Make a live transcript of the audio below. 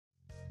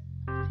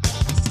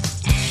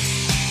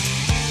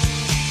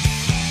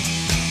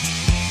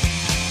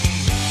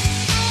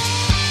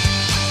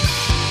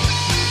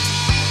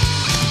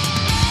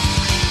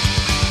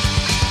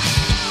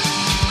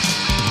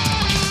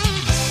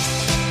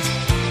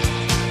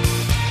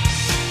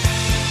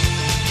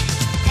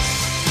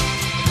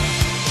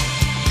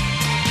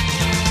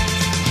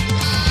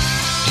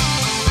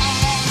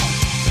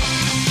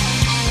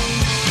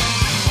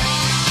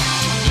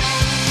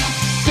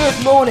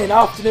Good morning,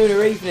 afternoon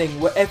or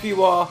evening, wherever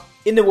you are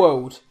in the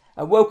world,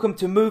 and welcome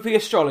to Movie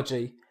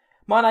Astrology.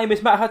 My name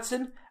is Matt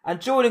Hudson, and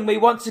joining me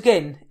once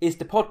again is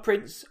the Pod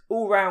Prince,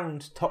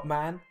 all-round top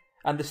man,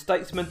 and the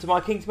statesman to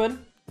my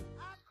kingsman,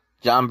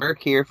 John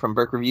Burke here from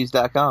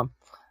BurkeReviews.com.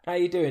 How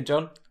you doing,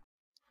 John?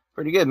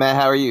 Pretty good, Matt.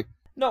 How are you?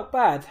 Not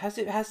bad. Has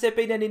there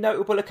been any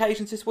notable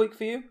occasions this week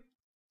for you?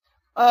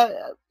 I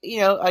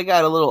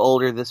got a little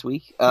older this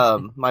week.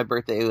 My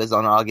birthday was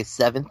on August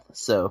 7th,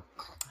 so...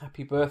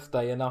 Happy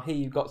birthday, and I hear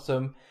you got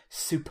some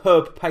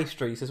superb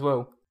pastries as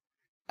well.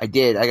 I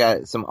did. I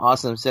got some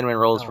awesome cinnamon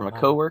rolls from a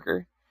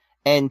coworker.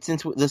 And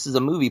since this is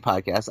a movie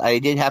podcast, I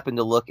did happen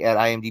to look at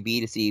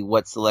IMDb to see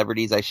what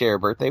celebrities I share a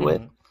birthday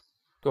with.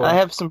 I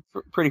have some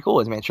pretty cool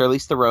ones, man.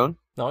 Charlize Theron.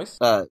 Nice.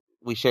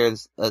 We share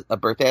a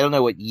birthday. I don't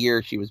know what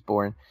year she was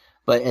born.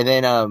 And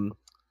then,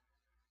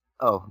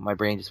 my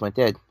brain just went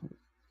dead.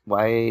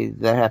 Why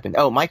that happened?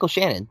 Oh, Michael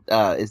Shannon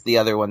is the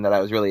other one that I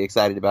was really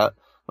excited about.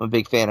 I'm a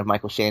big fan of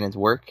Michael Shannon's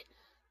work,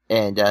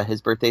 and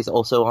his birthday's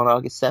also on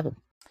August 7th.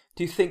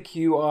 Do you think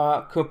you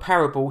are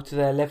comparable to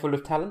their level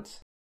of talent?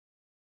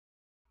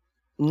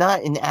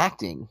 Not in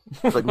acting,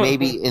 but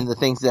maybe in the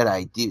things that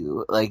I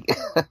do. Like,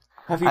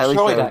 have you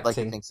tried acting? Like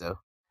to think so.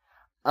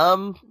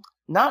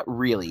 Not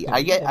really.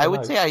 I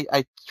would say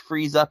I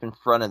freeze up in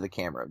front of the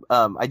camera.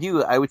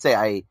 I would say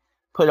I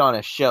put on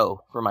a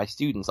show for my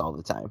students all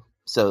the time.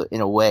 So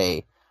in a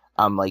way,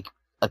 I'm like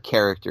a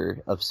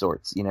character of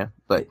sorts, you know.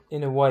 But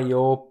in a way,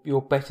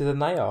 you're better than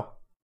they are.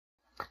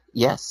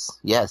 Yes.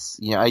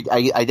 You know,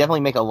 I definitely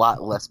make a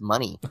lot less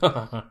money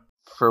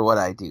for what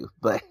I do,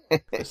 but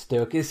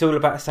still, it's all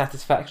about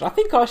satisfaction. I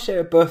think I share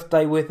a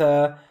birthday with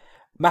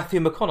Matthew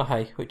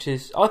McConaughey, which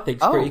is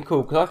pretty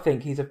cool because I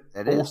think he's an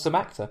awesome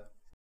actor.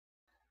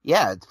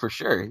 Yeah, for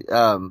sure.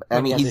 I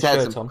mean, he's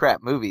had some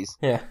crap movies.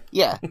 Yeah.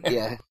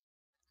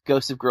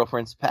 Ghosts of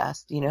Girlfriends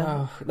Past, you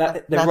know?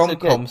 Oh, the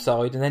rom-com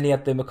side, and then he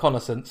had The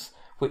Reconnaissance,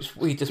 which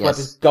we just went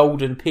this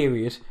golden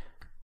period.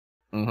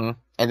 Mm-hmm.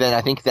 And then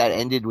I think that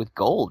ended with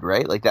gold,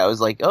 right? Like, that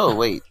was like, oh,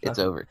 wait, it's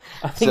over.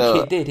 I think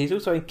it did. He's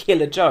also in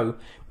Killer Joe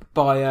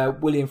by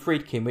William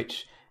Friedkin,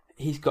 which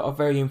he's got a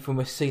very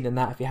infamous scene in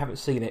that. If you haven't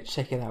seen it,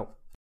 check it out.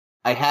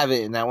 I have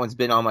it, and that one's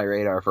been on my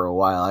radar for a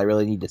while. I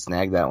really need to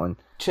snag that one.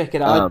 Check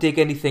it out. I dig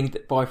anything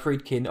by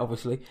Friedkin,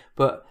 obviously,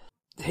 but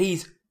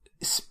he's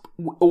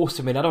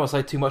awesome in it. I don't want to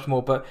say too much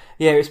more, but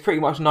yeah, it's pretty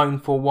much known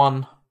for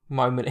one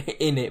moment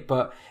in it,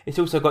 but it's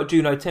also got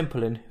Juno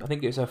Temple in. I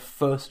think it was her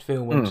first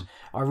film, and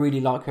I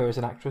really like her as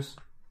an actress.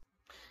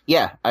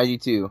 Yeah, I do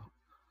too.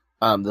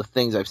 The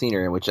things I've seen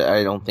her in, which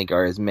I don't think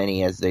are as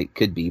many as they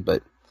could be,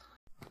 but...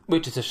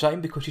 Which is a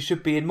shame, because she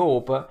should be in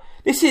more, but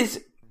this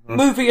is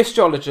Movie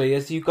Astrology,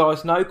 as you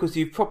guys know, because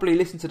you've probably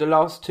listened to the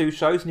last two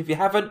shows, and if you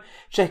haven't,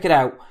 check it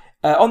out.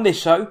 On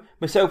this show,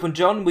 myself and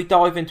John, we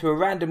dive into a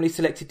randomly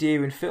selected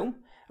year in film,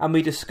 and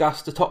we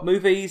discuss the top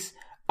movies,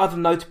 other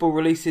notable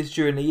releases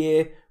during the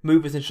year,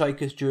 movers and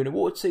shakers during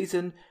award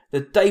season, the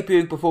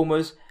debuting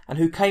performers, and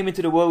who came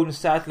into the world and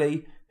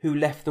sadly, who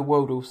left the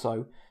world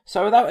also.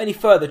 So without any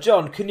further,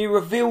 John, can you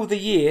reveal the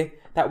year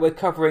that we're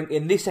covering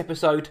in this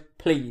episode,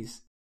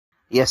 please?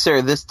 Yes,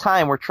 sir. This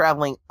time we're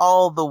traveling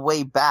all the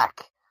way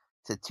back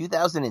to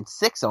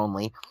 2006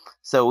 only.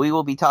 So we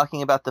will be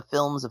talking about the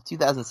films of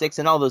 2006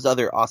 and all those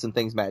other awesome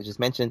things Matt just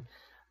mentioned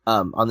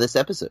on this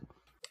episode.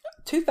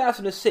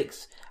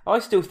 2006, I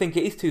still think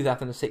it is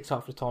 2006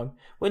 half the time.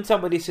 When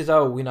somebody says,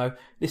 oh, you know,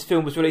 this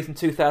film was released in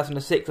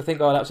 2006, I think,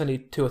 oh, that was only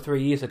 2 or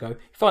 3 years ago. You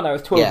find out it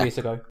was 12 years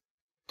ago.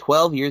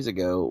 12 years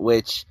ago,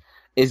 which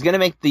is going to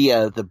make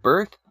the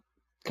birth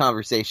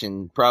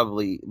conversation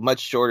probably much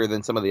shorter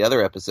than some of the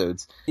other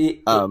episodes.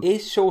 It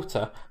is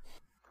shorter.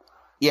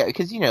 Yeah,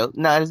 because, you know,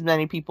 not as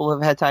many people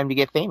have had time to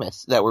get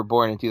famous that were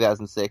born in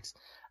 2006.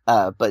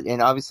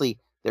 And obviously,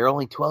 there are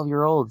only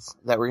 12-year-olds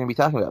that we're going to be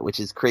talking about, which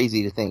is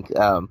crazy to think.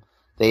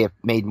 They have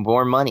made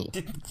more money.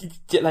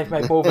 They've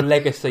made more of a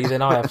legacy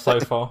than I have so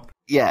far.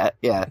 Yeah.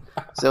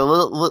 So a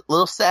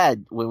little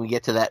sad when we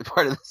get to that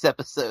part of this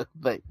episode,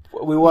 but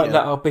we won't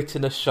let our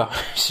bitterness show.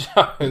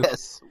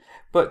 Yes.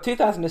 But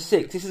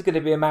 2006, this is going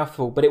to be a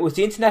mouthful, but it was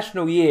the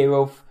International Year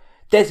of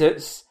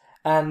Deserts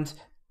and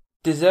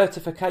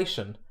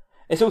Desertification.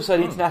 It's also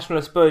the International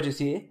Asperger's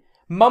Year.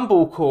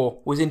 Mumblecore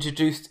was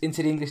introduced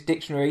into the English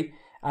dictionary,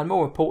 and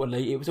more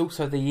importantly, it was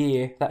also the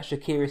year that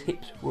Shakira's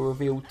hips were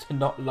revealed to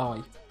not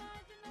lie.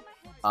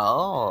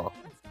 Oh.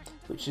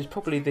 Which is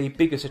probably the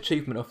biggest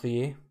achievement of the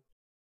year.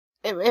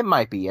 It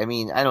might be. I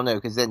mean, I don't know,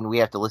 because then we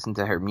have to listen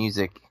to her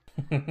music.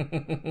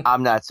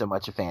 I'm not so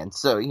much a fan,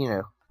 so, you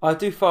know. I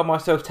do find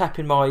myself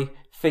tapping my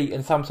feet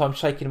and sometimes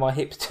shaking my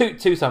hips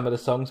to some of the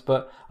songs,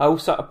 but I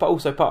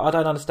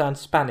don't understand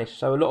Spanish,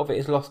 so a lot of it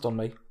is lost on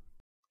me.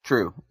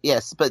 True.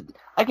 Yes, but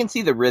I can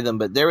see the rhythm,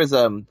 but there was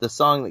the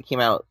song that came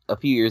out a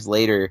few years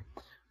later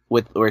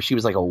where she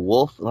was like a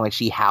wolf, and like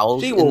she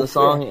howls in the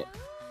song.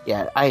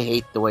 Yeah, I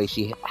hate the way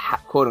she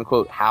quote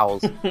unquote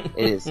howls.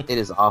 It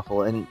is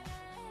awful. And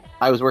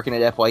I was working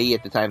at FYE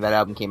at the time that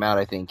album came out,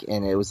 I think,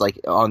 and it was like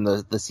on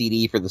the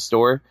CD for the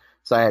store.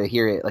 so I had to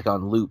hear it like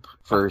on loop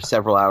for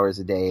several hours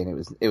a day, and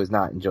it was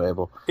not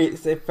enjoyable.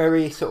 It's a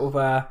very sort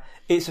of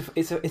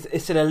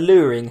it's an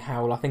alluring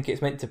howl. I think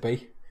it's meant to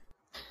be.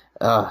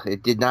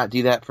 It did not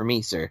do that for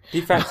me, sir. Do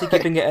you fancy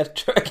giving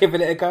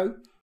it a go?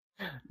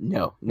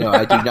 No,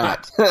 I do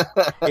not.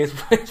 It's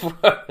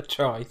worth a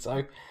try.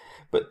 So,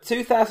 but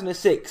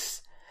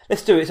 2006,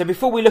 let's do it. So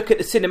before we look at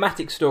the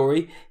cinematic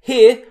story,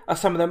 here are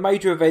some of the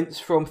major events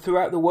from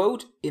throughout the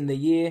world in the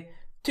year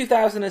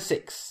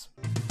 2006.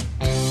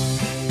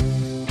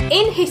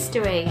 In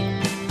history.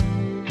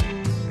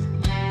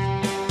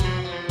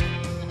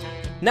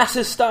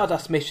 NASA's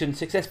Stardust mission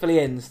successfully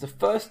ends, the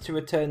first to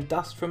return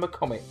dust from a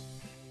comet.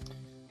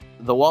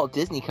 The Walt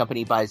Disney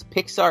Company buys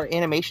Pixar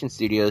Animation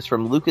Studios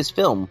from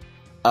Lucasfilm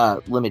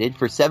Limited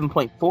for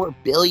 $7.4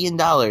 billion,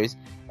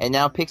 and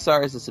now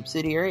Pixar is a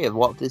subsidiary of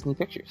Walt Disney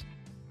Pictures.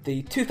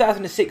 The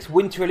 2006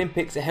 Winter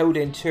Olympics are held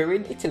in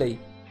Turin, Italy.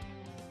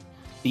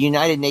 The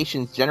United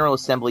Nations General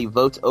Assembly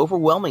votes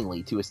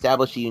overwhelmingly to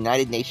establish the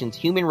United Nations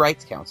Human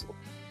Rights Council.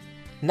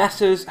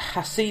 NASA's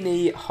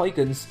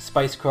Cassini-Huygens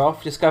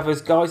spacecraft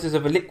discovers geysers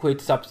of a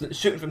liquid substance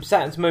shooting from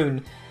Saturn's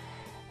moon,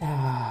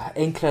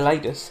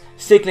 Enceladus,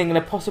 signalling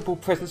a possible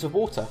presence of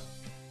water.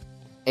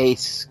 A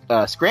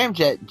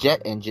scramjet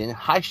jet engine,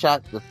 High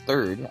Shot the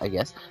Third, I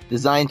guess,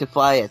 designed to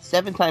fly at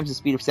 7 times the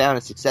speed of sound,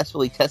 is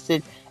successfully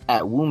tested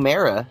at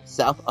Woomera,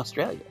 South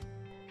Australia.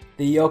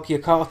 The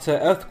Yogyakarta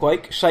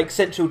earthquake shakes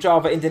central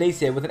Java,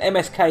 Indonesia, with an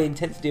MSK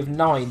intensity of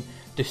 9,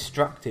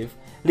 destructive,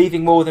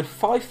 leaving more than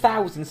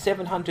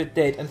 5,700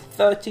 dead and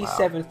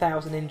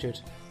 37,000 injured.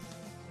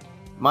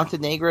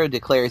 Montenegro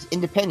declares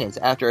independence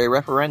after a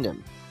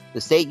referendum.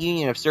 The state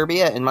union of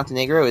Serbia and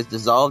Montenegro is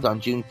dissolved on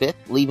June 5th,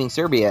 leaving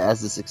Serbia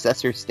as the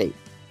successor state.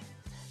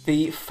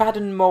 The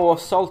Fadden More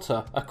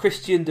Psalter, a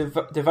Christian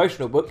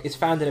devotional book, is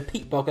found in a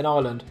peat bog in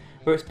Ireland,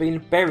 where it's been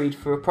buried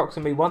for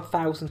approximately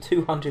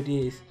 1,200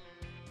 years.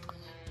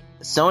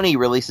 Sony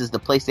releases the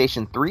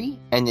PlayStation 3,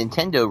 and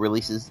Nintendo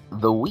releases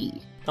the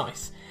Wii.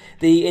 Nice.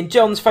 In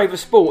John's favourite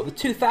sport, the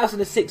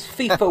 2006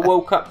 FIFA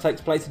World Cup takes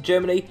place in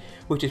Germany,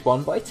 which is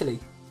won by Italy.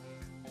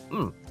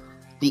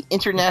 The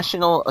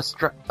International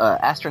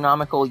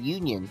Astronomical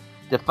Union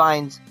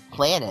defines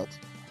planet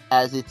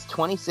as its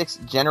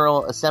 26th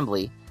General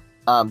Assembly,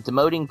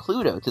 demoting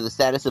Pluto to the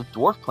status of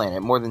dwarf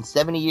planet more than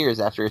 70 years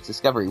after its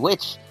discovery,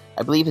 which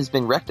I believe has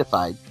been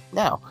rectified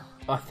now.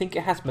 I think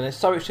it has been.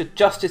 So it should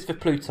justice for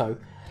Pluto.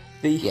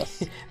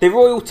 Yes. The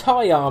Royal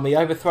Thai Army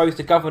overthrows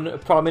the government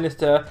of Prime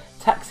Minister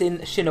Thaksin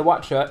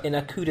Shinawatra in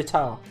a coup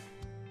d'etat.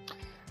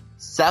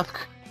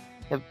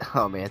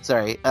 Oh man,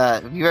 sorry.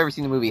 If you've ever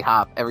seen the movie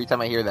Hop, every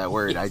time I hear that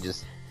word,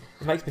 Yes.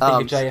 It makes me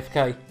think of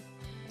JFK.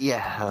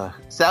 Yeah.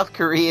 South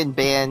Korean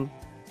Ban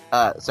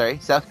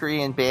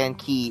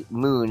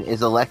Ki-moon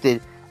is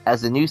elected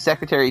as the new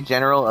Secretary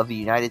General of the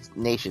United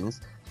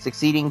Nations,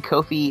 succeeding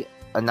Kofi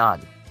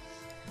Annan.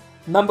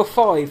 Number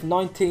 5,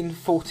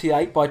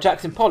 1948, by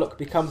Jackson Pollock,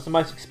 becomes the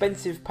most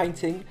expensive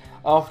painting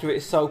after it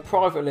is sold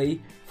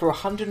privately for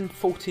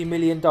 $140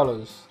 million.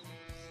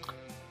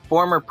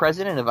 Former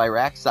President of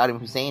Iraq,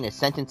 Saddam Hussein, is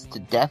sentenced to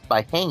death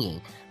by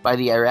hanging by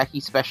the Iraqi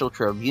Special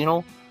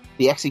Tribunal.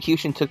 The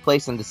execution took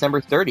place on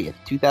December 30th,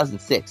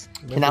 2006.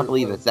 Cannot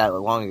believe it's that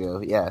long ago,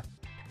 yeah.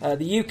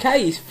 The UK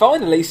is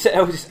finally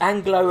settled its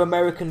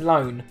Anglo-American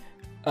loan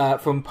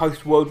from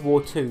post-World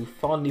War II,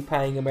 finally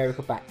paying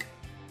America back.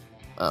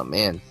 Oh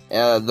man.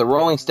 The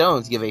Rolling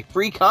Stones give a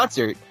free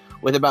concert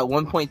with about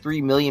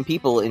 1.3 million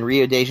people in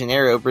Rio de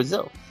Janeiro,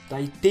 Brazil.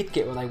 They did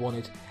get what they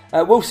wanted.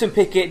 Wilson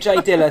Pickett, Jay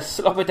Dilla,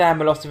 Slobodan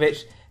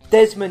Milosevic,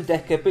 Desmond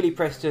Decker, Billy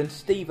Preston,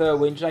 Steve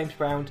Irwin, James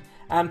Brown,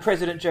 and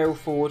President Gerald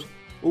Ford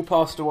all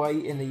passed away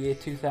in the year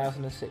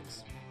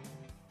 2006.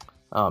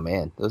 Oh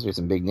man, those are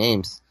some big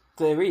names.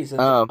 There is,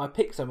 and I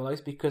picked some of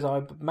those because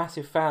I'm a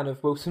massive fan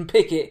of Wilson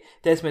Pickett,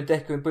 Desmond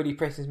Decker, and Billy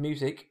Preston's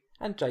music,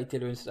 and Jay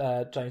Dilla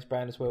and James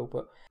Brown as well.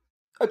 But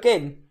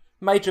again,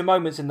 major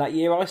moments in that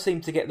year. I seem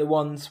to get the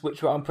ones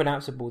which were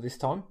unpronounceable this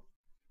time.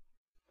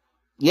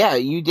 Yeah,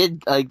 you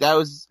did. Like I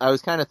was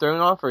kind of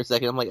thrown off for a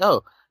second. I'm like,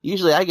 oh,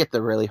 usually I get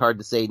the really hard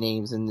to say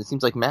names, and it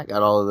seems like Matt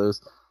got all of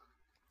those.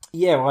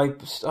 Yeah,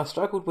 I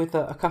struggled with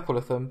a couple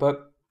of them,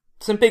 but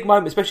some big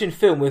moments, especially in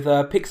film, with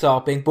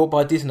Pixar being bought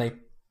by Disney,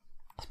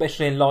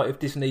 especially in light of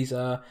Disney's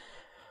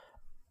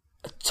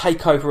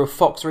takeover of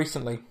Fox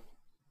recently.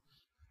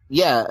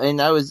 Yeah,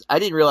 and I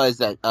didn't realize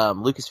that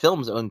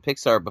Lucasfilms owned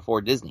Pixar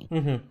before Disney,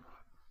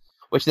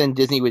 which then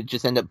Disney would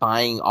just end up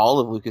buying all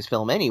of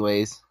Lucasfilm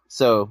anyways.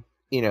 So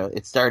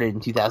it started in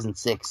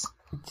 2006.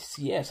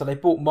 Yeah, so they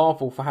bought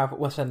Marvel for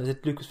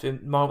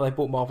Lucasfilm. Marvel, they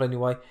bought Marvel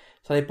anyway.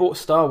 So they bought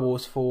Star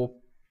Wars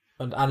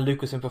and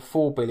Lucasfilm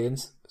for $4 billion,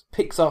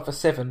 Pixar for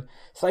 $7 billion.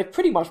 So they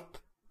pretty much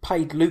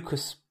paid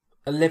Lucas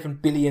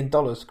 $11 billion,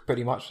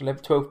 pretty much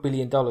 $12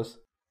 billion.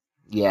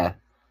 Yeah.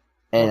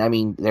 And I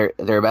mean,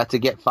 they're about to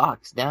get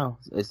Fox now.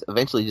 It's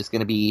eventually just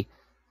going to be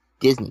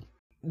Disney.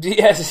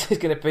 Yes,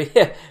 it's going to be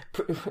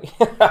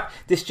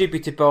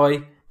distributed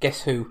by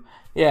guess who?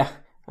 Yeah.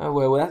 Oh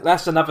well,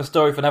 that's another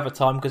story for another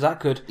time because that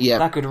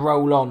could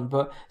roll on.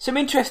 But some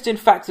interesting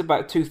facts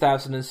about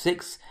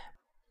 2006.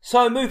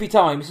 So, movie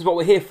time, this is what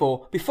we're here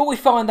for. Before we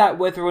find out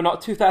whether or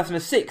not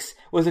 2006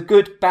 was a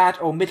good, bad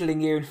or middling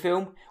year in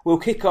film, we'll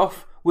kick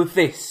off with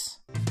this.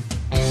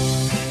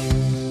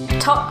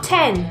 Top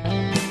 10.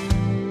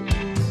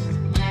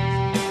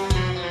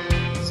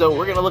 So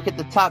we're going to look at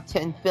the top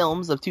 10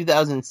 films of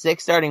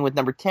 2006, starting with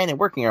number 10 and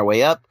working our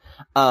way up.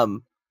 The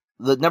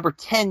number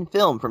 10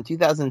 film from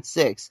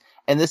 2006,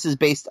 and this is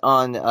based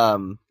on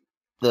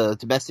the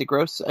domestic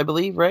gross, I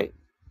believe, right?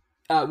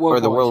 Or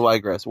the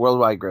worldwide gross.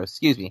 Worldwide gross,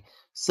 excuse me.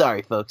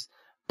 Sorry, folks.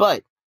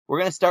 But we're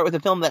going to start with a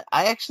film that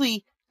I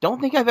actually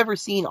don't think I've ever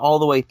seen all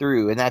the way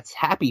through, and that's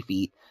Happy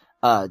Feet,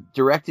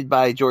 directed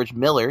by George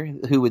Miller,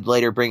 who would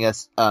later bring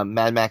us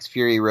Mad Max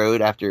Fury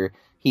Road after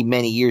he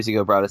many years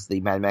ago brought us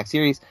the Mad Max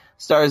series.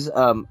 Stars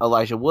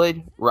Elijah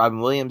Wood, Robin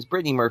Williams,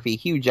 Brittany Murphy,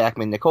 Hugh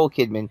Jackman, Nicole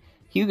Kidman,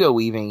 Hugo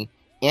Weaving,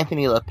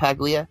 Anthony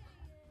LaPaglia,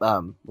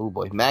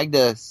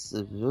 Magda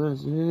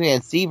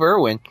and Steve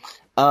Irwin.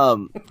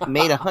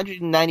 Made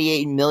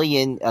 198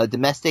 million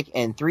domestic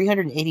and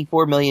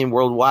 384 million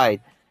worldwide.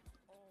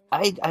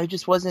 I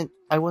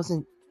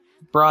wasn't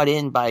brought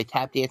in by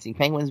tap dancing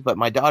penguins, but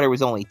my daughter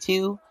was only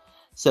 2,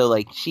 so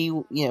like she,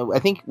 I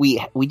think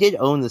we did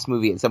own this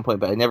movie at some point,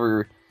 but I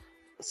never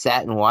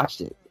sat and watched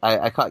it.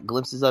 I caught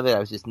glimpses of it. I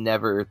was just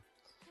never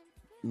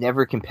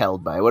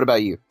compelled by it. What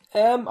about you?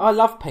 I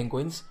love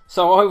penguins,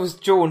 so I was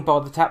drawn by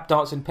the tap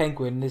dancing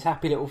penguin and his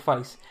happy little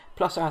face.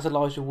 Plus, it has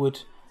Elijah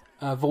Wood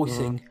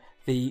voicing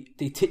the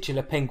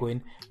titular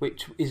penguin,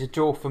 which is a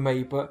draw for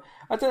me. But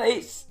I don't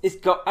know. It's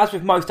got, as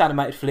with most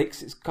animated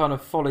flicks, it's kind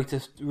of folly to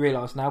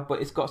realise now,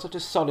 but it's got such a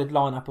solid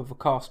lineup of the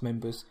cast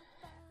members.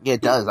 Yeah,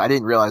 it does. I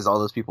didn't realise all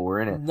those people were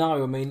in it.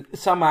 No, I mean,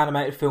 some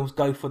animated films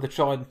go for the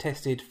tried and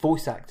tested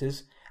voice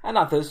actors, and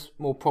others,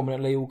 more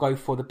prominently, will go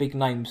for the big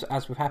names,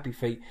 as with Happy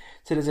Feet.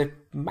 So there's a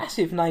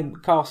massive name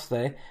cast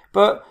there.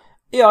 But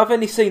yeah, I've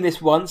only seen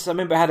this once. I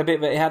remember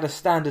it had a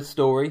standard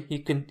story. You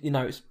can,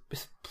 it's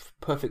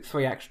perfect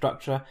 3-act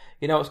structure.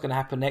 You know what's going to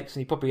happen next,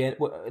 and you probably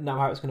know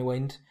how it's going to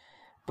end.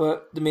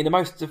 But I mean,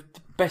 the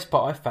best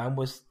part I found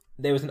was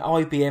there was an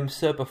IBM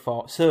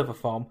server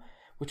farm,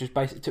 which was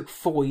basically took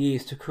 4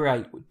 years to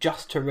create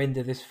just to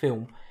render this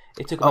film.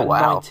 It took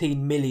about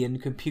 19 million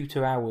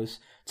computer hours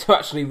to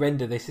actually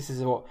render this. This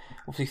is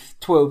obviously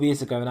 12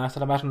 years ago now, so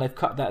I imagine they've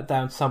cut that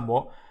down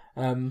somewhat.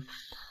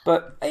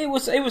 But it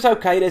was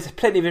okay. There's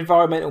plenty of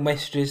environmental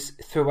messages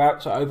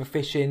throughout, so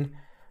overfishing,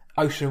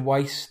 ocean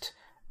waste,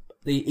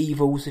 the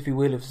evils, if you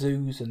will, of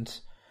zoos, and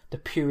the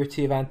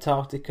purity of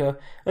Antarctica.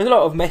 There's a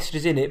lot of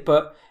messages in it,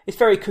 but it's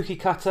very cookie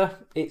cutter.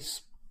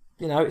 It's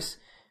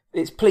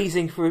it's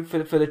pleasing for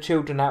the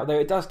children out there.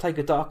 It does take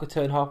a darker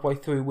turn halfway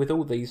through with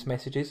all these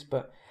messages,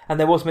 and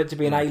there was meant to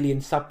be an alien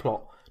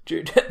subplot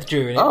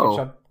during it, which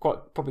I'm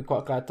probably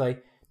quite glad they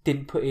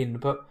didn't put in.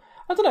 But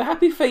I don't know.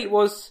 Happy Feet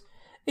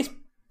it's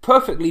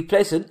perfectly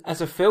pleasant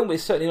as a film.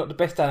 It's certainly not the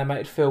best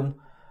animated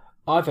film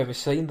I've ever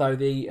seen, though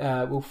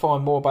we'll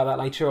find more about that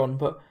later on.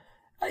 But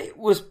it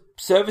was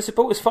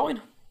serviceable. It was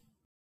fine.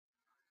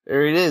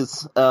 There it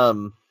is.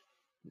 I'm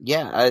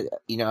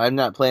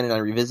not planning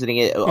on revisiting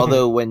it.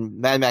 Although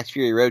when Mad Max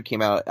Fury Road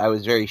came out, I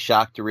was very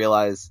shocked to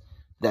realize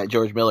that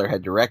George Miller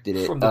had directed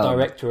it. From the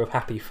director of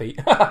Happy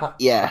Feet.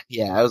 Yeah.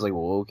 I was like,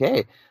 well,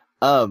 okay.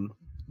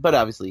 But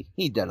obviously,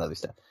 he'd done other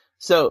stuff.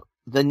 So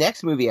the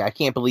next movie I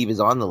can't believe is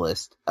on the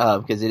list,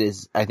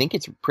 because I think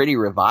it's pretty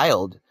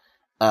reviled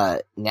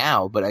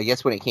now, but I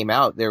guess when it came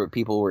out,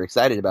 people were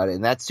excited about it,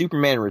 and that's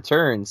Superman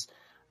Returns,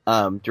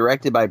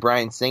 directed by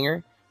Bryan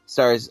Singer.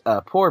 Stars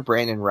poor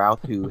Brandon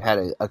Routh, who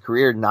had a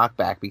career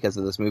knockback because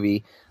of this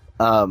movie,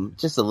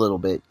 just a little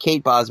bit.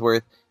 Kate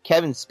Bosworth,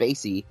 Kevin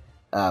Spacey,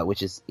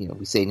 which is,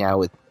 we say now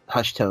with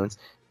hushed tones,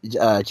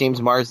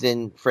 James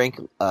Marsden, Frank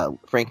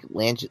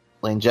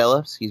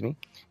Langella, excuse me,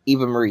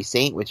 Eva Marie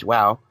Saint, which,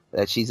 wow,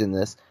 that she's in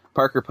this,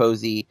 Parker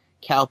Posey,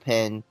 Cal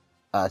Penn,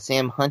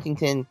 Sam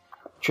Huntington,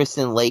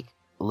 Tristan Lake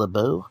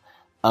LeBeau,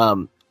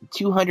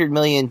 200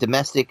 million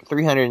domestic,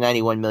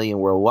 391 million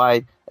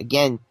worldwide.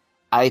 Again,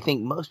 I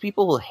think most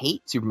people will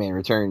hate Superman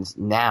Returns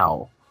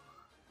now,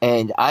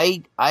 and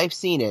I've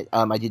seen it.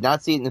 I did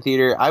not see it in the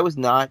theater. I was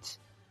not,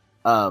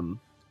 I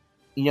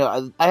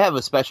have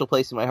a special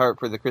place in my heart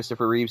for the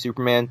Christopher Reeve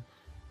Superman,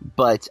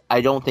 but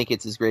I don't think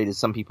it's as great as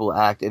some people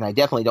act, and I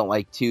definitely don't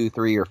like 2,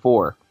 3, or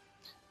 4.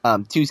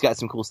 2's got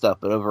some cool stuff,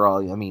 but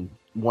overall, I mean,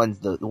 one's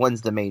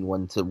the main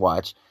one to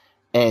watch,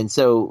 and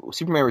so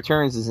Superman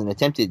Returns is an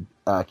attempted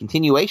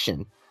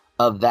continuation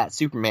of that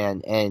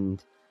Superman,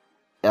 and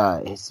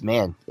it's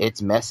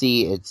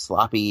messy, it's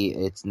sloppy,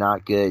 it's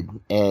not good,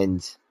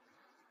 and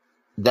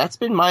that's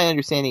been my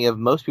understanding of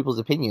most people's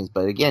opinions.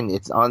 But again,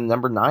 it's on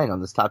number 9 on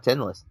this top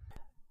 10 list.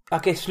 I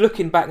guess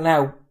looking back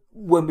now,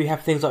 when we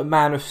have things like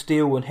Man of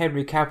Steel and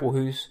Henry Cavill,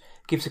 who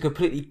gives a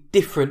completely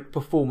different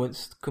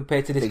performance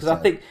compared to this, because I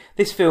think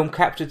this film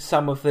captured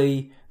some of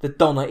the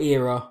Donner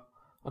era.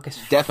 I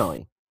guess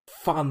definitely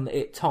fun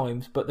at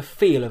times, but the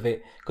feel of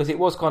it, because it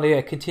was kind of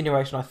a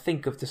continuation, I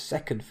think, of the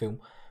second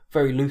film,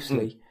 very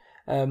loosely.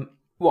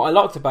 What I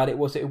liked about it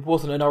was it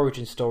wasn't an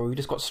origin story. We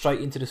just got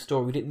straight into the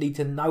story. We didn't need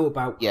to know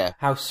about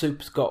how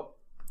Supes got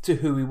to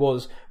who he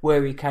was,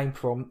 where he came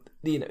from.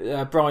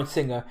 Bryan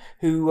Singer,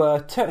 who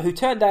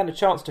turned down a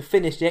chance to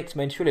finish the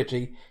X-Men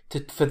trilogy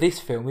for this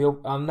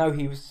film. I know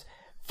he was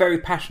very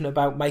passionate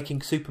about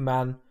making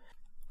Superman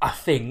a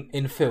thing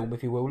in film,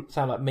 if you will.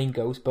 Sound like Mean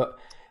Girls, but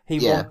he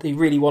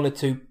really wanted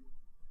to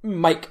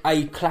make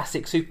a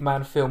classic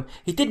Superman film.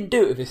 He didn't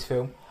do it with this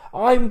film.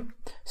 I'm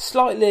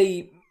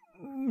slightly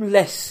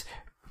less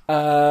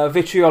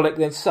vitriolic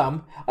than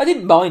some. I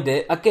didn't mind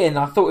it. Again,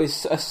 I thought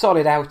it's a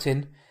solid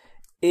outing.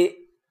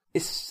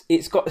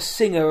 It's got a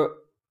Singer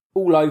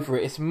all over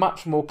it. It's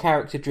much more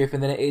character driven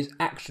than it is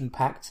action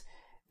packed.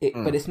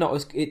 But it's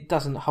not it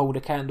doesn't hold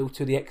a candle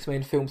to the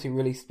X-Men films he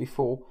released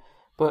before.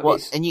 But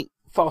it's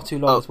far too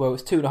long as well.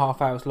 It's 2.5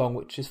 hours long,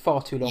 which is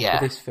far too long for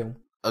this film.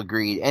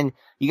 Agreed. And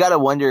you got to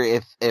wonder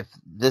if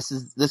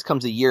this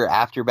comes a year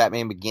after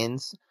Batman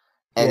Begins,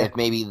 and if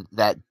maybe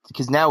that,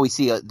 because now we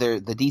see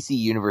the DC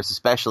universe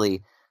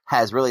especially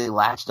has really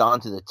latched on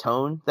to the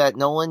tone that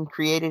Nolan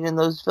created in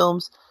those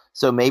films.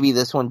 So maybe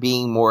this one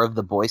being more of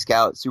the Boy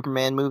Scout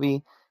Superman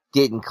movie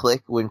didn't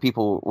click when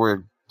people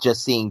were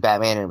just seeing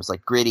Batman and it was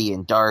like gritty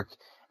and dark.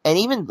 And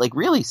even like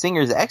really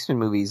Singer's X-Men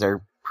movies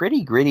are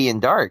pretty gritty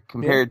and dark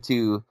compared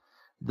to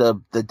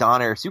the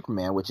Donner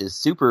Superman, which is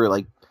super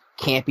like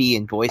campy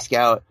and Boy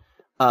Scout.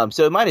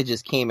 So it might have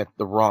just came at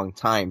the wrong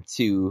time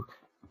too.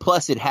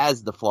 Plus it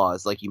has the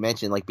flaws, like you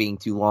mentioned, like being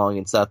too long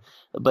and stuff.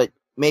 But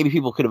maybe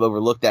people could have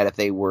overlooked that if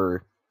they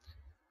were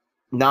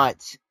not,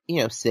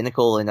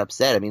 cynical and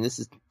upset. I mean, this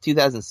is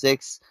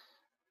 2006.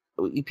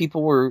 We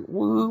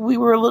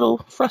were a little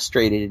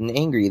frustrated and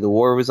angry. The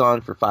war was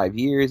on for 5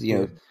 years.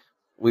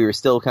 We were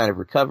still kind of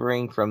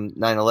recovering from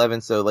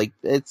 9/11. So like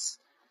it's,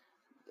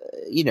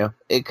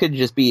 it could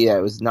just be that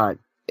it was not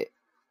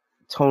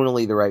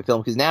tonally the right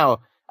film. Because now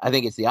I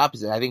think it's the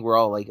opposite. I think we're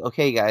all like,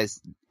 okay, guys,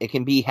 it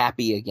can be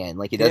happy again.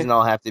 Like it doesn't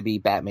all have to be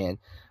Batman.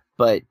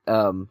 But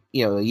a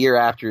year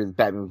after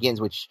Batman Begins,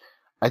 which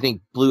I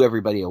think blew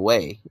everybody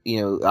away.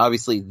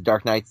 Obviously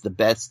Dark Knight's the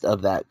best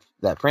of that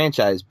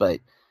franchise, but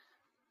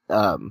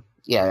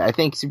I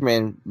think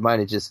Superman might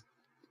have just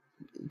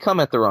come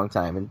at the wrong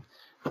time. And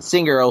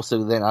Singer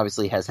also then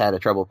obviously has had a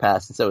troubled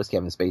past, and so has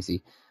Kevin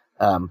Spacey.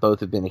 Both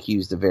have been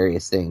accused of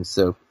various things.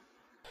 So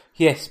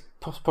yes,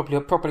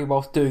 probably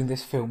whilst doing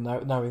this film,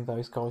 knowing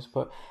those guys,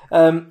 but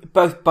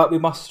we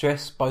must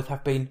stress both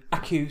have been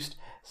accused.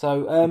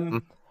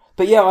 So,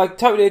 but yeah, I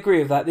totally agree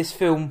with that. This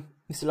film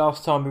is the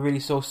last time we really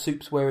saw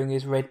Supes wearing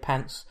his red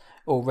pants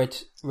or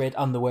red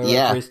underwear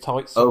over his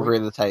tights. Over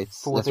the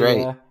tights. That's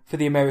right. For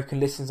the American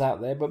listeners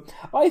out there, but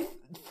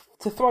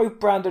to throw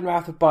Brandon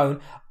Routh a bone,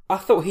 I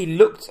thought he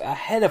looked a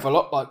hell of a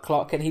lot like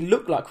Clark Kent. He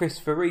looked like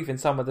Christopher Reeve in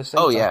some of the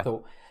scenes. I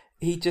thought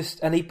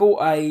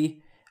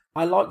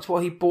I liked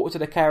what he brought to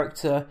the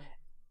character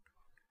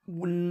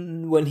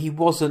when he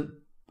wasn't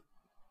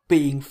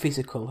being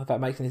physical, if that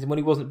makes sense. When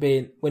he wasn't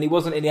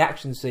in the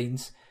action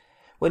scenes,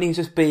 when he was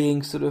just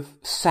being sort of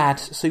sad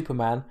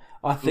Superman,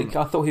 I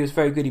thought he was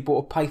very good. He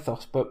brought a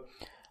pathos, but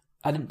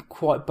I didn't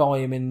quite buy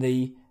him in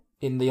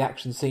the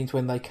action scenes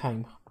when they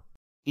came.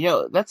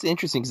 That's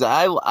interesting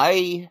because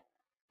I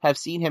have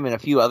seen him in a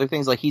few other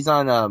things. Like he's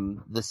on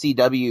the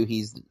CW.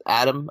 He's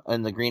Adam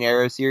in the Green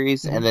Arrow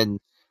series, and then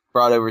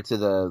brought over to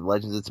the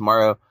Legends of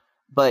Tomorrow.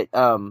 But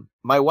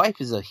my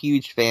wife is a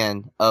huge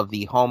fan of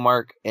the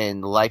Hallmark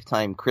and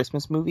Lifetime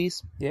Christmas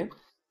movies. Yeah.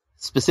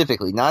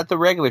 Specifically, not the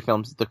regular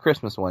films, the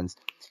Christmas ones.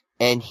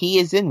 And he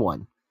is in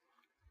one.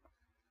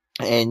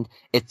 And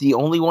it's the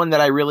only one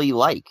that I really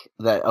like.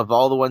 That of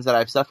all the ones that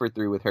I've suffered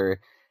through with her,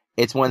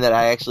 it's one that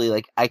I actually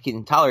like. I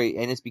can tolerate,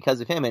 and it's because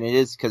of him, and it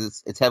is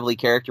because it's heavily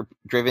character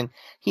driven.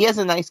 He has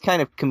a nice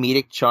kind of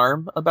comedic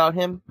charm about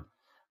him,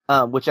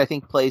 which I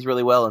think plays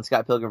really well in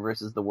Scott Pilgrim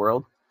versus the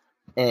World,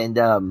 and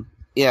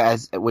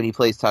as when he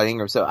plays Todd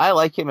Ingram. So I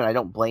like him, and I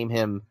don't blame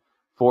him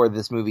for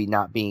this movie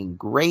not being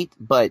great,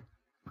 but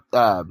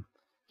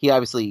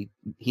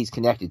he's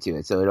connected to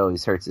it, so it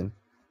always hurts him.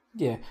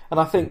 Yeah, and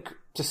I think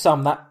to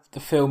sum the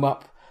film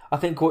up, I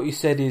think what you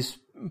said is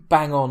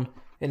bang on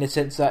in the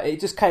sense that it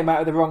just came out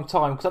at the wrong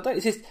time. Because I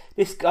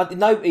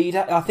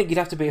think you'd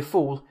have to be a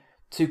fool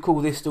to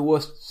call this the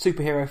worst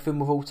superhero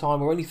film of all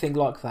time or anything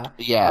like that.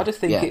 Yeah, I just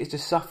think it's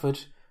just suffered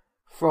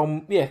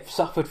from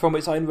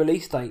its own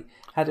release date.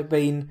 Had it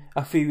been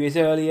a few years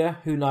earlier,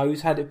 who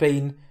knows? Had it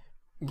been,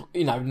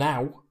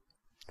 now,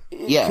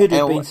 it could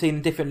have been seen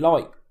in a different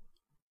light.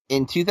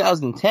 In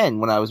 2010,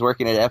 when I was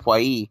working at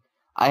FYE,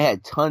 I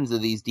had tons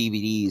of these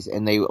DVDs,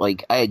 and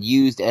I had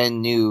used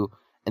and new,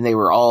 and they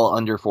were all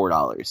under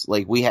 $4.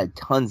 Like we had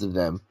tons of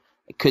them.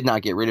 I could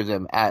not get rid of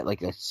them at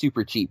like a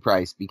super cheap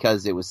price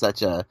because it was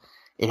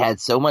it had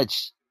so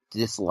much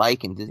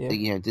dislike and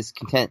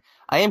discontent.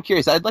 I am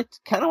curious. I'd like to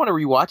kind of want to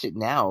rewatch it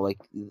now, like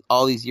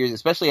all these years,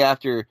 especially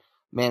after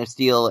Man of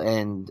Steel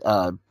and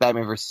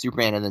Batman vs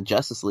Superman and then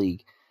Justice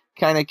League.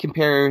 Kind of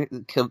compare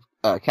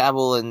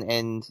Cavill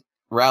and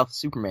Ralph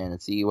Superman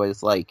and see what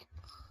it's like.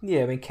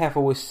 Yeah, I mean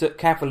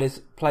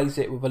Cavill plays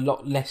it with a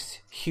lot less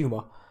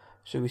humour,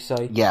 should we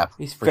say? Yeah,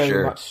 he's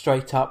very much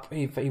straight up.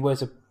 He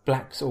wears a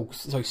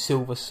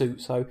silver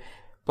suit. So,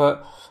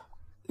 but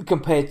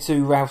compared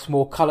to Ralph's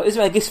more colour.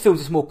 I guess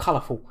films is more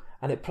colourful,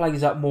 and it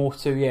plays up more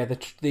to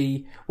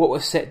the what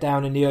was set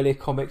down in the earlier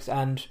comics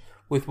and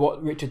with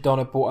what Richard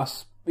Donner brought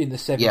us in the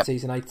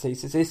 70s and 80s.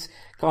 So this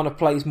kind of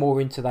plays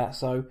more into that.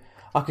 So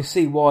I can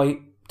see why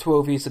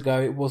 12 years ago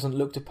it wasn't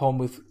looked upon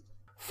with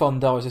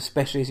fond eyes,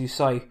 especially as you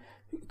say,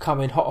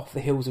 coming hot off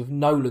the heels of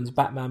Nolan's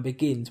Batman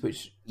Begins,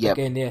 which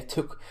again,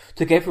 took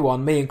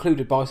everyone, me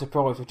included, by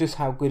surprise with just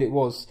how good it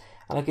was.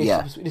 And I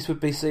guess this would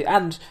be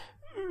and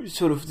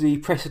sort of the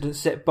precedent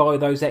set by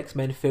those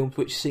X-Men films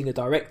which Singer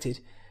directed.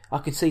 I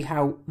can see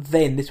how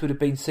then this would have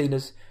been seen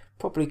as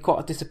probably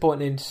quite a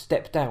disappointing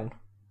step down.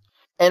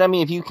 And I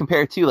mean, if you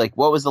compare to like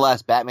what was the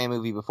last Batman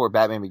movie before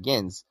Batman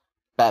Begins?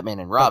 Batman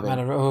and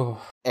Robin.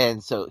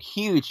 And so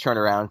huge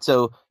turnaround.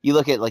 So you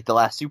look at like the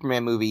last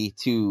Superman movie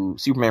to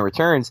Superman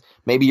Returns,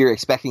 maybe you're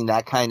expecting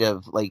that kind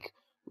of like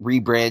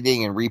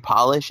rebranding and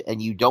repolish,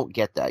 and you don't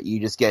get that. You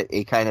just get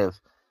a kind of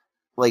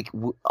like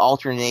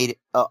alternate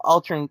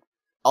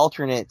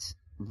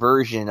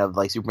version of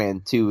like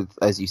Superman 2,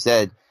 as you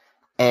said,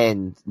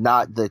 and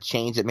not the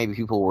change that maybe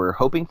people were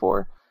hoping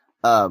for.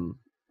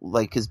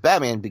 Like, because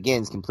Batman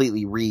Begins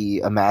completely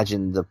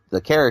reimagined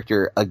the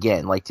character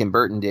again, like Tim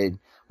Burton did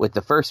with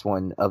the first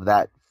one of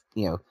that.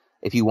 You know,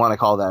 if you want to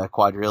call that a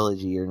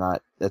quadrilogy or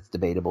not, that's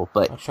debatable.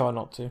 But I try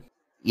not to.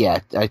 Yeah,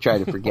 I try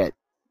to forget.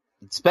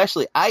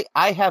 Especially, I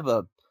have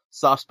a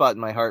soft spot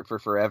in my heart for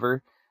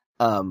Forever.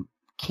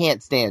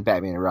 Can't stand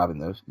Batman and Robin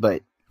though,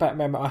 but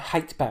I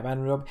hate Batman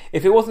and Robin.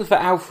 If it wasn't for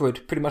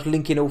Alfred pretty much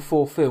linking all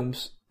four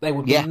films, there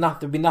would be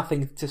there'd be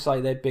nothing to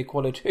say they'd be a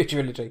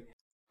quadrilogy.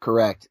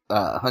 Correct.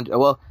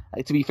 Well,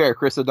 to be fair,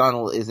 Chris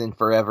O'Donnell is in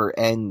Forever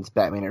and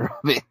Batman and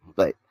Robin,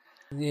 but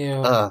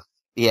yeah,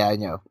 I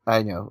know.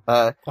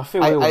 I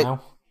feel ill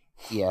now.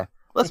 Yeah,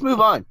 let's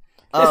move on.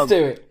 Let's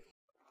do it.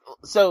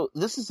 So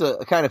this is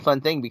a kind of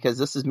fun thing because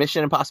this is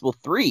Mission Impossible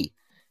 3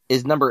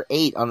 is number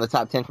 8 on the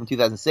top 10 from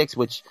 2006,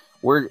 which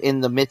we're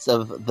in the midst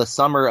of the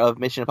summer of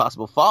Mission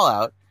Impossible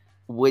Fallout,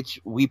 which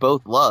we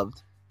both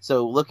loved.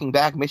 So looking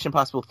back, Mission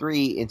Impossible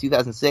 3 in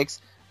 2006,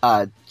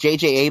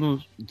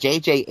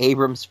 J.J.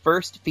 Abrams'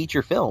 first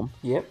feature film,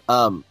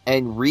 and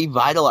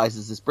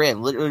revitalizes this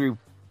brand, literally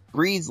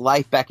breathes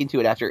life back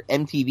into it after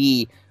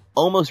MTV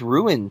almost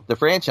ruined the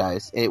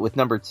franchise with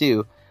number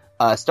 2.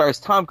 Stars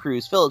Tom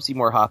Cruise, Philip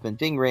Seymour Hoffman,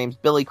 Ving Rhames,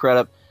 Billy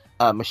Crudup,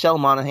 Michelle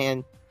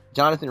Monaghan,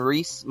 Jonathan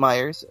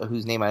Rhys-Meyers,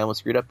 whose name I almost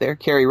screwed up there,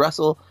 Kerry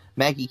Russell,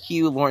 Maggie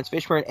Q, Lawrence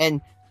Fishburne,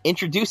 and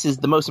introduces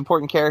the most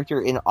important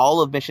character in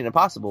all of Mission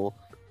Impossible,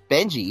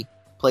 Benji,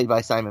 played by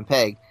Simon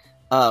Pegg.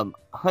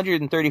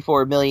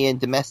 134 million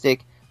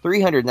domestic,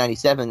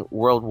 397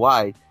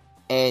 worldwide,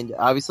 and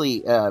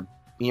obviously,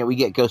 we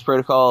get Ghost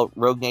Protocol,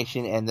 Rogue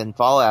Nation, and then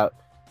Fallout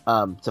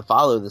to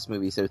follow this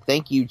movie. So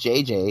thank you,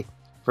 JJ,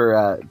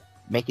 for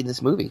making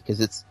this movie because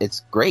it's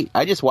great.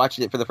 I just watched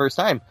it for the first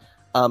time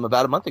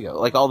about a month ago,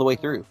 like all the way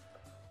through.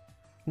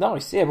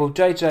 Nice, yeah. Well,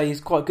 JJ is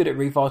quite good at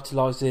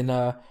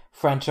revitalising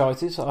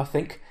franchises, I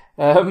think.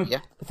 I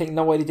think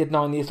No Way He Did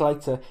 9 years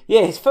later.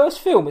 Yeah, his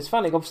first film, it's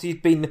funny, obviously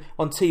he'd been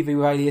on TV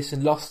with Alias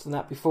and Lost and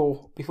that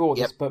before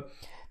this, but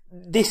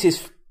this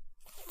is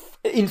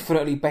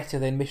infinitely better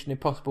than Mission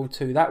Impossible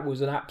 2. That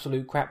was an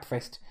absolute crap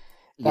fest.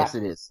 Yes,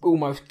 it is.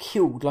 Almost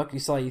killed, like you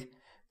say,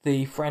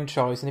 the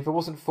franchise. And if it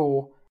wasn't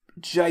for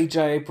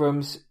J.J.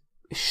 Abrams'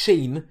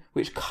 Sheen,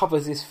 which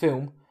covers this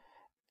film,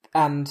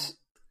 and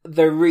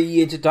the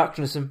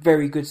reintroduction of some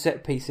very good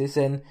set pieces,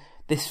 then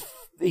this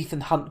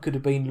Ethan Hunt could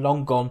have been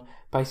long gone,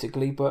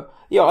 basically. But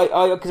yeah,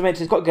 I as I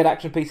mentioned, it's got good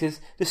action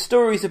pieces. The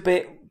story's a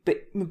bit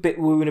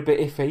woo and a bit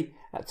iffy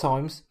at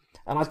times,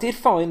 and I did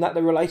find that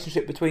the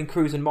relationship between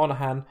Cruise and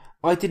Monaghan,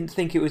 I didn't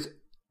think it was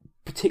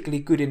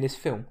particularly good in this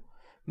film.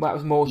 That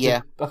was more.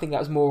 I think that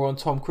was more on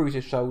Tom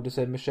Cruise's shoulders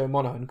than Michelle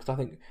Monaghan, because I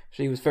think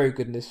she was very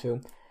good in this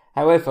film.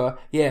 However,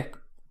 yeah,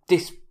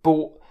 this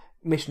brought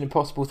Mission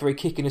Impossible 3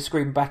 kicking and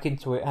screaming back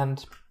into it,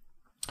 and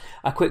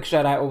a quick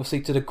shout out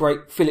obviously to the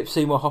great Philip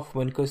Seymour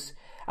Hoffman, because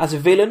as a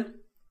villain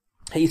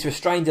he's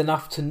restrained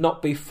enough to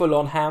not be full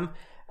on ham,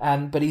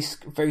 but he's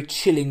a very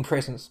chilling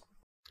presence.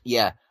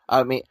 Yeah,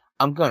 I mean,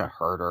 I'm gonna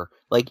hurt her.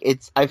 Like,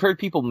 I've heard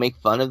people make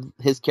fun of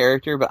his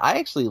character, but I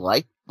actually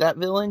like that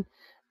villain,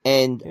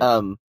 and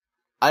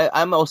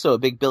I'm also a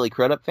big Billy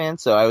Crudup fan,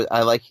 so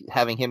I like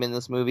having him in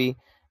this movie.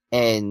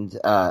 And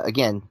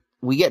again,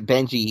 we get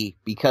Benji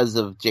because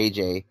of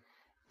JJ,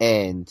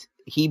 and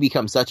he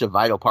becomes such a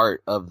vital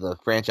part of the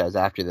franchise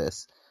after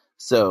this.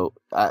 So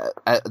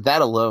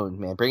that alone,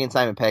 man, bringing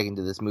Simon Pegg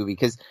into this movie,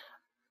 because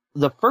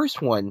the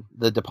first one,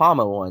 the De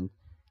Palma one,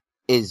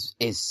 it's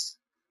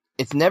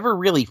never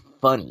really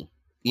funny,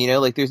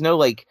 like there's no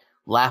like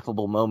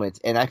laughable moments.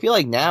 And I feel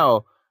like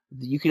now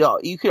you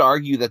could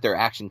argue that they're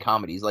action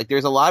comedies. Like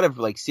there's a lot of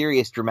like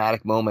serious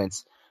dramatic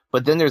moments,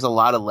 but then there's a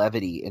lot of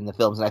levity in the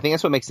films, and I think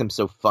that's what makes them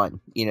so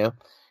fun,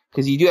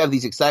 because you do have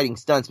these exciting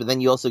stunts, but then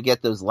you also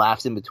get those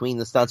laughs in between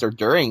the stunts or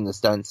during the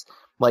stunts.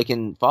 Like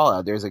in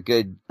Fallout, there's a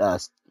good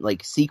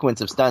like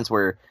sequence of stunts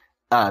where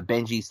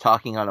Benji's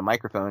talking on a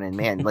microphone, and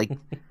man, like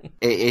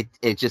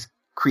it just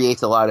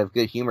creates a lot of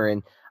good humor.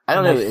 And I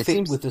don't know, it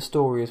seems with the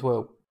story as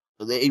well.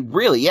 It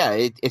really, yeah.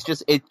 It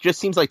just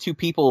seems like two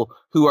people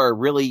who are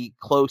really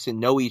close and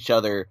know each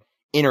other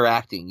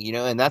interacting,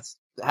 and that's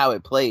how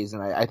it plays.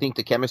 And I think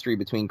the chemistry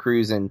between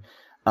Cruise and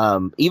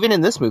even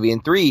in this movie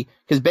in 3,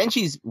 because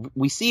Benchy's,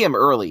 we see him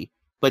early,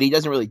 but he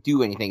doesn't really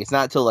do anything. It's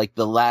not till like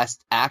the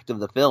last act of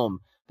the film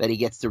that he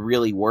gets to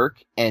really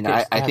work. And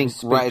I think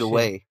right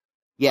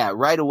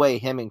away,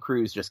 him and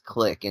Cruise just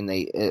click, and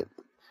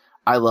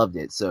I loved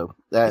it. So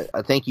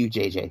thank you,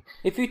 JJ.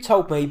 If you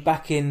told me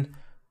back in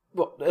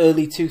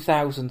early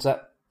 2000s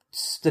that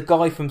the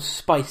guy from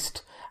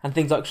Spaced and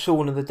things like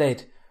Shaun of the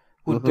Dead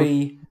would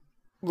be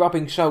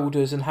rubbing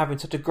shoulders and having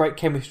such a great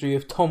chemistry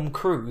of Tom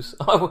Cruise,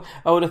 I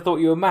would have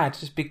thought you were mad.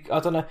 I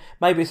don't know,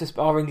 maybe it's just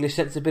our English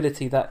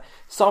sensibility that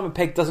Simon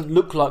Pegg doesn't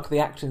look like the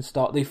action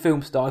star, the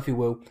film star, if you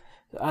will.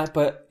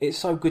 But it's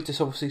so good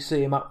to obviously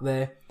see him up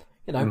there,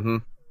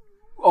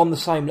 on the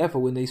same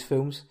level in these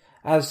films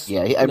as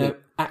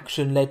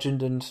action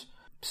legend and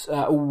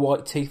all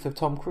white teeth of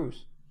Tom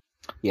Cruise.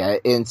 Yeah,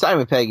 and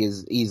Simon Pegg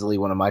is easily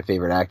one of my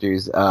favorite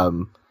actors. I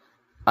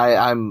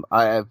don't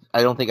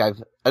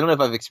know if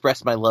I've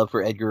expressed my love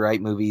for Edgar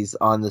Wright movies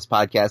on this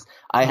podcast.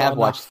 I have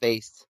watched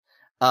Spaced.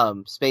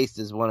 Spaced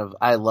is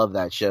I love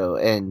that show,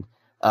 and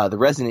the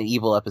Resident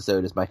Evil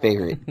episode is my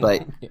favorite.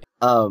 But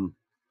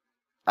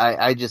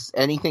I just,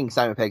 anything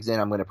Simon Pegg's in,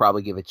 I'm going to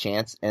probably give a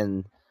chance,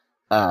 and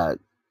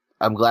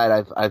I'm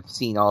glad I've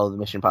seen all of the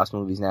Mission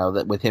Impossible movies now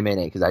with him in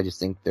it, because I just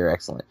think they're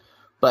excellent.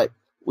 But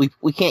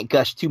we can't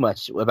gush too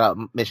much about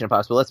Mission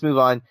Impossible. Let's move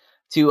on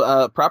to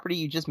a property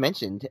you just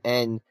mentioned,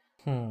 and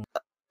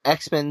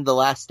X-Men: The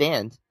Last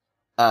Stand,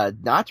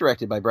 not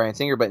directed by Bryan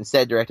Singer, but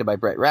instead directed by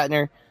Brett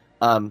Ratner.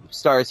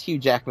 Stars Hugh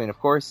Jackman, of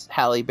course,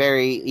 Halle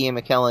Berry, Ian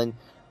McKellen,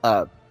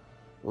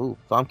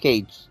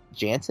 Famke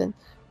Janssen,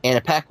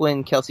 Anna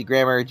Paquin, Kelsey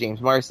Grammer,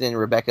 James Marsden,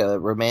 Rebecca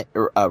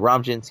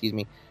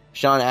Romijn,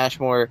 Sean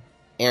Ashmore,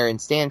 Aaron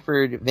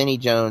Stanford, Vinnie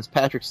Jones,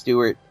 Patrick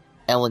Stewart,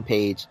 Ellen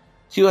Page.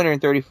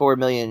 234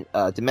 million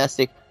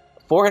domestic,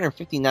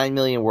 459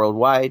 million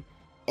worldwide,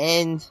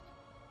 and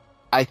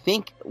I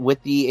think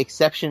with the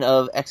exception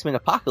of X-Men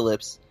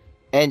Apocalypse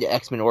and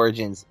X-Men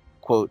Origins,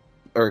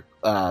 the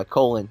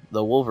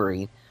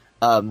Wolverine,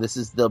 this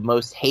is the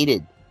most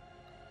hated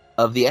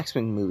of the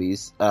X-Men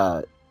movies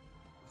for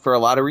a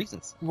lot of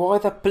reasons. Why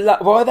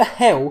the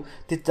hell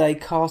did they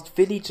cast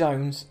Vinnie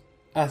Jones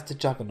as the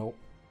Juggernaut?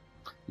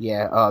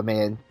 Yeah, oh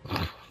man.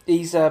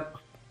 He's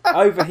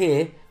over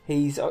here.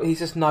 He's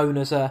just known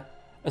as an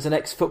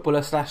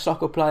ex-footballer /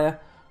 soccer player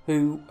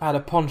who had a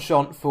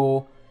penchant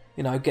for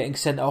getting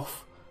sent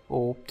off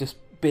or just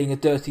being a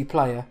dirty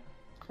player,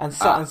 and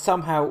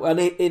somehow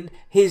in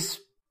his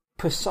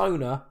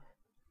persona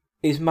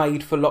is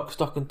made for Lock,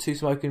 Stock and Two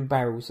Smoking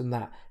Barrels, and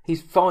that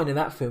he's fine in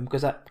that film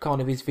because that kind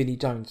of is Vinnie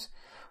Jones.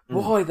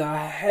 Why the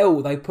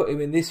hell they put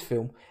him in this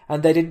film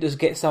and they didn't just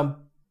get some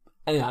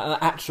an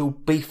actual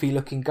beefy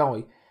looking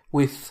guy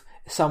with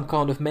some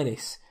kind of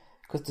menace?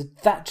 Because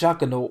that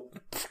Juggernaut,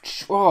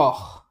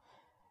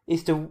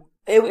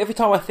 every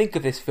time I think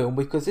of this film,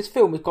 because this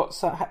film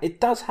it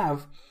does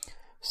have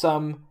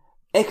some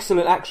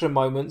excellent action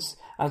moments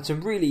and some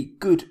really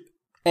good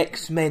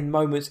X-Men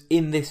moments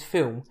in this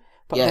film,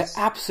 but they're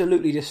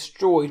absolutely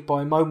destroyed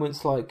by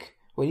moments like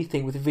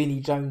anything with Vinnie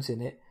Jones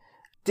in it.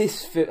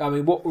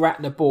 What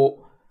Ratner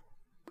bought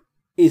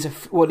is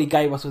what he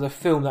gave us was a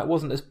film that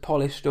wasn't as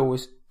polished or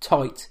as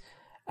tight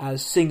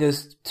as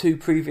Singer's two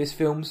previous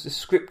films. The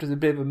script was a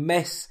bit of a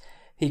mess.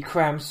 He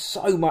crammed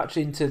so much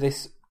into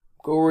this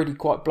already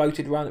quite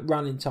bloated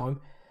running time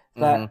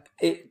that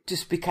it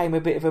just became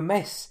a bit of a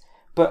mess.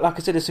 But like I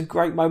said, there's some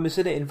great moments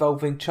in it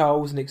involving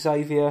Charles and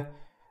Xavier,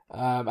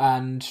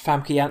 and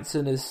Famke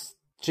Janssen as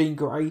Jean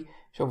Grey.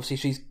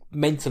 She's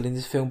mental in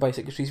this film,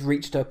 basically. She's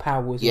reached her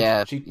powers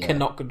and she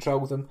cannot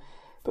control them.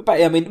 But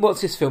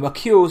what's this film? A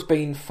cure's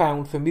been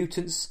found for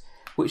mutants,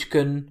 which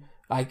can,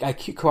 a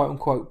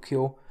quote-unquote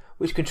cure,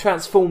 which can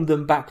transform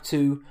them back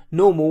to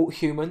normal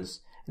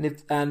humans,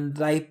 and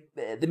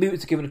the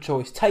mutants are given a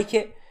choice: take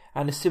it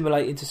and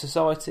assimilate into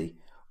society,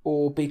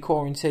 or be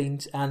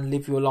quarantined and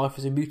live your life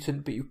as a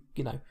mutant, but you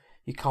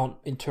can't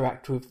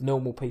interact with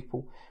normal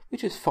people,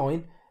 which is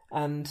fine.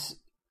 And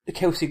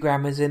Kelsey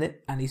Grammer's in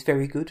it, and he's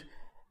very good.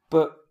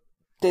 But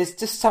there's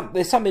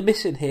something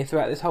missing here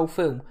throughout this whole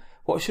film.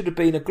 What should have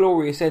been a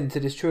glorious end to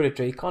this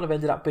trilogy kind of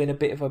ended up being a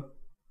bit of a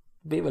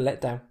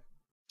letdown.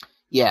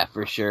 Yeah,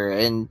 for sure.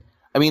 And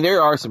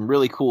there are some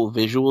really cool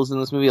visuals in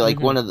this movie.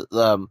 Like one of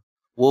the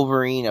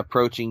Wolverine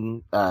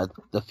approaching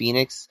the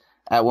Phoenix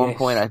at one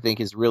point, I think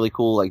is really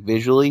cool, like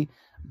visually.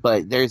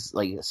 But there's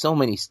like so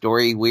many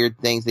story weird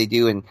things they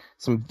do, and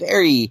some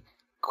very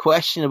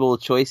questionable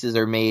choices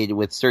are made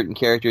with certain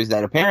characters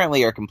that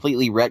apparently are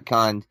completely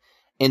retconned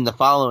in the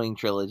following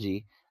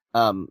trilogy.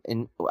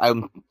 And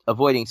I'm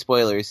avoiding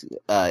spoilers,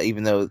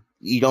 even though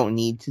you don't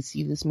need to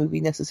see this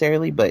movie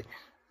necessarily, but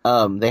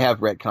they have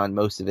retconned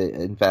most of it,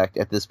 in fact,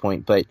 at this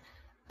point. But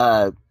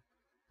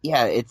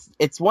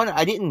it's one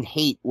I didn't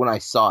hate when I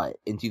saw it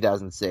in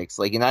 2006.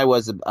 Like, and I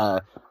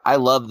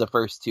love the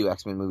first two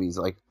X-Men movies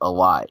like a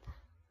lot.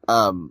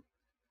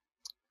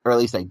 or at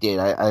least I did.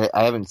 I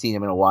haven't seen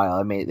them in a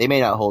while. They may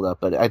not hold up,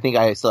 but I think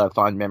I still have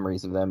fond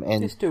memories of them.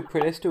 And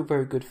they're still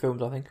very good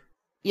films, I think.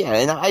 Yeah,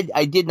 and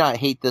I did not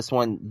hate this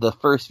one the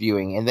first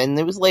viewing, and then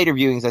there was later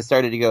viewings I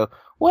started to go,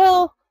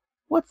 well,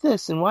 what's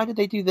this, and why did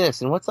they do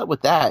this, and what's up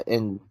with that?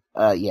 And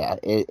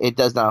it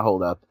does not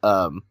hold up.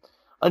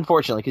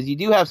 Unfortunately, because you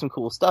do have some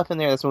cool stuff in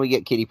there. That's when we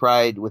get Kitty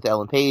Pryde with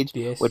Ellen Page,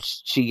 yes.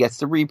 which she gets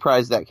to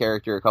reprise that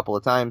character a couple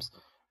of times.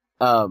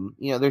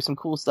 There's some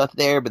cool stuff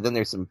there, but then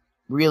there's some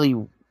really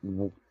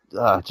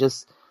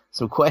just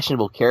some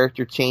questionable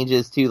character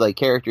changes too. Like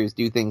characters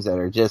do things that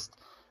are just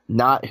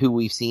not who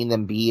we've seen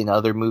them be in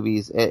other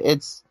movies.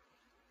 It's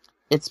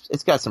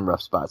got some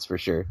rough spots for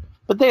sure,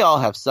 but they all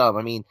have some.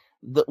 I mean,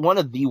 one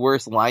of the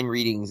worst line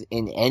readings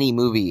in any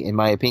movie, in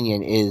my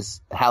opinion, is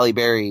Halle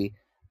Berry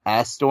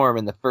as Storm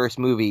in the first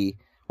movie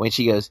when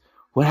she goes,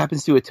 "What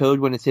happens to a toad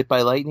when it's hit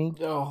by lightning?"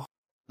 Oh.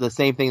 The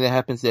same thing that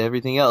happens to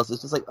everything else.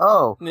 It's just like,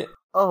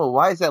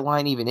 why is that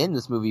line even in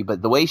this movie?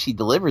 But the way she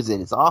delivers it,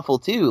 it's awful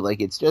too.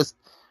 Like, it's just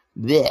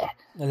bleh.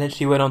 And then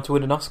she went on to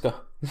win an Oscar.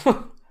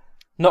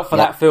 Not for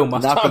that film.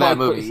 Not for that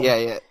movie.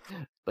 Yeah.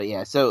 But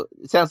yeah, so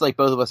it sounds like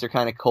both of us are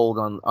kind of cold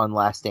on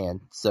Last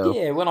Stand. So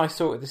yeah, when I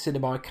saw it at the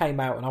cinema, I came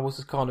out and I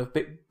was kind of a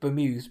bit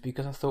bemused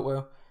because I thought,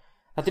 well,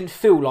 I didn't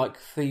feel like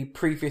the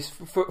previous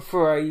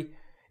for a,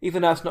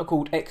 even though it's not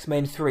called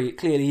X-Men 3, it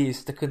clearly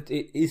is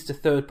the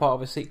third part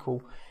of a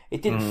sequel.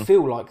 It didn't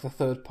feel like the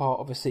third part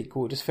of a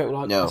sequel. It just felt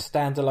like a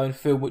standalone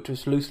film which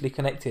was loosely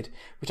connected,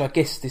 which I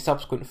guess the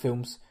subsequent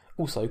films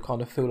also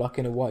kind of feel like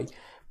in a way.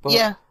 But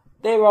yeah.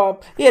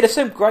 There's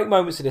some great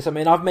moments in this. I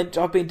mean, I've been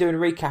doing a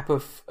recap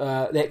of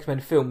the X-Men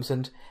films,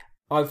 and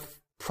I'm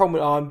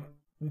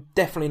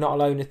definitely not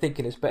alone in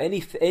thinking this. But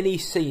any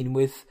scene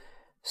with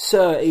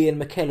Sir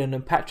Ian McKellen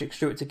and Patrick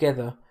Stewart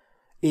together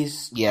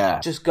is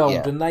just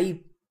gold,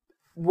 and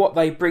what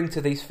they bring to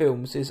these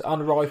films is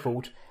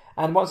unrivaled.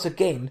 And once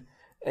again,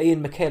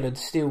 Ian McKellen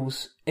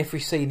steals every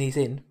scene he's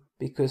in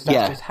because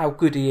that's just how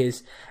good he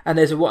is. And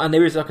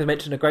there is, like I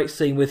mentioned, a great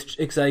scene with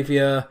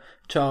Xavier,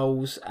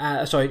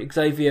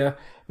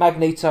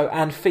 Magneto,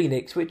 and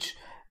Phoenix, which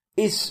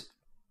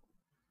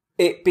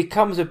it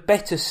becomes a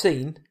better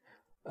scene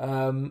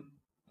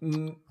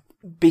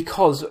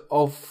because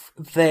of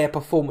their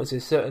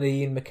performances.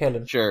 Certainly Ian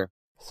McKellen. Sure.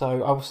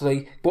 So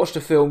obviously, watch the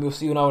film,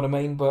 you'll know what I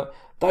mean. But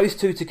those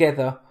two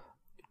together,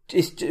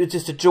 it's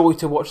just a joy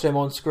to watch them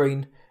on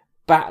screen,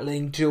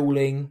 battling,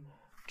 dueling,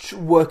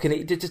 working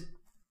it. Just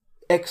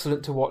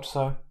excellent to watch.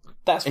 So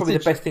that's probably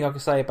the best thing I can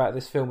say about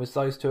this film is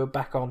those two are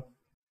back on.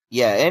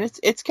 Yeah, and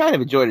it's kind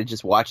of a joy to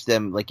just watch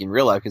them like in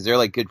real life because they're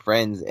like good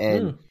friends,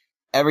 and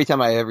every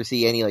time I ever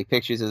see any like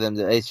pictures of them,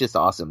 it's just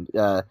awesome.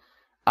 I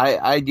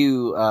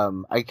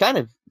kind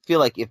of feel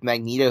like if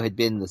Magneto had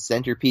been the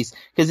centerpiece,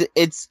 because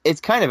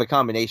it's kind of a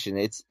combination.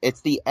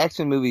 It's the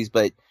X-Men movies,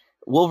 but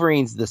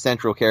Wolverine's the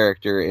central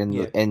character,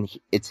 and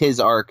it's his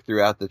arc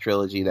throughout the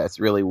trilogy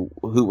that's really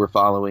who we're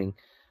following,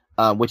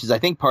 which is I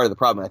think part of the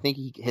problem. I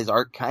think his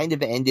arc kind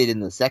of ended in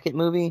the second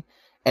movie,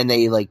 and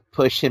they like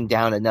push him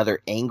down another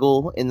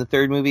angle in the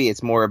third movie.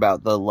 It's more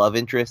about the love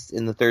interest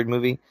in the third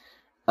movie.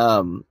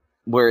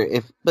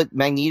 But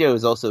Magneto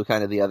is also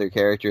kind of the other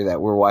character that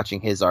we're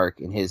watching his arc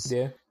and his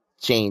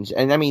change.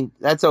 And I mean,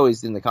 that's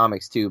always in the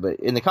comics too,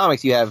 but in the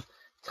comics you have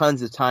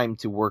tons of time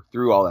to work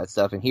through all that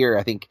stuff. And here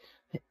I think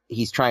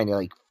he's trying to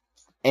like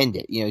end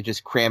it,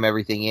 just cram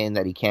everything in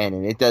that he can.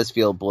 And it does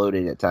feel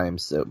bloated at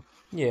times. So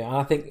yeah, and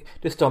I think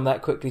just on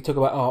that quickly, talk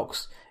about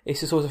arcs. It's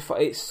just sort of,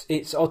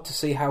 it's odd to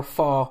see how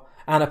far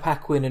Anna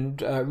Paquin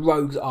and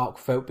Rogue's arc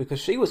felt, because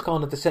she was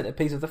kind of the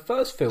centerpiece of the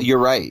first film. You're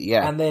right,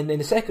 yeah. And then in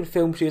the second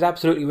film, she was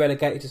absolutely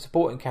relegated to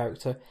supporting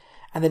character.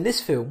 And then this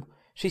film,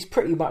 she's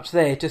pretty much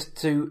there just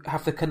to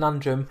have the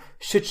conundrum,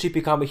 should she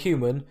become a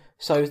human,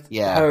 so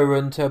her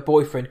and her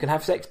boyfriend can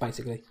have sex,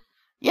 basically.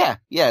 Yeah,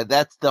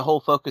 that's the whole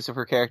focus of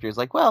her character is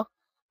like, well,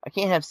 I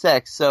can't have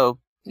sex, so,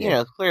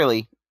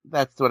 clearly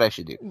that's what I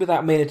should do.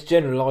 Without meaning to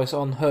generalise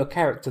on her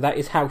character, that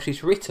is how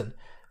she's written.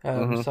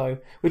 So,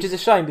 which is a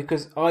shame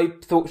because I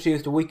thought she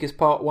was the weakest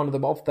part, one of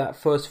them, of that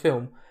first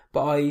film.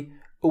 But I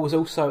was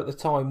also at the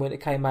time when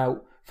it came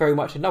out very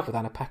much in love with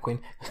Anna Paquin,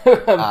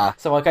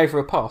 so I gave her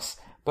a pass.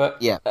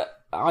 But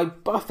I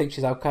think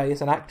she's okay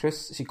as an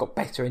actress. She got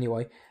better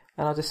anyway,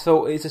 and I just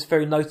thought it's just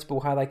very notable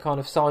how they kind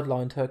of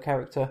sidelined her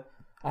character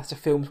as the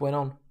films went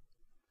on.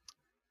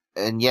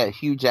 And yet,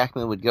 Hugh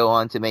Jackman would go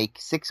on to make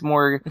 6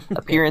 more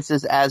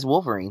appearances as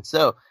Wolverine.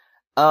 So,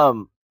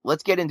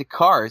 let's get into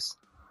Cars.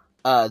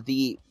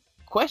 The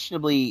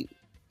questionably,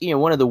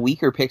 one of the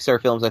weaker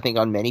Pixar films, I think,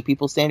 on many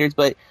people's standards,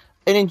 but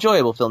an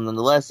enjoyable film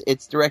nonetheless.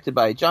 It's directed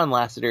by John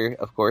Lasseter,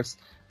 of course,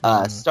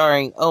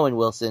 starring Owen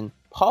Wilson,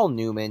 Paul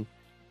Newman,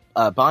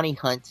 Bonnie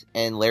Hunt,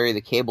 and Larry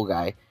the Cable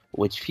Guy,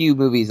 which few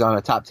movies on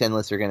a top 10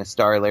 list are going to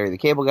star Larry the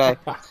Cable Guy.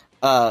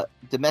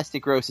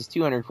 Domestic gross is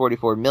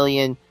 $244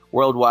 million,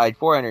 worldwide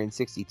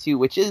 $462,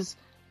 which is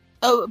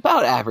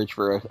about average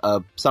for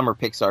a summer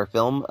Pixar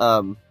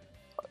film.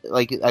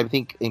 I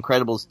think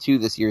Incredibles 2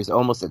 this year is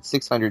almost at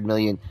 $600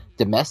 million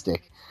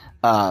domestic.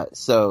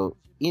 So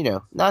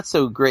not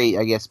so great,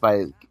 I guess.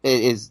 It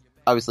is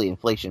obviously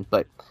inflation,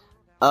 but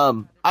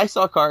I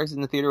saw Cars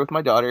in the theater with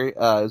my daughter. It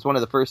was one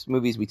of the first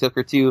movies we took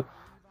her to,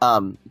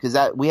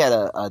 because we had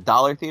a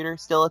dollar theater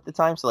still at the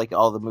time, so like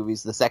all the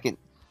movies,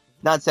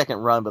 not second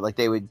run, but like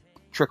they would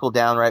trickle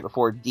down right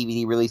before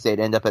DVD release. They'd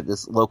end up at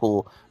this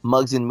local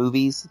Mugs and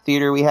Movies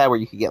theater we had, where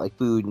you could get like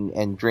food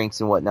and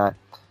drinks and whatnot.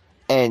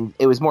 And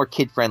it was more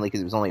kid friendly because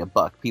it was only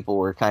 $1. People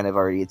were kind of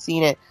already had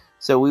seen it,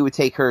 so we would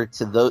take her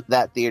to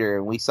that theater,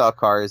 and we saw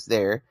Cars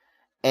there,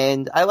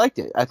 and I liked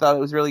it. I thought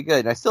it was really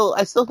good. And I still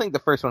think the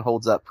first one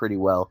holds up pretty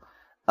well.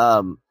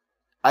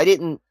 I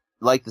didn't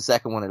like the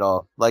second one at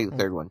all. Like the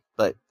third one,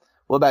 but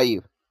what about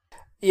you?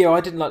 Yeah,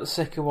 I didn't like the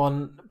second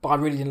one, but I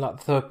really didn't like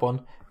the third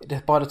one.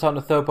 By the time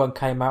the third one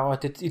came out,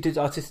 I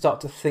did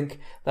start to think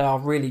they are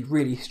really,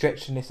 really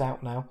stretching this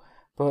out now.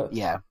 But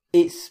yeah,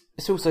 it's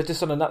also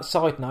just on a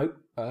side note,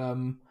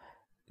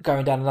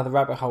 going down another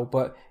rabbit hole.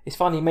 But it's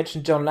funny you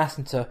mentioned John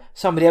Lasseter.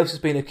 Somebody else has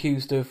been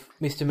accused of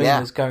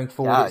misdemeanors going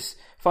forward. Yeah. It's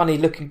funny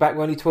looking back,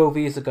 we're only 12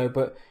 years ago,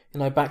 but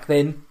back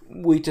then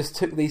we just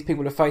took these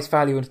people at face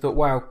value and thought,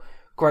 wow,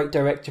 great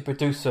director,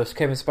 producer,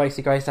 Kevin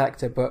Spacey, great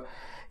actor. But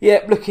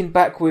yeah, looking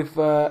back with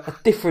a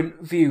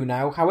different view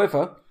now.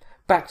 However,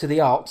 back to the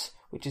art,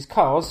 which is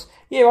Cars.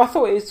 Yeah, I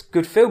thought it was a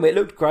good film. It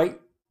looked great.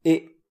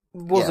 It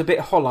was a bit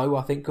hollow,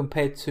 I think,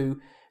 compared to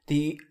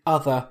the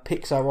other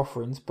Pixar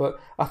offerings. But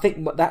I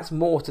think that's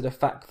more to the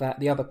fact that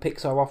the other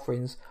Pixar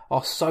offerings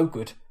are so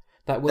good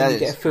that when you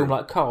get a film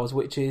like Cars,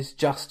 which is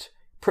just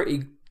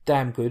pretty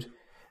damn good,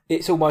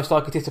 it's almost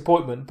like a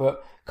disappointment.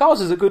 But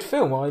Cars is a good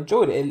film. I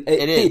enjoyed it.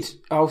 It did.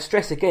 I'll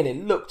stress again,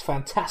 it looked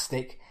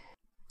fantastic.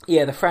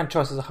 Yeah, the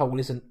franchise as a whole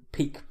isn't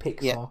peak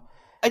Pixar. Yeah.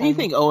 I do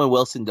think Owen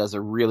Wilson does a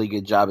really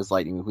good job as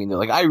Lightning McQueen, though.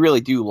 Like, I really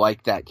do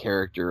like that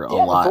character a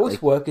lot. The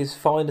voice work is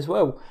fine as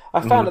well.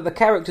 I found that the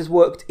characters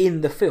worked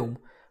in the film,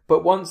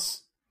 but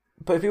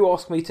if you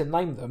ask me to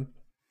name them,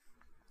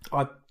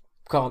 I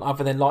can't,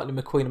 other than Lightning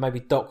McQueen and maybe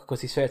Doc, because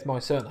he shares my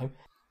surname.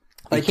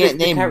 You can't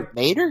name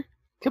Mater?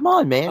 Come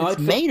on, man, it's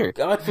Mater.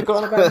 I'd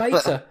forgotten about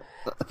Mater.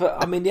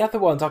 But, I mean, the other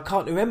ones I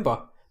can't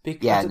remember.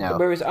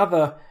 Whereas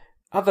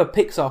other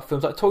Pixar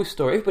films like Toy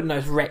Story, everybody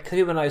knows Rex,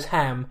 everybody knows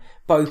Ham,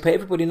 Bo Peep,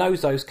 everybody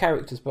knows those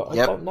characters, but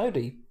I don't know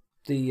the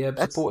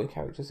supporting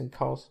characters in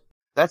Cars.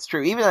 That's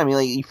true. Even, I mean,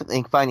 like, you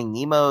think Finding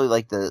Nemo,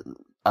 like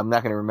I'm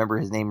not going to remember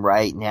his name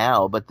right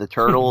now, but the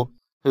turtle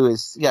who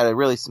has got a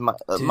really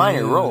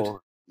minor role.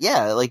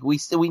 Yeah, like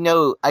we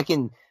know, I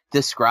can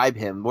describe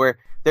him, where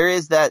there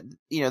is that,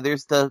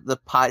 there's the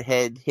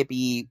pothead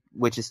hippie,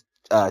 which is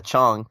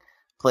Chong,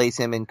 plays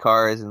him in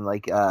Cars, and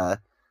like, I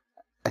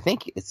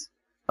think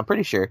I'm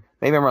pretty sure.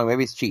 Maybe I'm wrong.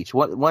 Maybe it's Cheech.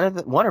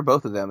 One or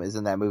both of them is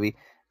in that movie.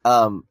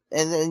 And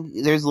then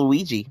there's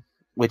Luigi,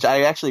 which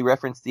I actually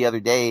referenced the other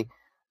day.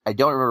 I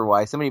don't remember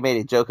why. Somebody made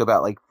a joke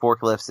about like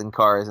forklifts and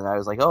cars, and I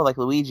was like, oh, like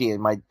Luigi.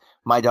 And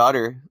my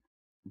daughter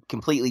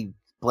completely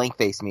blank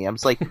faced me. I'm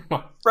just like,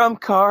 from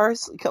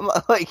Cars? Come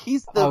on, like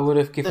he's the. I would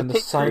have given the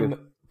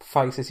same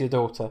face as your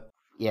daughter.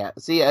 Yeah.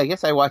 See, I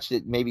guess I watched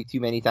it maybe too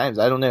many times.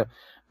 I don't know.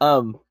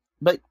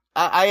 But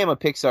I am a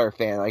Pixar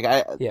fan. Like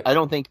I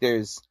don't think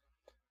there's.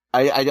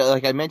 I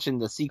like I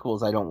mentioned the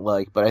sequels I don't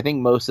like, but I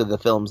think most of the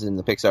films in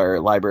the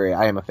Pixar library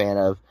I am a fan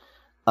of.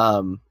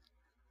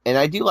 And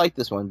I do like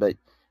this one, but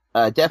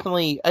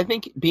definitely I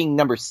think being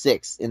number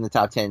 6 in the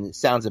top 10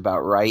 sounds about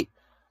right.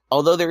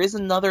 Although there is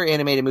another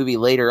animated movie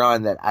later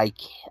on that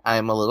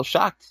I'm a little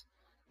shocked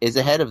is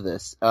ahead of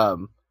this.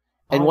 And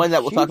one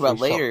that we'll talk about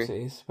later.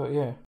 But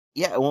yeah.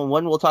 Yeah,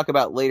 one we'll talk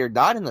about later,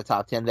 not in the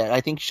top 10, that I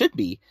think should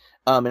be.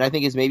 And I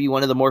think is maybe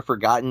one of the more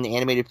forgotten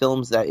animated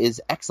films that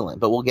is excellent,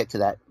 but we'll get to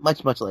that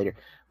much, much later.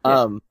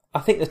 Yeah. I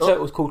think the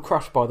turtle was called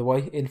Crush, by the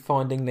way, in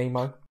Finding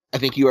Nemo. I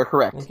think you are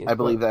correct. I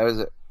believe that was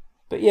it.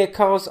 But yeah,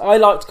 Cars. I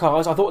liked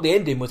Cars. I thought the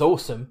ending was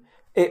awesome.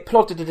 It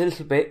plodded a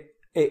little bit.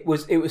 It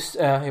was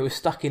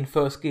stuck in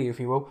first gear, if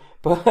you will.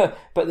 But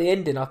the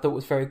ending I thought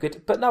was very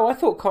good. But no, I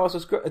thought Cars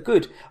was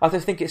good. I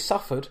just think it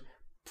suffered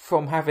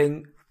from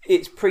having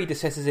its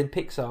predecessors in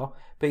Pixar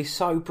be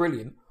so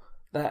brilliant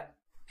that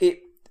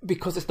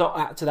because it's not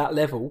at to that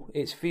level,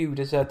 it's viewed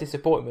as a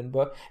disappointment.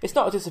 But it's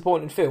not a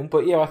disappointing film.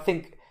 But yeah, I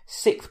think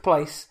 6th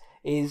place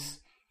is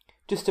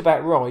just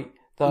about right,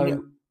 though. Yeah.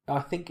 I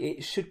think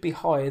it should be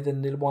higher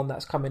than the one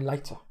that's coming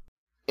later.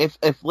 If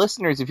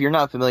listeners, if you're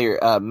not familiar,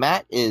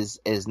 Matt is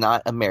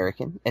not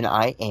American, and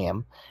I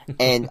am,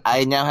 and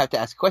I now have to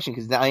ask a question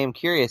because now I am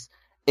curious: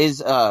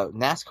 is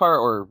NASCAR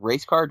or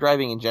race car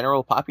driving in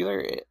general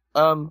popular?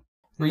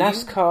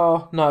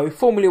 NASCAR, no.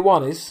 Formula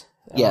One is.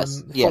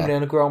 Yes, Formula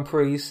One Grand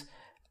Prix,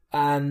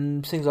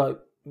 and things like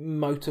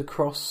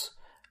motocross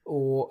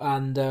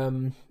and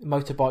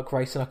motorbike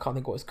racing. I can't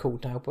think what it's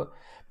called now,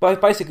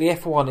 but basically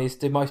F1 is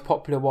the most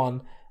popular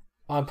one.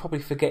 I'm probably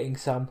forgetting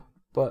some,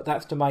 but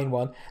that's the main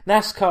one.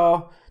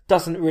 NASCAR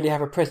doesn't really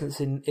have a presence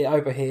in it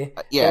over here.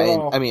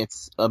 I mean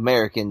it's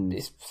American.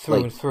 It's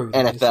through and through.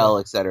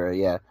 NFL, etc.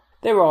 Yeah,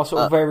 there are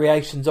sort of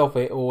variations of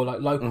it, or like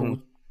local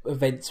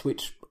events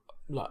which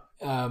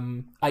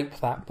ape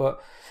that.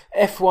 But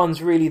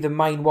F1's really the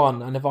main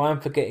one, and if I am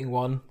forgetting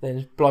one,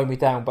 then blow me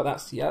down. But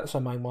that's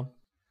the main one.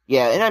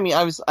 Yeah, and I mean,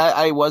 I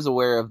was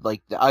aware of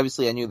like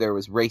obviously I knew there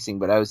was racing,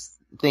 but I was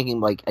thinking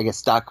like I guess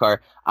stock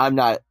car. I'm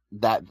not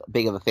that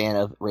big of a fan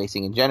of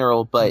racing in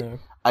general, but no.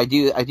 I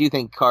do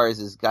think Cars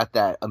has got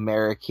that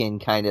American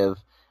kind of.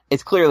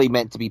 It's clearly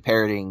meant to be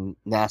parroting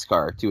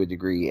NASCAR to a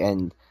degree,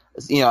 and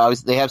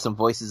they have some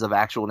voices of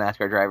actual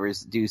NASCAR drivers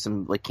do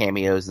some like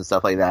cameos and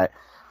stuff like that.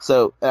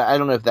 So I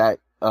don't know if that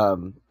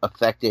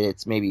affected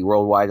its maybe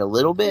worldwide a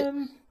little bit.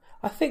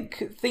 I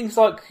think things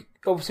like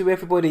obviously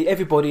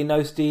everybody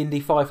knows the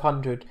Indy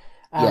 500,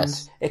 and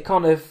yes. It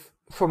kind of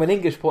from an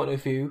English point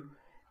of view,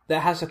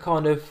 that has a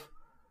kind of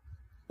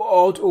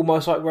odd,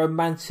 almost like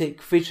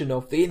romantic vision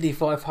of the Indy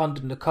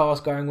 500 and the cars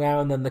going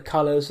round and the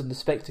colours and the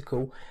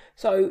spectacle.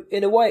 So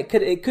in a way,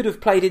 it could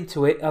have played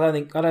into it. I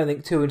don't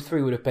think 2 and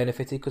 3 would have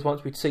benefited because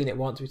once we'd seen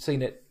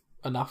it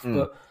enough.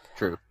 But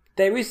true.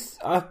 There is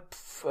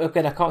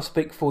again, I can't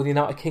speak for the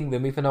United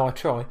Kingdom, even though I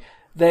try.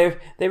 There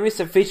is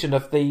a vision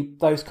of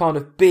those kind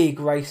of big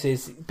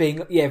races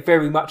being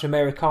very much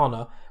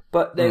Americana,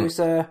 but there is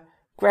a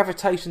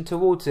gravitation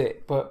towards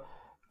it. But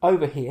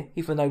over here,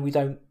 even though we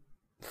don't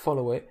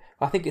follow it,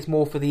 I think it's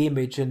more for the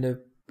image and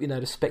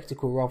the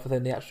spectacle rather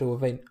than the actual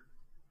event.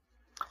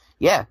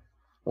 Yeah.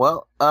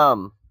 Well,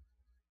 I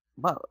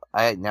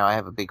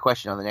have a big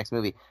question on the next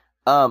movie.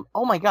 Oh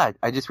my God,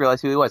 I just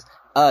realized who he was.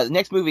 The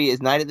next movie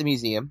is Night at the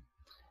Museum,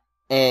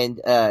 and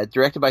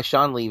directed by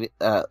Sean Levy,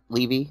 I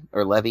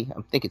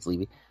think it's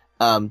Levy.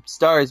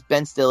 Stars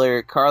Ben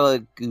Stiller,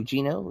 Carla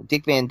Gugino,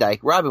 Dick Van Dyke,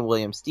 Robin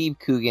Williams, Steve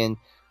Coogan,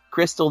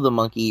 Crystal the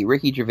Monkey,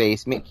 Ricky Gervais,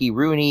 Mickey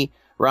Rooney,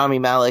 Rami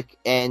Malek,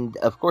 and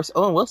of course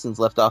Owen Wilson's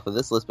left off of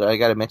this list, but I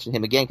got to mention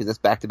him again because that's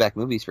back-to-back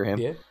movies for him.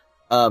 Yeah.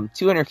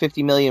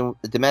 250 million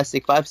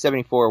domestic,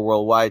 574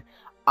 worldwide.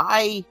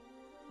 I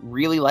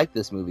really like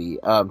this movie.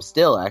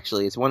 Still,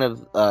 actually, it's one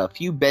of a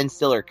few Ben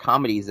Stiller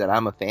comedies that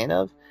I'm a fan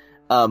of.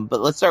 But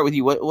let's start with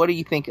you. What do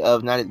you think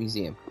of Night at the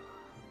Museum?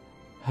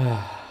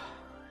 I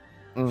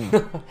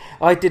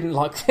didn't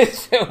like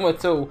this film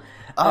at all.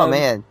 Oh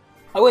man,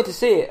 I went to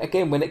see it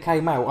again when it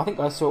came out. I think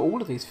I saw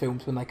all of these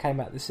films when they came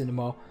out at the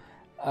cinema.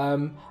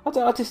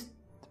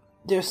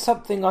 There's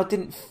something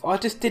I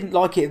just didn't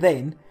like it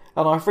then.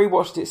 And I've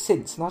rewatched it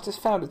since, and I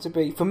just found it to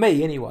be, for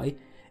me anyway,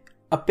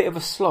 a bit of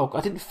a slog.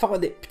 I didn't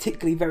find it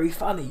particularly very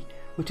funny,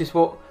 which is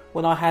when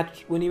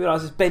you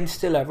realise there's Ben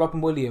Stiller,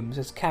 Robin Williams,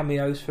 there's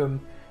cameos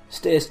from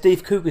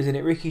Steve Coogan's in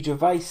it, Ricky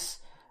Gervais,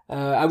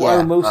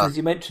 Owen Wilson, as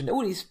you mentioned,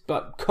 all these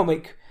like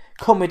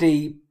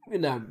comedy,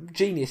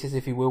 geniuses,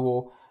 if you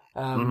will,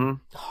 or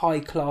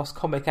high class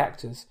comic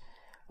actors.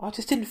 I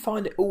just didn't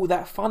find it all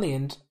that funny,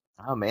 and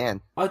oh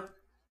man,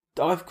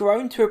 I've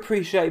grown to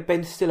appreciate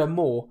Ben Stiller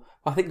more.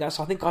 I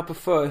think I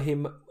prefer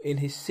him in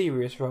his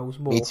serious roles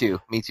more. Me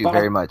too, but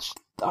very much.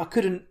 I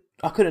couldn't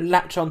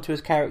latch onto his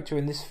character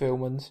in this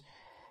film, and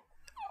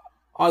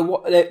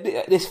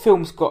this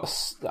film's got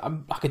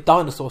like a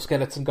dinosaur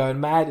skeleton going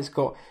mad. It's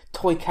got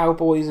toy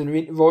cowboys and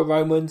Roy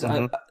Romans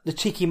and the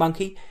cheeky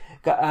monkey.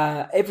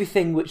 Got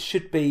everything which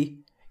should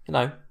be,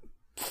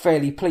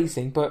 fairly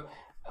pleasing. But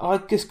I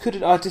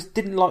just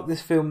didn't like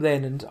this film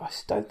then, and I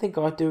don't think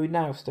I do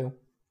now still.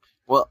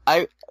 Well,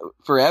 I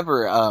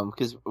forever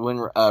because when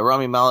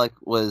Rami Malek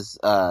was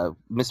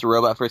Mr.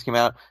 Robot first came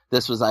out,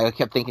 I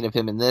kept thinking of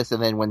him in this,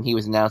 and then when he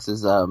was announced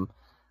as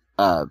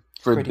for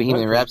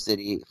Bohemian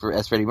Rhapsody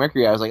as Freddie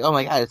Mercury, I was like, oh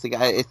my God, it's the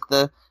guy, it's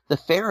the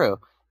Pharaoh.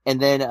 And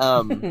then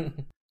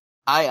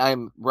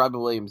I'm Robin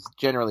Williams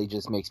generally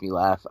just makes me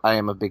laugh. I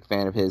am a big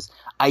fan of his.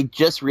 I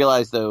just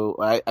realized though,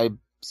 I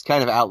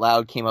kind of out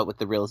loud came up with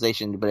the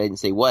realization, but I didn't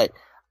say what.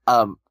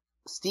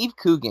 Steve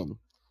Coogan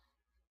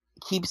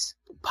keeps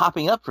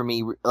popping up for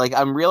me. Like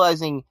I'm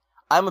realizing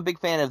I'm a big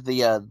fan of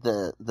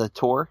the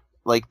tour,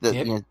 like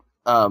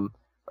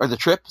or the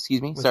trip.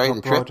 Excuse me, sorry,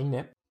 the trip. Brydon,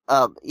 yep.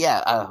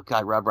 Oh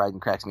God, Rob Brydon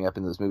cracks me up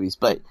in those movies.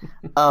 But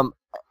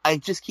I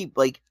just keep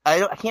I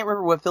can't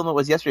remember what film it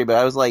was yesterday, but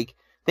I was like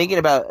thinking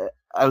about.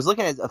 I was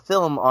looking at a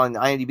film on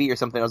IMDb or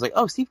something. I was like,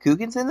 oh, Steve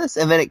Coogan's in this,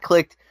 and then it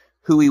clicked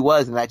who he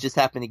was, and that just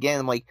happened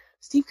again. I'm like,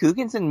 Steve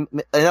Coogan's in,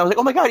 and I was like,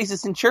 oh my God, he's a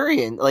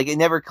Centurion. Like it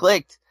never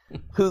clicked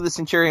who the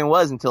Centurion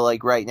was until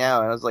like right now,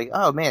 and I was like,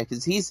 oh man,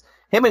 because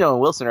him and Owen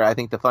Wilson are I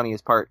think the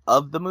funniest part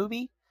of the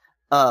movie.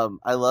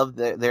 I love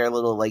their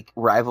little like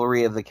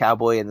rivalry of the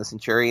cowboy and the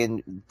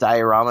Centurion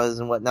dioramas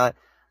and whatnot.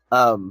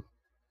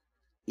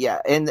 Yeah,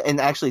 and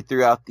actually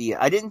throughout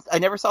I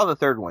never saw the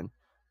third one.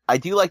 I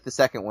do like the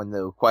second one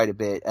though quite a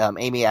bit.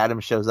 Amy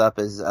Adams shows up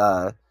as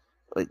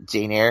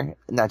Jane Eyre,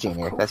 not Jane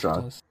Eyre. That's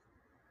wrong. Does.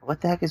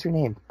 What the heck is her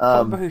name? I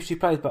don't remember who she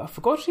plays, but I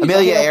forgot she's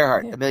Amelia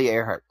Earhart. Yeah. Amelia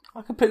Earhart.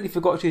 I completely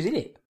forgot she was in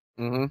it.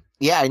 Mm-hmm.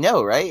 Yeah, I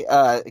know, right?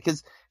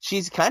 Because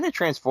she's kind of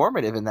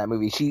transformative in that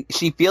movie.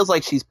 She feels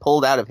like she's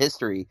pulled out of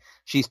history.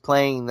 She's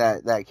playing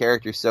that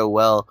character so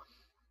well.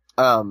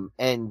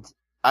 And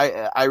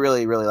I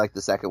really, really like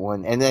the second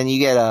one. And then you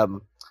get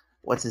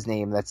what's his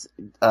name? That's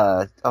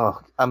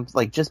I'm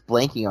like just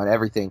blanking on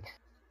everything.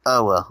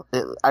 Oh well,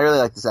 I really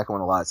like the second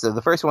one a lot. So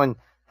the first one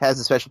has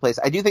a special place.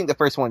 I do think the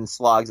first one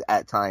slogs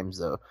at times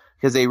though,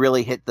 because they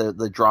really hit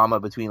the drama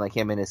between like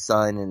him and his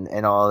son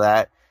and all of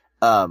that.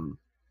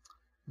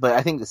 But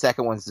I think the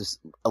second one's just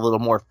a little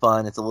more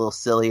fun. It's a little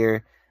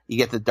sillier. You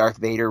get the Darth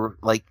Vader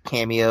like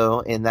cameo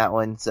in that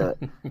one. So,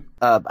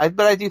 but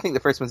I do think the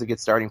first one's a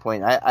good starting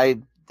point.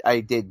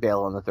 I did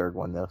bail on the third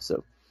one though.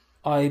 So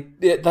I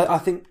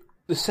think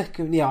the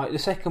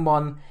second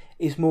one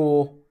is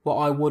more what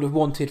I would have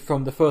wanted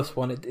from the first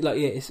one.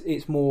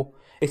 It's more.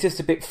 It's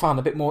just a bit fun,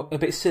 a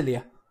bit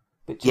sillier.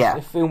 But just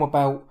a film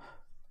about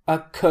a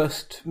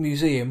cursed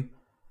museum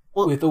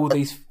with all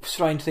these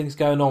strange things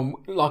going on,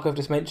 like I've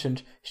just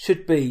mentioned,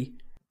 should be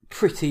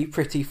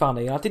pretty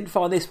funny. I didn't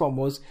find this one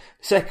was. The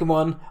second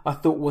one I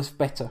thought was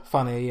better,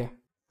 funnier, yeah.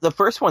 The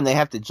first one, they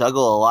have to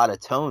juggle a lot of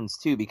tones,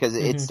 too, because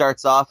it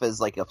starts off as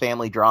like a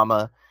family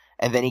drama,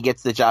 and then he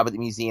gets the job at the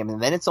museum,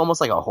 and then it's almost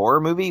like a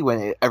horror movie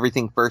when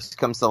everything first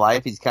comes to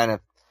life. He's kind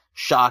of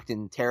shocked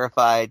and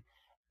terrified.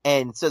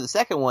 And so the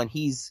second one,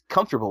 he's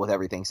comfortable with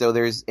everything. So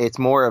it's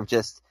more of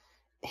just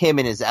him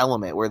in his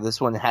element, where this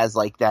one has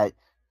like that.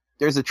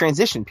 There's a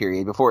transition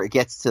period before it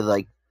gets to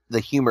like the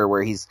humor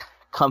where he's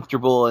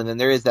comfortable, and then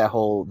there is that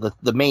whole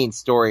the main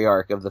story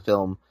arc of the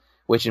film,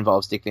 which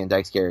involves Dick Van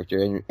Dyke's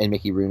character and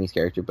Mickey Rooney's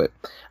character. But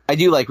I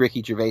do like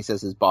Ricky Gervais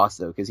as his boss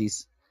though,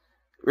 because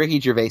Ricky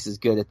Gervais is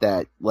good at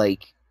that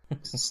like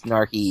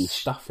snarky,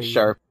 stuffy,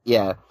 sharp.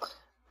 Yeah.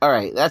 All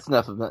right, that's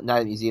enough of Night at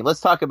the Museum. Let's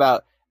talk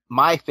about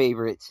my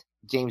favorite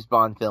James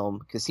Bond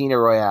film, Casino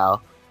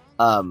Royale.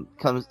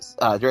 Comes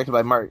directed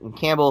by Martin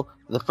Campbell.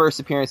 The first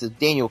appearance of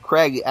Daniel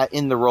Craig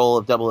in the role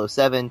of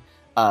 007,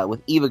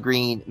 with Eva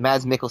Green,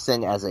 Mads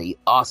Mikkelsen as a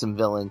awesome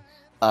villain,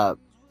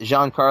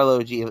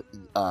 Giancarlo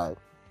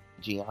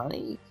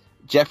Gianni,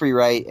 Jeffrey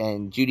Wright,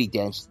 and Judi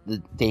Dench,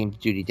 the Dame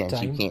Judi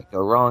Dench. You can't go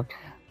wrong.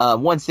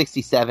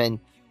 167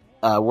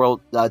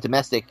 world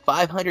domestic,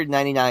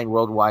 599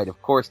 worldwide,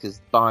 of course,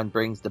 because Bond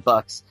brings the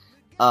bucks.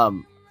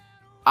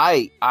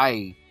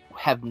 I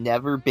have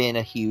never been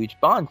a huge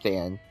Bond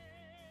fan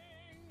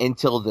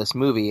until this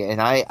movie,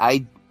 and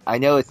I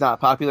know it's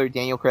not popular.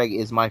 Daniel Craig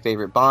is my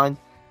favorite Bond.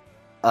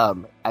 I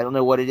don't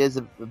know what it is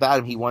about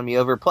him. He won me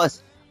over.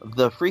 Plus,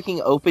 the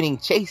freaking opening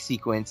chase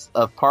sequence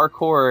of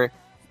parkour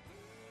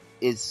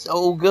is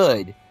so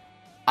good.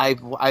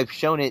 I've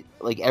shown it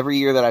like every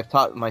year that I've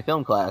taught in my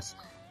film class.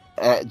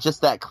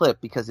 Just that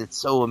clip, because it's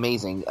so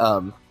amazing.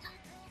 I'm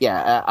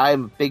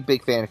a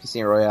big fan of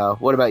Casino Royale.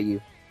 What about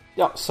you?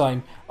 Yeah,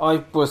 same.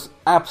 I was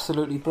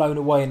absolutely blown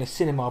away in the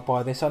cinema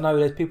by this. I know a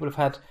lot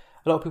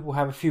of people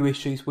have a few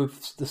issues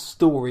with the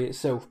story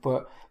itself,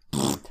 but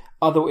I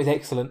thought it was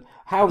excellent.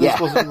 How this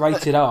wasn't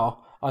rated R,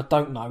 I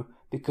don't know,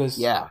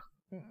 because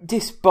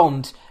this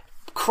Bond,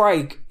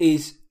 Craig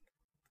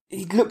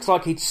he looks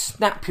like he'd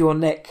snap your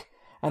neck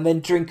and then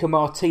drink a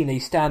martini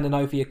standing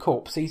over your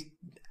corpse. He's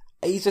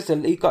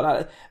got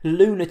like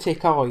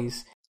lunatic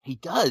eyes. He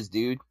does,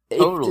 dude.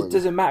 Totally. It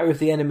doesn't matter if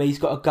the enemy's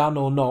got a gun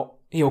or not.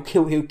 He'll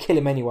kill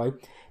him anyway.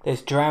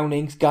 There's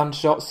drownings,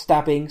 gunshots,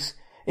 stabbings,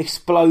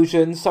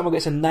 explosions. Someone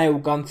gets a nail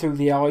gun through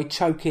the eye,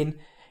 choking.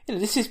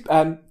 This is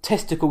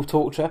testicle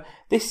torture.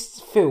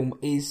 This film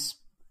is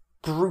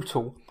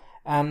brutal,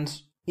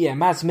 and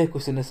Mads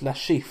Mikkelsen as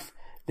Lashif,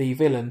 the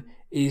villain,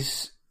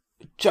 is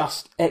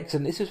just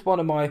excellent. This is one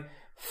of my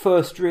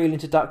first real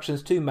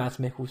introductions to Mads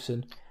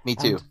Mikkelsen. Me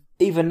too. And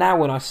even now,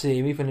 when I see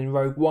him, even in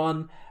Rogue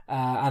One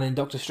and in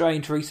Doctor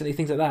Strange recently,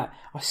 things like that,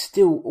 I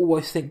still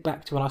always think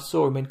back to when I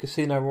saw him in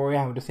Casino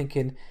Royale, and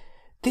thinking,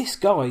 this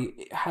guy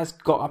has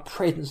got a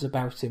presence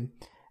about him,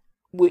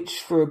 which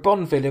for a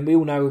Bond villain, we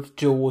all know of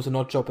Jaws and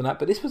Oddjob and that,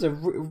 but this was a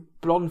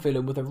Bond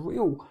villain with a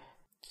real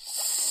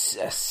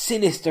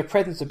sinister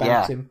presence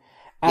about him.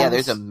 And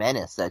there's a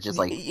menace that just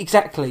like...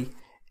 Exactly.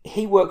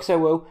 He works so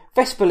well.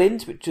 Vesper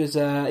Lind, which is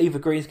Eva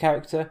Green's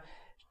character,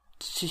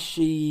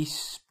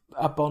 she's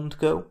a Bond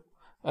girl.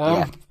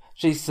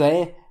 She's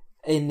there.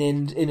 In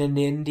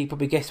the end, you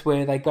probably guess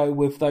where they go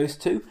with those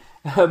two.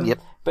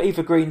 But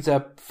Eva Green's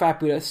a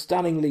fabulous,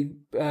 stunningly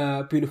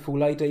beautiful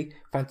lady,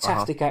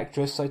 fantastic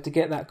actress. So to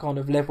get that kind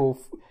of level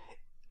of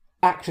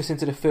actress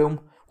into the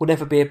film will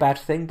never be a bad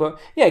thing. But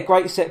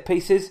great set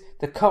pieces.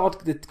 The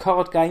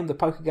card game, the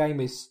poker game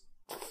is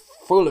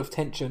full of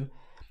tension.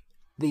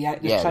 The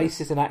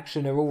chases and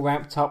action are all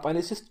ramped up, and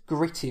it's just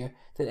grittier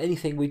than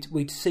anything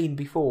we'd seen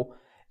before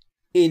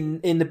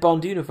in the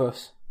Bond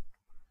universe.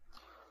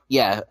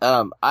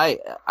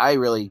 I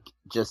really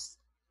just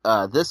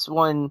this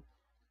one,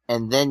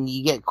 and then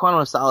you get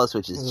Quantum of Solace,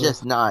 which is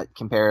just not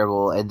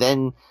comparable, and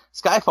then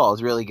Skyfall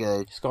is really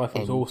good.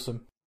 Skyfall's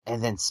awesome,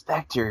 and then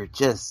Spectre,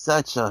 just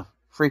such a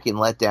freaking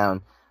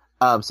letdown.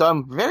 So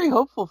I'm very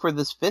hopeful for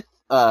this fifth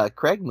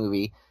Craig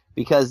movie,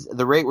 because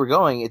the rate we're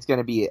going, it's going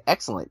to be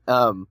excellent.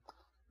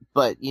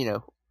 But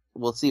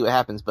we'll see what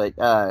happens. But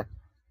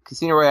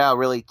Casino Royale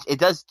really, it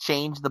does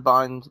change the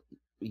Bond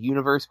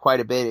universe quite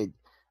a bit.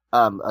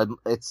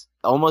 It's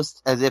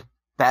almost as if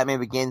Batman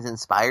Begins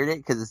inspired it,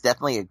 because it's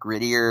definitely a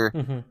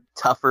grittier,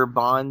 tougher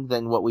Bond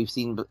than what we've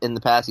seen in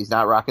the past. He's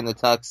not rocking the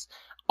tux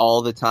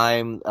all the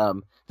time.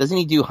 Doesn't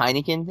he do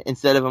Heineken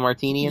instead of a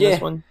martini in this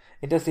one?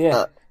 It does,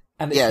 yeah.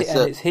 And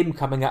so, it's him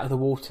coming out of the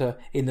water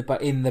in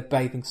the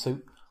bathing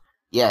suit.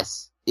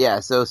 Yes, yeah.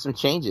 So some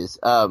changes.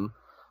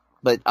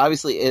 But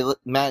obviously,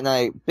 Matt and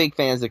I big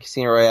fans of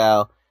Casino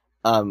Royale.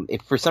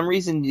 If for some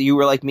reason you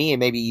were like me and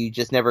maybe you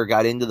just never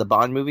got into the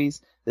Bond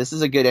movies, this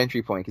is a good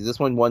entry point because this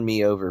one won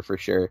me over for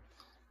sure.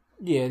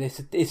 Yeah, it's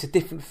a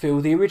different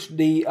feel.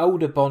 The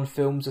older Bond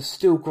films are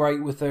still great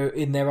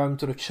in their own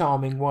sort of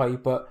charming way,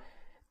 but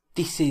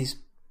this is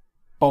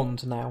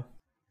Bond now.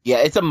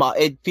 Yeah,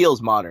 it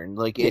feels modern.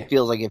 Like it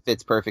feels like it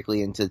fits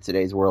perfectly into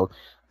today's world.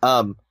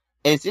 And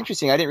it's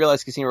interesting. I didn't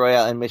realize Casino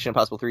Royale and Mission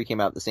Impossible 3 came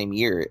out the same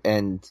year,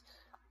 and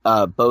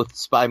both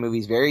spy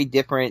movies, very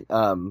different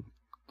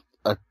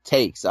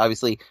takes.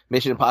 Obviously,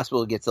 Mission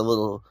Impossible gets a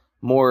little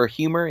more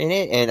humor in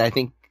it, and I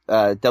think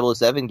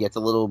 007 gets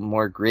a little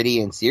more gritty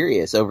and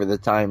serious over the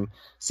time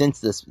since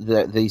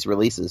these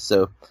releases.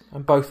 So,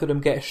 and both of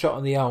them get a shot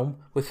on the arm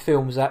with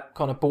films that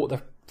kind of brought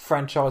the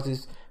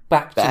franchises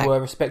back to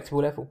a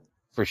respectable level.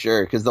 For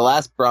sure, because the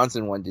last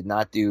Bronson one did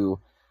not do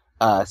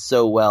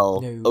so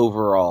well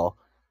overall.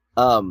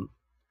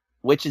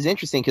 Which is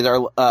interesting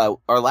because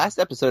our last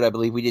episode, I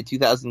believe, we did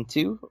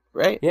 2002,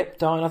 right? Yep,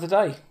 Die Another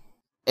Day.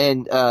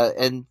 And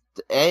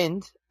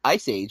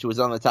Ice Age was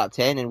on the top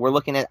 10, and we're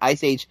looking at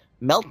Ice Age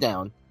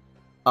Meltdown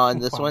on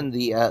this one,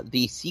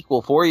 the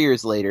sequel 4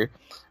 years later,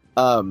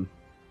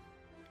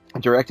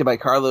 directed by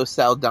Carlos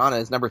Saldana,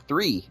 is number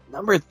three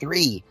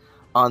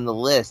on the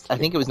list. I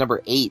think it was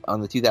number 8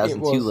 on the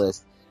 2002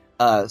 list.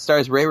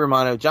 Stars Ray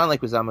Romano, John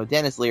Leguizamo,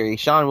 Dennis Leary,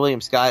 Sean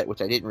William Scott,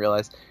 which I didn't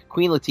realize,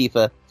 Queen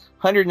Latifah.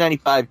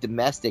 195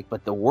 domestic,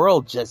 but the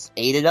world just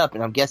ate it up,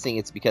 and I'm guessing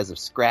it's because of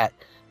Scrat.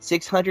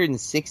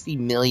 660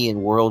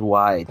 million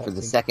worldwide for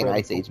the second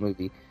Ice Age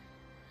movie.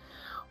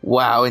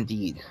 Wow,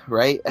 indeed,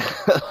 right?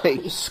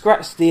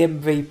 Scrat's the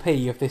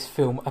MVP of this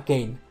film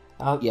again,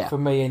 for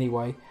me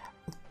anyway.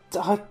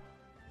 I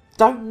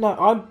don't know.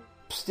 I'm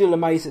still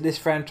amazed that this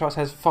franchise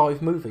has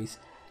 5 movies,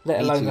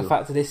 let alone the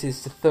fact that this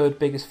is the 3rd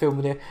biggest film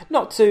in the year.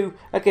 Not to,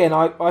 again,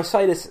 I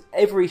say this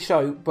every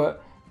show,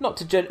 but not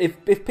to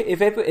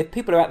if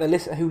people are out there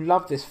listening who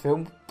love this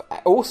film,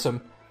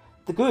 awesome.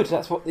 The good.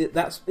 That's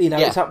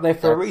it's up there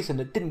for a reason.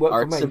 It didn't work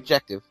for me.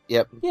 Subjective.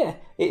 Yep. Yeah,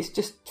 it's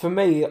just for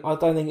me. I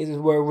don't think it's as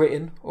well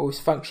written or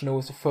as functional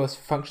as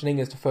functioning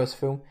as the first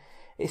film.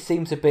 It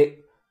seems a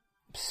bit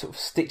sort of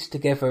stitched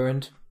together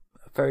and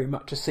very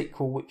much a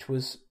sequel, which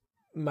was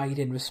made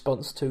in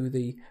response to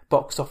the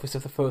box office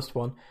of the first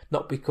one,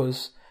 not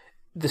because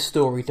the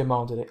story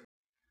demanded it.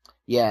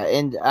 Yeah,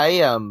 and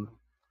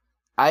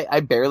I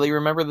barely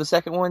remember the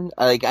second one.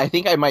 Like, I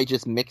think I might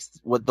just mix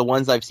what the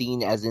ones I've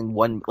seen as in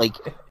one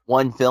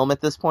film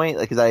at this point,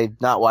 because I've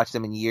not watched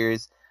them in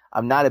years.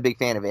 I'm not a big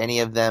fan of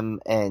any of them,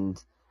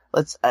 and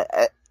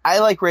I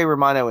like Ray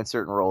Romano in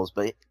certain roles,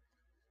 but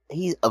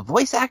he's a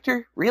voice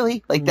actor,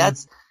 really? Like,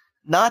 that's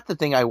not the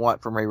thing I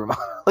want from Ray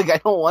Romano. Like, I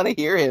don't want to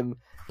hear him.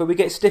 But we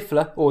get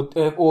Stifler,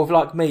 or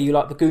like me, you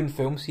like the Goon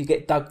films. You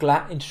get Doug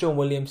Glatt and Sean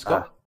William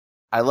Scott.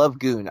 I love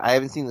Goon. I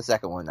haven't seen the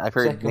second one. I've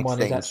heard mixed things. The second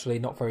one is actually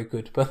not very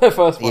good, but the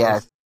first one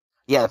is.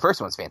 Yeah, the first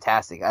one's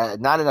fantastic.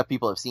 Not enough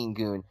people have seen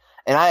Goon.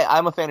 And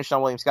I'm a fan of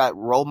Sean William Scott.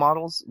 Role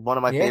Models, one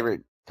of my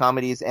favorite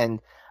comedies,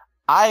 and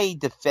I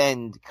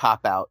defend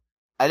Cop Out.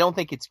 I don't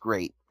think it's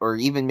great, or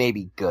even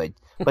maybe good,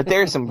 but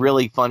there's some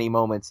really funny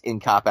moments in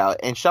Cop Out,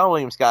 and Sean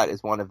William Scott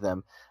is one of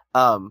them.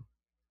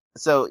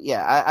 So,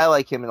 yeah, I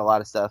like him in a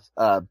lot of stuff.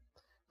 But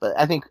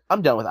I think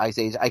I'm done with Ice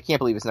Age. I can't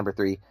believe it's number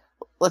 3.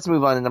 Let's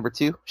move on to number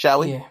 2, shall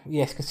we? Yeah,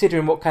 yes,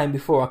 considering what came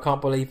before, I can't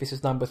believe this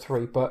is number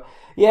 3. But,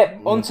 yeah,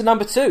 on to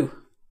number 2.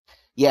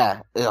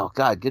 Yeah, oh,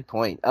 God, good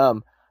point.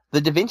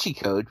 The Da Vinci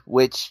Code,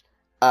 which,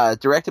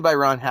 directed by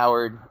Ron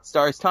Howard,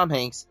 stars Tom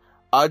Hanks,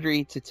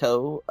 Audrey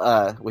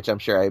Tautou, which I'm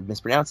sure I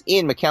mispronounced,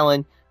 Ian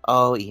McKellen,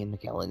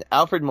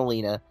 Alfred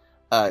Molina,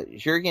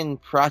 Jürgen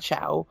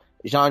Prochnow,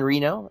 Jean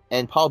Reno,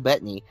 and Paul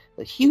Bettany.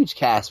 A huge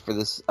cast for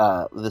this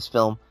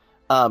film.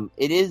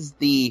 It is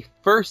the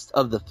first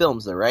of the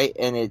films, though, right?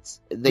 And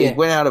they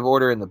went out of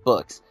order in the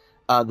books.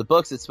 The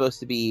books, it's supposed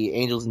to be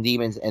Angels and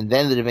Demons, and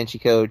then the Da Vinci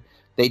Code.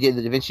 They did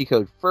the Da Vinci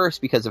Code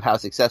first because of how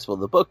successful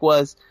the book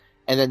was,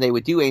 and then they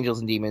would do Angels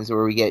and Demons,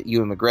 where we get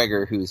Ewan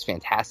McGregor, who's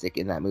fantastic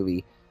in that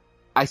movie.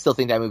 I still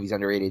think that movie's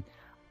underrated.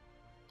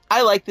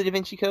 I like the Da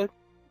Vinci Code.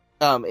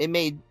 It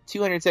made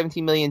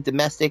 $217 million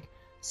domestic,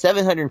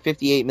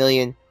 $758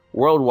 million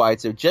worldwide,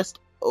 so just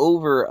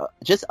under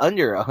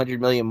 $100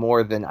 million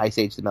more than Ice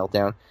Age: The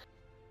Meltdown.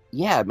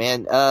 Yeah,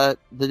 man, the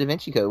Da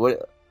Vinci Code.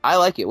 I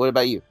like it. What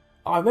about you?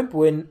 I remember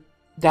when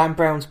Dan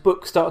Brown's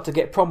book started to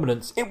get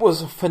prominence. It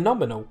was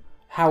phenomenal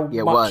how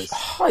much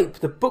hype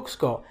the books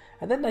got.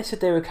 And then they said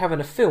they were having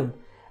a film,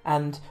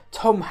 and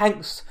Tom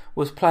Hanks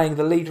was playing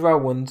the lead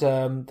role, and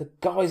the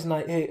guy's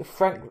name,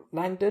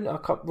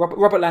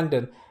 Robert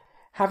Langdon,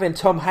 having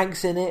Tom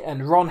Hanks in it,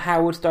 and Ron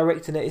Howard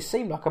directing it. It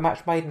seemed like a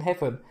match made in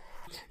heaven.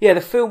 Yeah,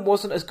 the film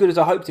wasn't as good as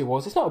I hoped it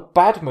was. It's not a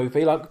bad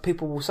movie, like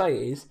people will say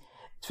it is.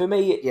 For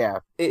me,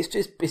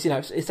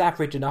 it's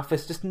average enough.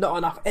 There's just not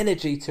enough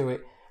energy to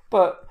it.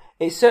 But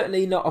it's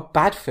certainly not a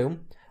bad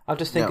film. I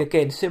just think,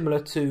 again, similar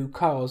to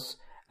Cars,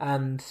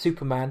 and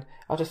Superman.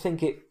 I just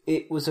think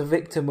it was a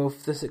victim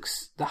of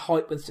the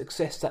hype and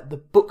success that the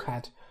book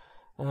had.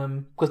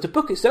 Because the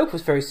book itself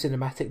was very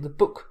cinematic. The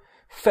book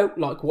felt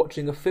like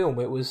watching a film.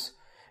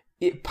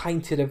 It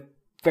painted a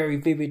very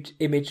vivid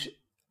image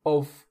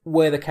of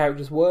where the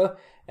characters were.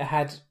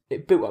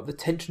 It built up the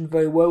tension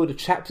very well. The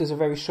chapters are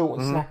very short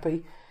and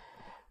snappy.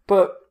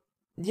 But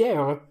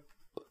yeah,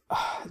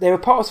 there are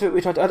parts of it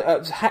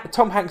which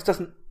Tom Hanks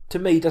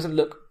doesn't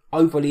look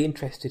overly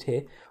interested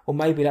here, or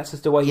maybe that's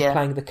just the way he's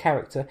playing the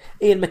character.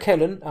 Ian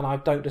McKellen, and I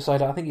don't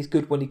decide. I think he's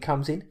good when he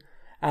comes in.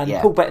 And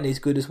Paul Bettany's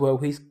good as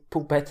well.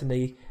 Paul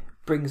Bettany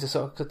brings a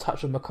sort of a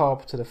touch of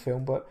macabre to the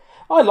film, but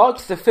I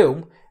liked the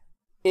film.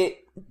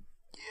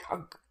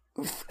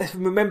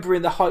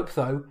 Remembering the hype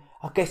though,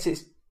 I guess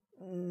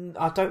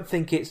I don't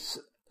think it's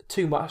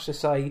too much to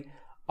say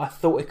I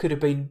thought it could have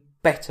been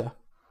better.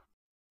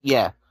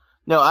 Yeah.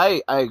 No,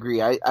 I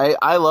agree.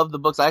 I love the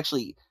books.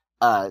 Actually,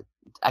 I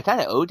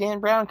kind of owe Dan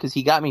Brown because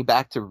he got me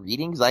back to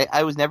reading, because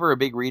I was never a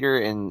big reader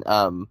in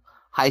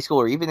high school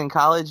or even in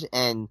college,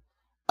 and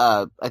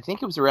I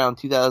think it was around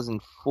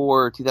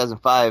 2004,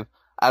 2005,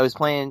 I was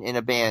playing in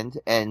a band,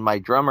 and my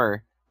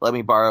drummer let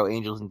me borrow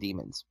Angels and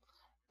Demons.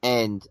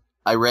 And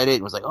I read it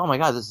and was like, oh my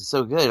god, this is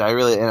so good. And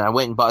I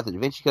went and bought the Da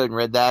Vinci Code and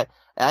read that.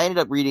 And I ended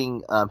up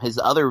reading his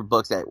other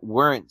books that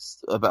weren't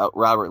about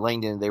Robert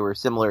Langdon. They were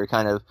similar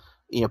kind of,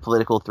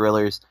 political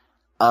thrillers.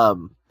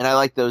 And I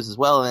liked those as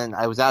well. And then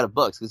I was out of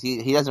books because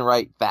he doesn't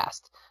write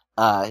fast.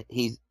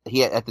 He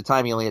at the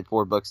time he only had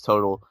 4 books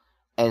total.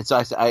 And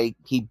so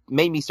he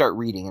made me start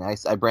reading, and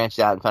I branched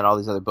out and found all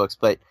these other books.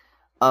 But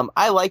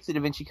I like the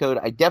Da Vinci Code.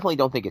 I definitely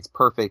don't think it's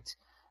perfect.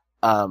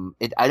 I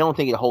don't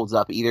think it holds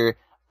up either.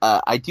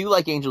 I do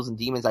like Angels and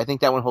Demons. I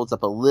think that one holds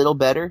up a little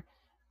better.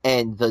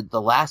 And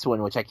the last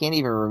one, which I can't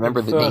even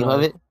remember the name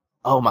of it.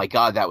 Oh my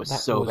god, that was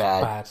so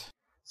bad.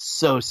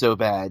 So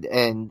bad.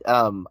 And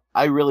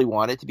I really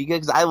want it to be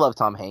good because I love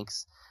Tom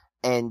Hanks.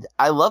 And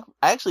I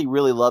actually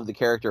really love the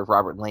character of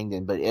Robert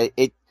Langdon, but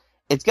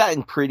it's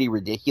gotten pretty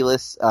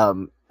ridiculous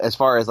as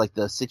far as like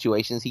the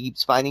situations he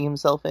keeps finding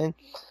himself in.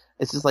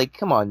 It's just like,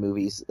 come on,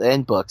 movies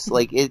and books.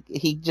 Like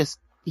he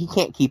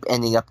can't keep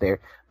ending up there.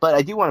 But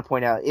I do want to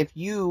point out, if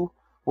you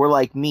were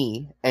like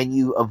me and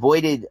you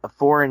avoided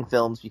foreign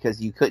films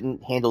because you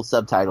couldn't handle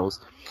subtitles,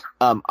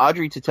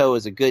 Audrey Tautou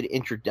is a good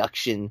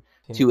introduction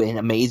to an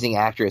amazing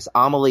actress.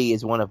 Amelie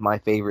is one of my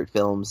favorite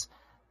films,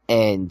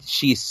 and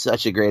she's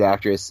such a great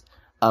actress.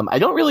 I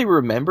don't really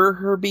remember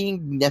her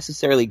being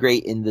necessarily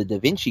great in the Da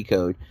Vinci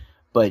Code,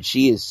 but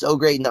she is so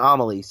great in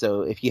Amelie.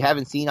 So if you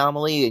haven't seen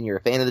Amelie and you're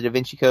a fan of the Da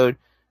Vinci Code,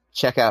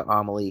 check out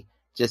Amelie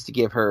just to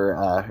give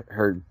her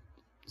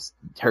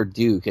her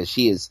due, because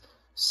she is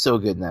so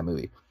good in that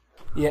movie.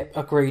 Yeah,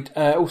 agreed.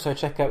 Also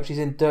check out, she's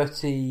in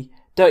Dirty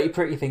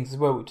Pretty Things as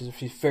well,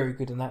 she's very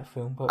good in that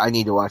film. But I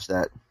need to watch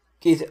that.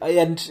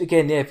 And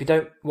again, if you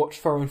don't watch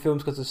foreign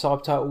films because of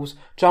subtitles,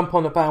 jump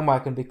on the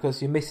bandwagon, because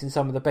you're missing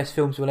some of the best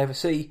films you'll ever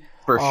see.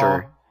 For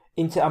sure.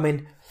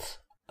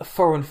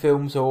 Foreign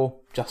films, or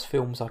just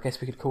films, I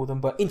guess we could call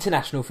them, but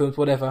international films,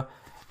 whatever,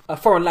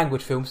 foreign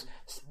language films,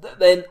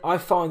 then I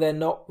find they're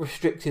not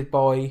restricted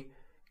by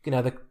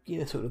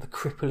sort of the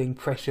crippling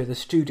pressure the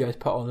studios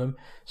put on them,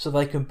 so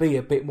they can be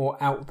a bit more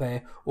out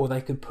there, or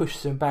they can push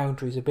some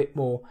boundaries a bit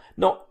more,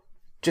 not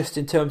just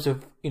in terms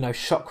of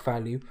shock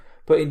value,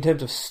 but in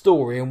terms of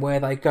story and where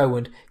they go,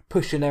 and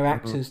pushing their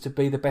actors to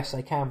be the best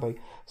they can be.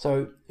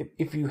 So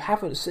if you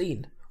haven't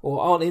seen or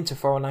aren't into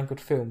foreign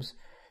language films,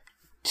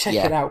 check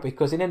it out,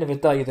 because at the end of the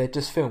day, they're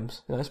just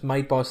films. It's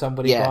made by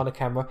somebody behind a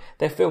camera.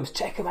 They're films.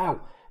 Check them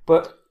out.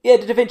 But yeah,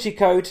 the Da Vinci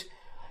Code,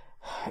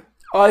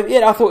 I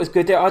thought it was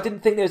good. I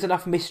didn't think there was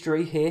enough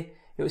mystery here.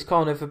 It was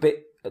kind of a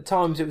bit, at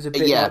times it was a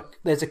bit like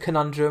there's a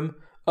conundrum.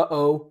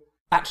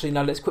 Actually,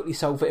 no, let's quickly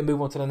solve it and move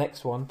on to the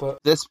next one. But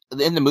this,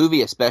 in the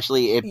movie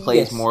especially, it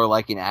plays more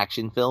like an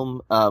action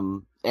film,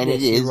 and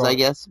it is, right, I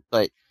guess.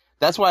 But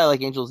that's why I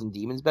like Angels and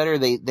Demons better.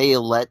 They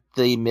let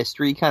the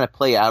mystery kind of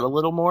play out a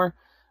little more.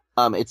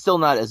 It's still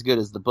not as good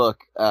as the book,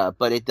 but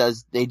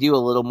they do a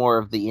little more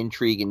of the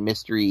intrigue and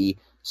mystery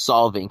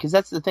solving, because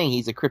that's the thing.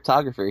 He's a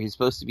cryptographer. He's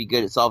supposed to be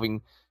good at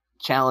solving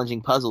challenging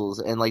puzzles,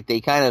 and like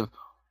they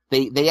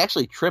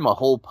actually trim a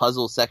whole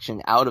puzzle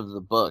section out of the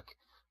book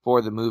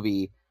for the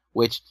movie,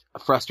 which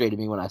frustrated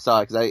me when I saw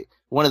it, because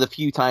one of the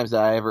few times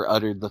that I ever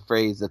uttered the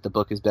phrase that the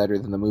book is better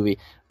than the movie,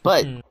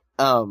 but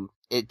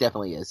it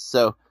definitely is.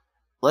 So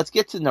let's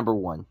get to number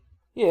 1.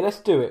 Yeah, let's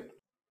do it.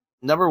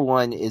 Number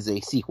 1 is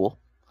a sequel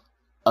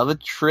of a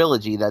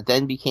trilogy that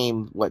then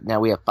became, now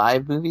we have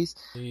 5 movies?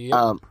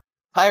 Yep.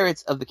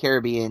 Pirates of the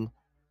Caribbean,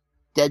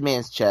 Dead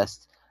Man's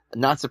Chest.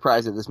 Not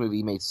surprised that this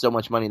movie made so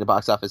much money in the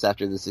box office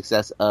after the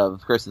success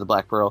of Curse of the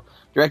Black Pearl.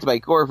 Directed by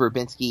Gore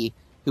Verbinski,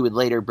 who would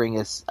later bring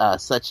us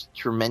such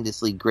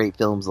tremendously great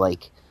films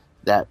like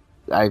that.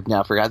 I've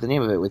now forgot the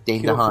name of it, with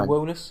Dane DeHaan.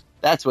 Wellness.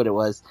 That's what it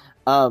was.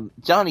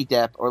 Johnny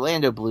Depp,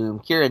 Orlando Bloom,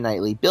 Keira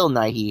Knightley, Bill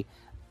Nighy,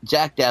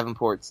 Jack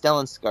Davenport,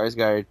 Stellan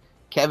Skarsgård,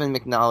 Kevin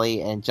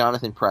McNally, and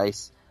Jonathan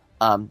Pryce,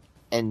 and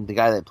the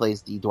guy that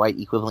plays the Dwight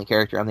equivalent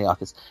character on The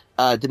Office.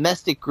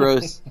 Domestic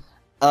gross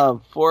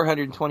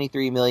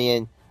 $423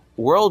 million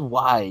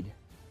worldwide,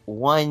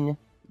 $1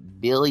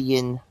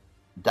 billion,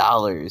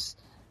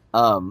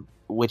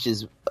 which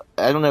is,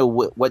 I don't know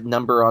what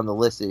number on the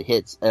list it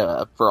hits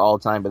for all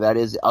time, but that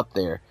is up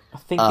there. I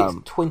think it's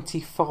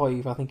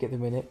 25. I think at the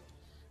minute.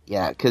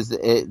 Yeah, because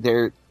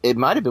it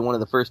might have been one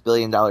of the first $1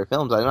 billion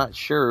films. I'm not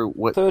sure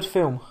what third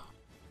film.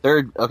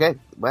 Third. Okay,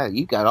 wow,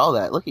 you got all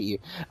that. Look at you.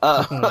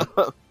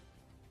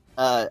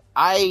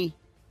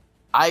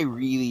 I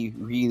really,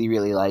 really,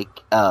 really like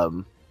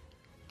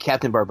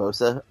Captain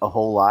Barbossa a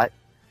whole lot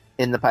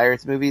in the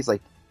Pirates movies.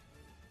 Like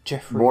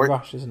Jeffrey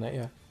Rush, isn't it?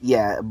 Yeah.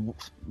 Yeah,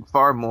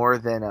 far more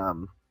than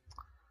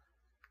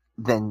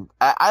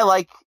I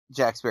like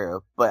Jack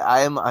Sparrow, but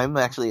I'm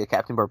actually a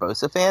Captain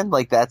Barbossa fan.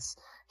 Like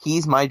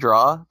he's my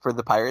draw for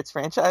the Pirates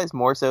franchise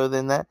more so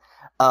than that.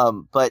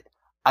 But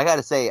I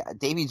gotta say,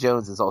 Davy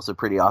Jones is also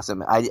pretty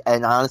awesome.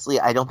 And honestly,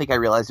 I don't think I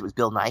realized it was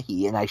Bill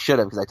Nighy, and I should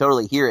have, because I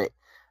totally hear it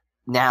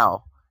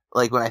now.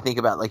 Like when I think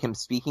about like him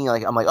speaking,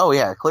 like I'm like, oh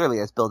yeah, clearly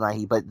that's Bill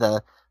Nighy. But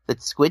the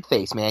squid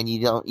face, man,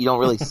 you don't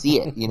really see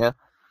it, you know.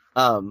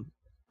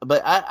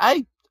 But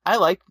I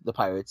like the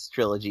Pirates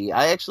trilogy.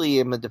 I actually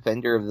am a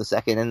defender of the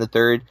second and the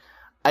third.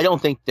 I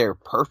don't think they're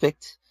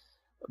perfect,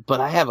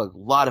 but I have a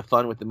lot of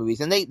fun with the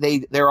movies, and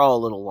they're all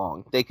a little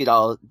long. They could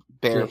all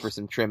bear for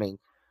some trimming,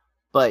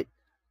 but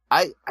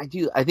I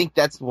think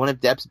that's one of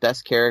Depp's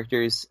best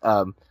characters.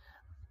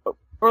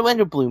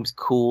 Orlando Bloom's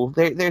cool.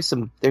 There's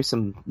some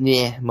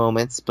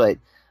moments, but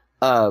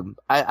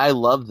I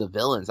love the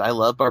villains. I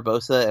love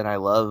Barbossa and I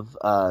love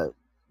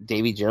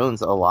Davy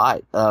Jones a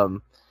lot.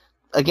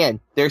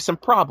 Again, there's some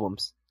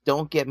problems.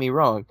 Don't get me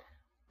wrong,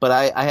 but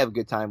I have a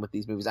good time with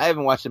these movies. I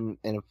haven't watched them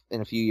in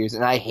a few years,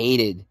 and I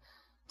hated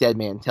Dead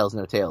Man Tells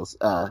No Tales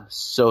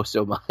so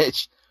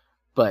much.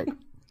 But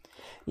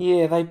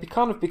yeah, they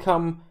kind of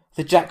become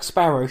the Jack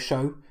Sparrow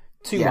show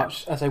too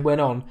much as they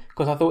went on.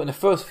 Because I thought in the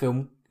first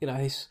film, you know,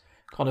 his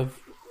kind of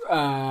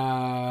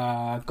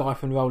guy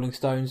from Rolling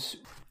Stones,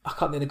 I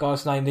can't think of the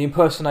guy's name, the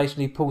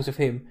impersonation he pulls of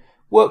him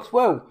works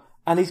well,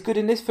 and he's good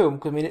in this film,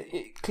 because I mean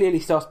it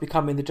clearly starts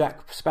becoming the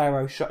Jack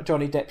Sparrow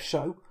Johnny Depp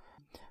show.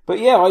 But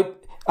yeah,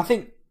 I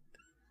think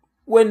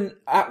when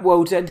At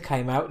World's End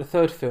came out, the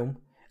third film,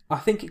 I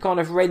think it kind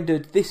of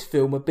rendered this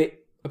film a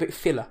bit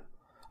filler,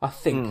 I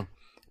think.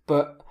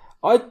 But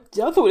I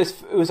thought it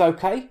was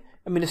okay.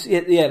 I mean,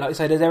 yeah, like I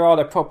say, there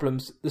are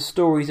problems. The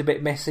story's a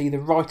bit messy. The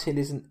writing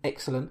isn't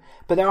excellent,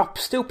 but there are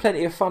still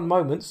plenty of fun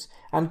moments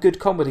and good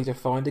comedy to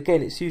find.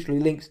 Again, it's usually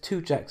linked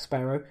to Jack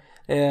Sparrow.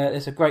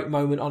 There's a great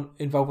moment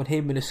involving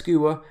him in a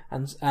skewer,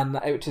 and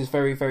which is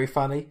very, very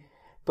funny.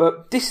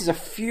 But this is a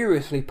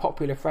furiously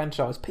popular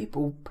franchise.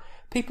 People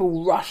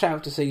rush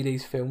out to see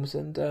these films,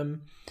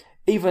 and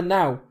even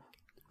now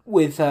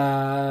with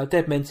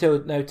Dead Men Tell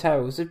No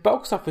Tales, the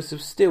box office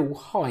is still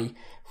high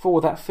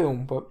for that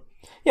film. But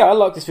yeah, I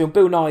like this film.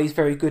 Bill Nighy is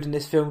very good in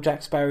this film.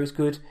 Jack Sparrow's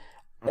good.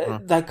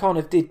 They kind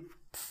of did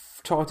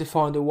try to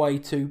find a way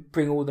to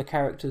bring all the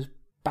characters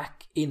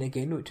back in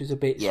again, which is a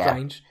bit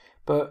strange.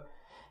 But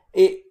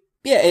it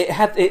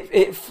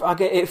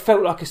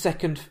felt like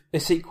a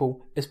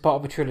sequel as part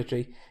of a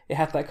trilogy. It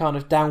had that kind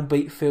of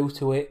downbeat feel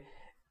to it.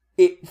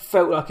 It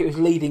felt like it was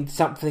leading to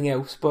something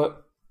else,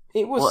 but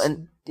it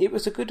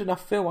was a good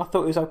enough film. I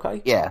thought it was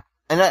okay. Yeah.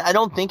 And I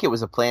don't think it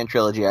was a planned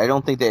trilogy. I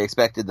don't think they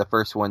expected the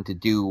first one to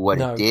do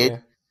what it did. Yeah.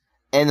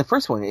 And the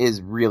first one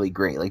is really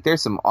great. Like,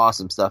 there's some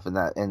awesome stuff in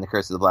The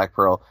Curse of the Black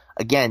Pearl.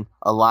 Again,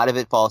 a lot of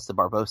it falls to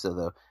Barbossa,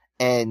 though.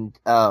 And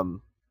I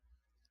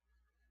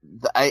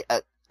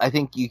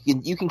think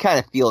you can kind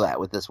of feel that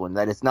with this one,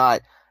 that it's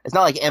not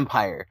like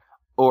Empire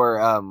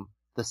or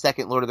the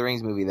second Lord of the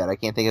Rings movie that I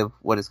can't think of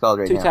what it's called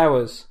right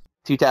now.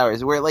 Two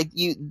Towers, where like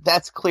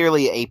that's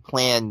clearly a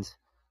planned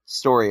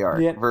story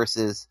arc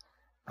versus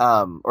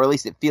or at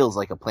least it feels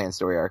like a planned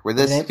story arc, where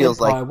this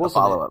feels Empire, like a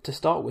follow-up. To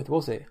start with,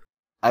 was it?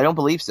 I don't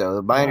believe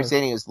so. My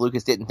understanding is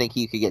Lucas didn't think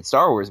he could get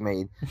Star Wars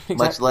made,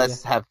 much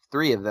less have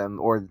 3 of them,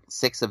 or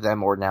 6 of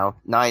them, or now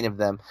 9 of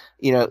them.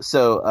 You know,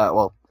 so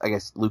well, I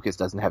guess Lucas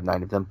doesn't have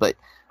 9 of them, but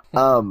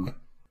I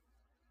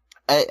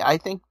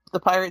think the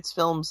Pirates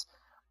films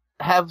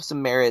have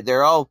some merit.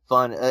 They're all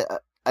fun.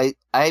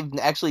 I've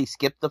actually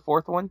skipped the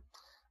 4th one,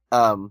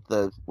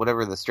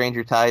 the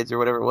Stranger Tides or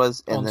whatever it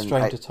was, and then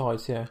Stranger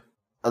Tides, yeah.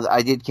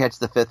 I did catch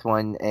the 5th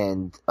one,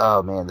 and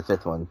oh man, the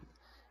 5th one.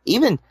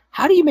 Even,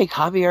 how do you make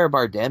Javier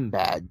Bardem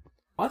bad?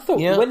 I thought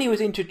when he was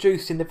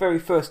introduced in the very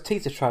first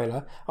teaser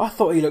trailer, I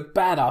thought he looked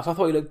badass. I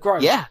thought he looked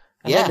great. Yeah.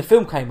 And then the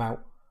film came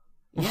out.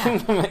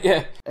 Yeah.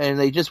 Yeah. And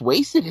they just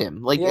wasted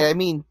him. Like, I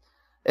mean,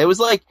 it was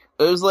like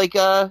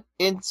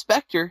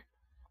Inspector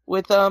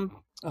with the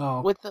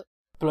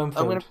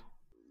Blomfield.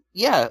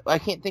 Yeah, I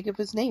can't think of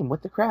his name.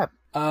 What the crap?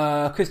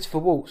 Christopher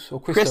Waltz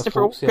or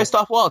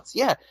Christoph Waltz.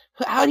 Yeah.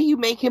 How do you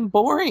make him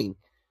boring?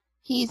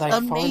 He's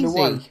amazing. Find a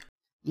way.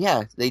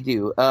 Yeah, they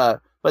do.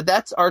 But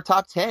that's our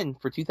top 10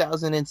 for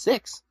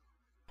 2006.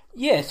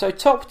 Yeah, so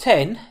top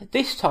 10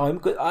 this time.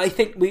 I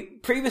think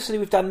we've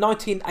done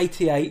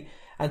 1988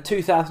 and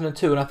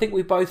 2002, and I think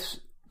we both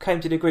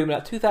came to the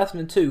agreement that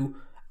 2002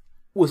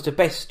 was the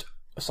best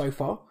so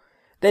far.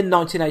 Then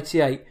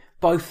 1988,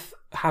 both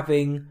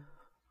having,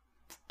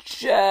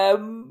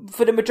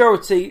 for the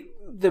majority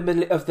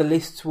of the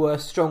lists were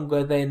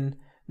stronger than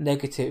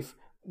negative.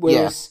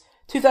 Whereas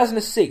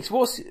 2006,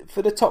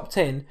 for the top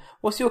 10,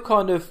 what's your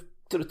kind of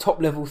sort of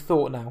top level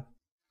thought now?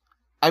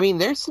 I mean,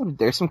 there's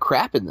some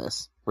crap in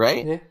this,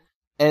 right? Yeah.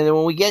 And then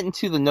when we get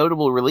into the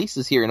notable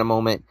releases here in a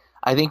moment,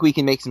 I think we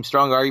can make some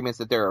strong arguments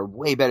that there are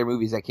way better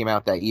movies that came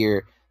out that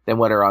year than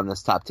what are on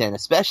this top 10,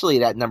 especially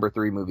that number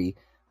 3 movie.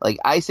 Like,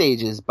 Ice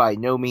Age is by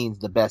no means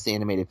the best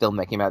animated film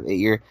that came out that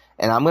year,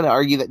 and I'm going to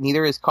argue that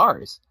neither is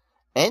Cars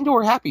and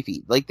or Happy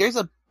Feet. Like, there's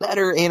a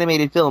better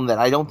animated film that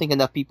I don't think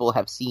enough people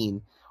have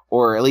seen,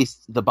 or at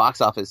least the box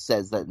office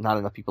says that not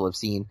enough people have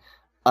seen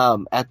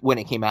when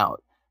it came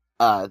out.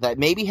 That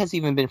maybe has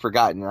even been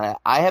forgotten.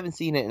 I haven't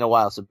seen it in a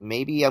while, so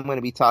maybe I'm going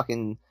to be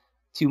talking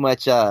too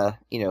much,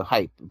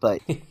 hype.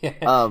 But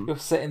you're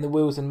setting the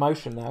wheels in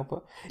motion now.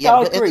 But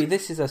I agree.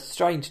 This is a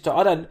strange.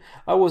 I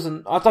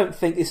don't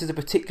think this is a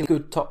particularly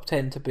good top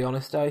 10. To be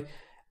honest,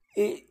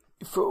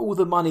 for all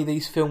the money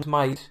these films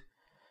made,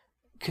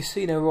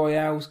 Casino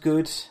Royale's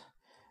good.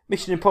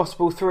 Mission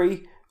Impossible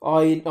 3,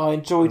 I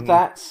enjoyed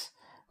that.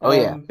 Oh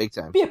yeah, big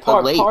time. Yeah,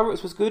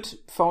 Pirates was good.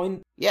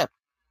 Fine. Yeah.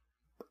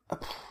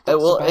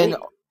 And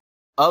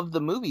of the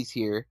movies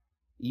here,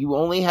 you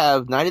only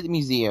have Night at the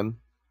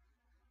Museum,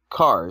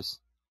 Cars,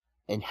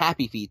 and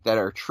Happy Feet that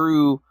are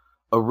true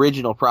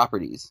original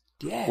properties.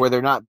 Yeah. Where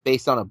they're not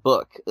based on a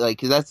book. Like,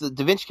 because that's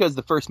Da Vinci Code is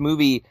the first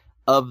movie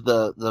of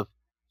the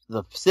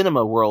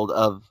cinema world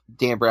of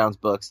Dan Brown's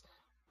books,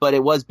 but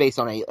it was based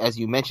on as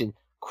you mentioned,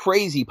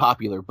 crazy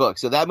popular book.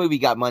 So that movie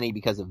got money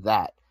because of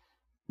that.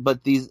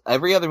 But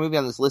every other movie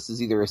on this list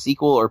is either a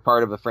sequel or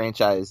part of a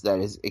franchise that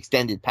is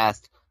extended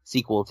past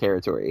sequel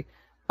territory.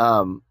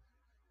 And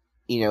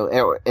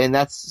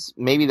that's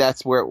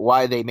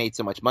why they made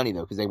so much money,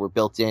 though, because they were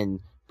built-in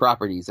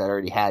properties that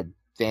already had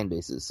fan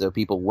bases. So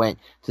people went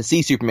to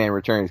see Superman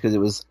Returns because it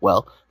was,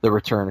 the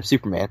return of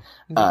Superman.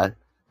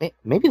 Mm-hmm.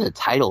 Maybe the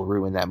title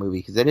ruined that movie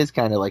because it is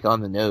kind of like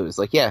on the nose.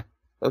 Like, yeah,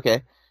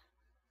 okay,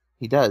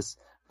 he does.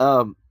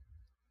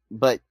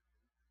 But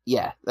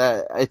yeah,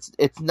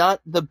 it's not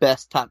the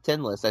best top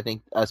 10 list, I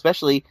think,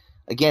 especially.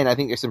 Again, I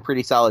think there's some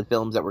pretty solid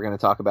films that we're going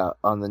to talk about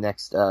on the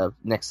next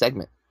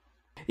segment.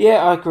 Yeah,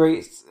 I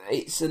agree.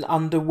 It's an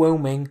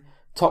underwhelming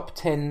top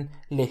 10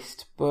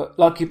 list, but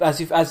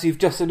as you've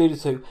just alluded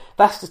to,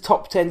 that's the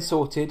top 10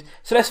 sorted.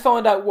 So let's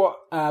find out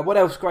what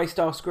else graced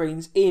our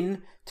screens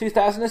in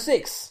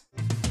 2006.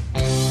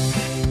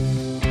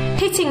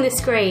 Hitting the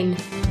screen.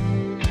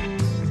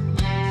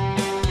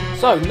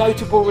 So,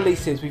 notable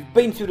releases. We've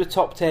been through the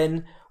top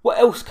 10. What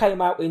else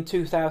came out in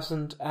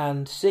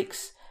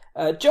 2006?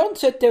 John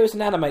said there was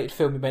an animated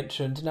film you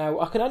mentioned. Now,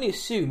 I can only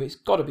assume it's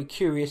got to be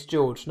Curious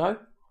George, no?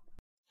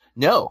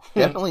 No,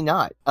 definitely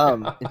not.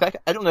 In fact,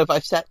 I don't know if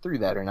I've sat through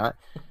that or not.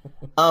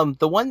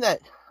 The one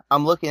that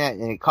I'm looking at,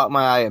 and it caught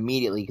my eye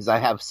immediately because I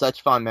have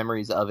such fond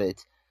memories of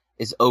it,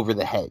 is Over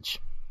the Hedge.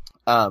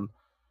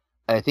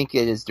 I think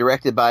it is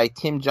directed by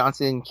Tim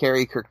Johnson,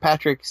 Carrie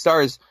Kirkpatrick,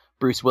 stars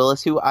Bruce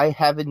Willis, who I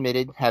have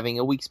admitted having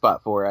a weak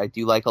spot for. I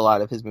do like a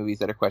lot of his movies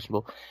that are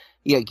questionable.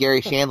 You got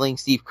Gary Shandling,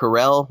 Steve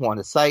Carell,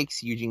 Wanda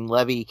Sykes, Eugene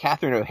Levy,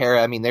 Catherine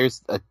O'Hara. I mean,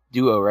 there's a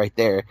duo right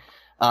there.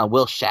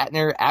 Will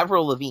Shatner,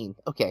 Avril Lavigne.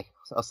 Okay,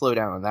 so I'll slow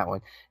down on that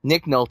one.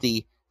 Nick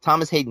Nolte,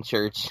 Thomas Hayden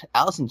Church,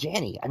 Allison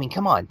Janney. I mean,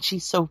 come on.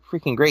 She's so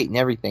freaking great and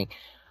everything.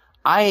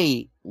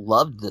 I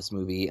loved this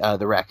movie.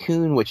 The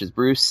Raccoon, which is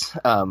Bruce.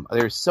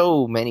 There's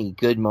so many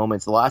good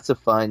moments, lots of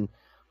fun.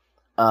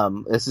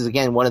 This is,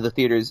 again, one of the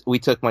theaters we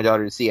took my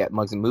daughter to see at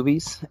Mugs and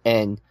Movies,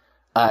 and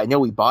I know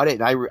we bought it,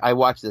 and I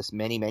watched this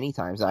many, many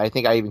times. I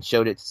think I even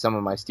showed it to some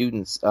of my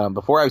students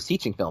before I was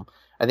teaching film.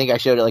 I think I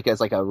showed it as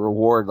a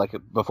reward,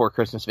 before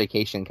Christmas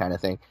vacation kind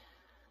of thing.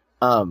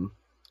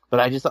 But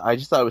I just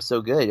thought it was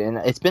so good, and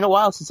it's been a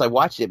while since I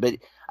watched it, but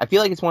I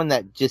feel like it's one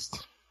that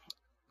just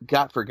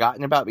got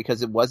forgotten about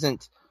because it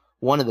wasn't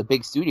one of the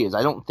big studios.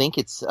 I don't think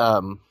it's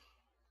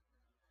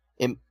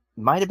it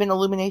might have been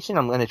Illumination.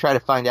 I'm going to try to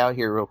find out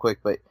here real quick,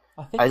 but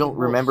I don't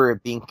remember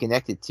it being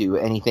connected to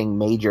anything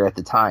major at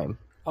the time.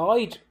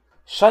 I'd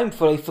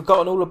shamefully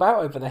forgotten all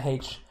about Over the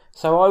Hedge.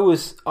 So I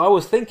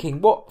was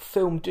thinking, what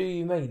film do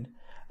you mean?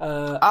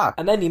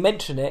 And then you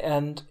mention it,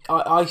 and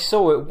I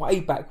saw it way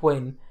back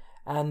when,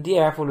 and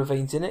yeah, Avril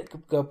Lavigne's in it.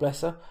 God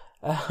bless her.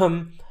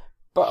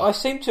 But I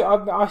seem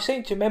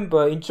to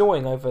remember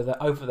enjoying Over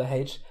the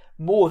Hedge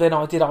more than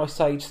I did Ice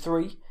Age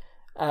 3,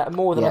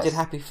 more than I did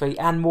Happy Feet,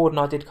 and more than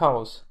I did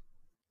Cars.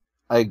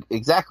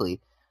 Exactly.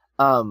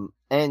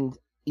 And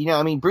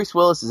Bruce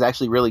Willis is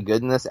actually really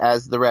good in this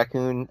as the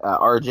raccoon,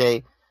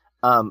 RJ.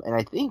 And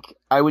I think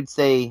I would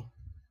say,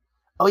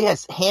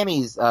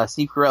 Hammy's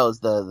Steve Carell is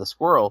the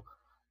squirrel.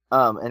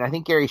 And I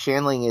think Gary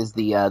Shandling is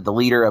the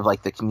leader of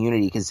the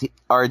community because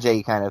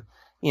RJ kind of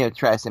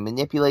tries to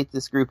manipulate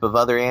this group of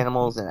other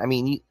animals. And I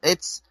mean,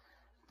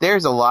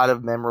 there's a lot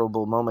of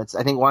memorable moments.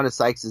 I think Wanda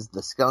Sykes is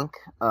the skunk,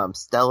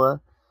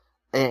 Stella.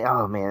 And,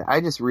 oh man, I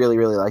just really,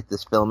 really like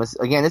this film.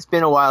 It's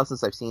been a while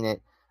since I've seen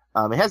it.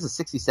 It has a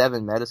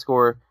 67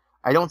 Metascore.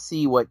 I don't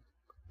see what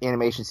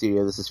animation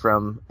studio this is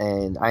from,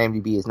 and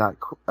IMDb is not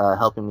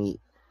helping me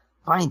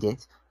find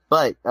it.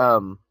 But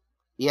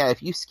yeah,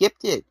 if you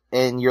skipped it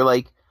and you're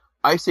like,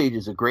 Ice Age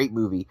is a great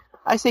movie,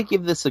 I say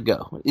give this a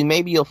go.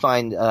 Maybe you'll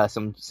find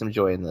some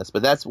joy in this.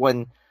 But that's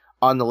one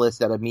on the list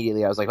that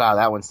immediately I was like, wow,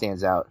 that one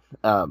stands out.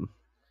 Do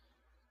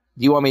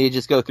you want me to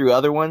just go through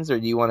other ones, or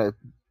do you want to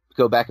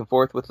go back and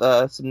forth with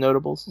some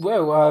notables?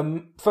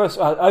 Well, first,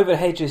 Over the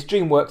Hedges,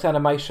 DreamWorks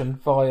Animation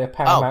via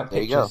Paramount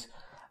Pictures.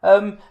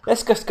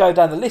 Let's just go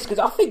down the list, because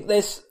I think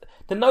there's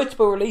the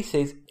notable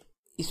releases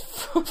is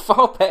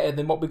far better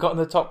than what we got in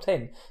the top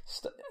 10.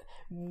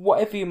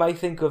 Whatever you may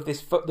think of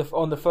this,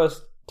 on the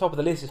first top of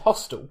the list is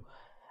Hostel.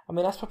 I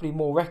mean, that's probably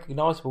more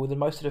recognisable than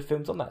most of the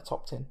films on that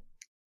top 10.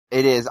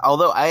 It is,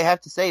 although I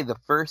have to say the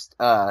first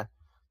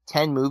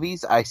 10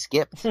 movies I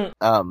skipped.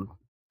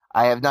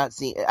 I have not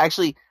seen,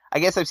 actually, I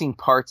guess I've seen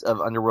parts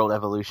of Underworld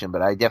Evolution,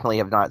 but I definitely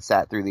have not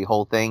sat through the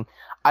whole thing.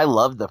 I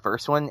loved the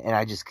first one, and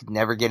I just could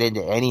never get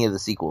into any of the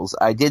sequels.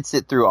 I did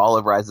sit through all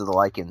of Rise of the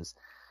Lycans,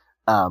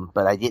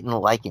 but I didn't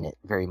like it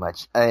very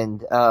much.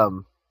 And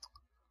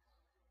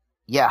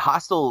yeah,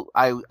 Hostel,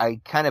 I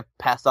kind of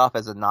passed off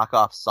as a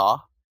knockoff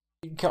Saw.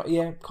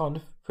 Yeah, kind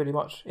of, pretty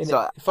much. It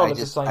follows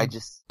the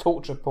same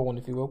torture porn,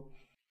 if you will.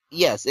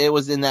 Yes, it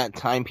was in that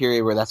time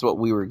period where that's what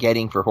we were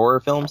getting for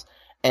horror films,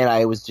 and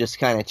I was just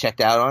kind of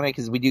checked out on it,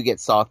 because we do get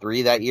Saw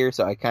 3 that year,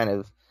 so I kind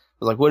of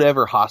was like,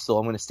 whatever, Hostel,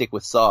 I'm going to stick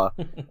with Saw.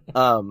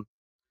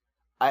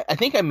 I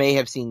think I may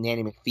have seen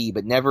Nanny McPhee,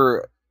 but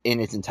never in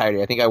its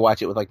entirety. I think I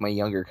watched it with like my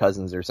younger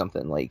cousins or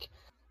something. Like,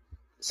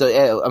 so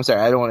yeah, I'm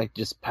sorry, I don't want to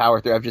just power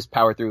through. I've just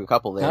powered through a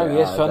couple there. No,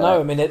 yes, I know.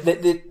 I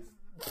mean,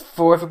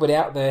 for everybody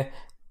out there,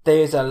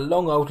 there's a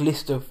long old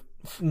list of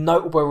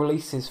notable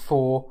releases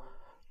for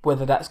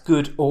whether that's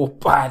good or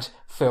bad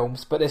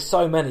films, but there's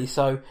so many,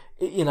 so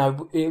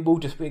it will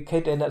just be, it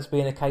could end up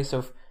being a case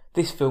of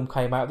this film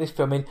came out, this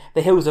film,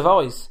 The Hills of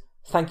Eyes,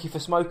 Thank You for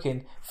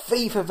Smoking,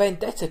 V for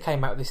Vendetta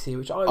came out this year,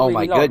 which I really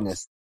liked. Oh my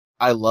goodness,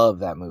 I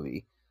love that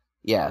movie.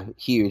 Yeah,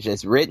 huge.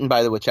 It's written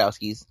by the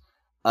Wachowskis,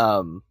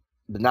 but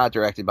not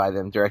directed by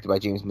them, directed by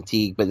James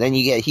McTeague. But then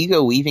you get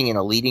Hugo Weaving in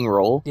a leading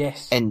role.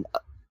 Yes. And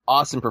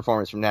awesome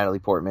performance from Natalie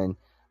Portman.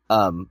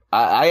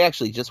 I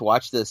actually just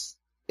watched this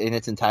in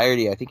its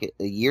entirety, I think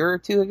a year or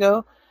two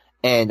ago,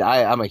 and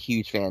I'm a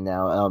huge fan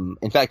now.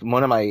 In fact,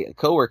 one of my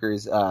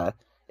coworkers is going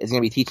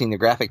to be teaching the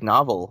graphic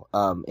novel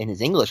in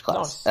his English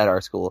class at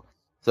our school.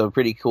 So a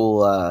pretty cool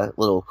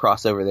little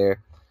crossover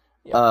there.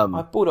 Yeah,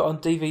 I bought it on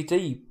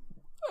DVD,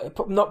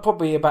 not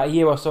probably about a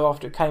year or so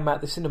after it came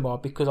out the cinema,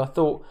 because I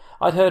thought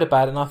I'd heard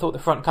about it and I thought the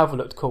front cover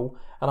looked cool,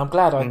 and I'm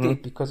glad I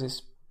did, because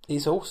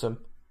it's awesome.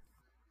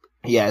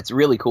 Yeah, it's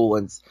really cool,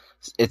 and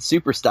it's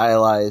super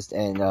stylized,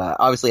 and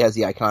obviously has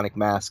the iconic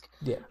mask.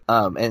 Yeah.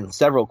 And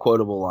several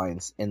quotable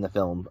lines in the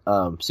film.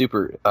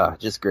 Super,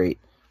 just great.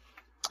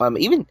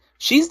 Even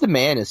She's the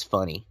Man is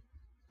funny.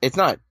 It's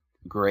not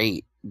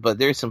great, but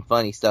there's some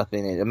funny stuff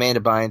in it. Amanda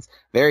Bynes,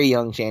 very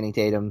young Channing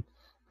Tatum,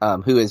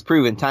 who has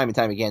proven time and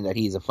time again that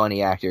he's a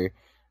funny actor.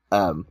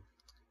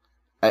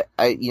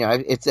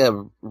 It's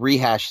a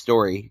rehash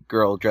story,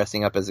 girl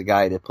dressing up as a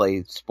guy to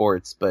play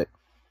sports, but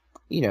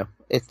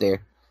it's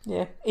there.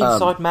 Yeah,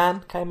 Inside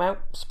Man came out,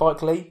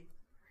 Spike Lee,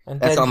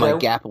 and that's Denzel. On my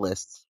Gap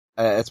list.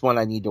 That's one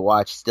I need to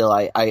watch still.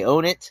 I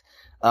own it.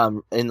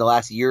 In the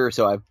last year or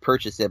so, I've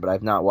purchased it, but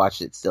I've not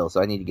watched it still,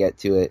 so I need to get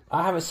to it.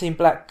 I haven't seen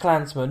Black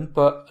Klansman,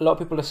 but a lot of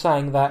people are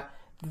saying that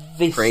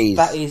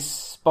that is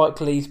Spike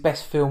Lee's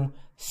best film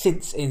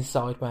since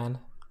Inside Man.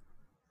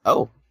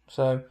 Oh,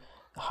 so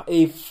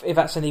if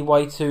that's any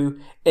way to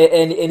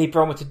any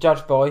barometer to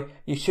judge by,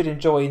 you should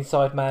enjoy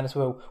Inside Man as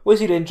well.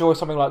 Was you to enjoy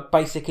something like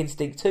Basic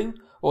Instinct 2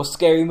 or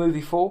Scary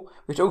Movie 4,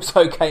 which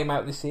also came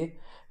out this year?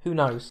 Who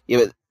knows?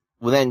 Yeah,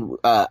 but then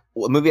a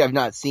movie I've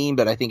not seen,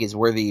 but I think is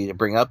worthy to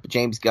bring up: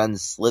 James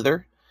Gunn's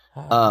Slither.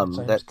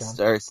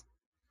 Stars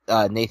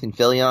Nathan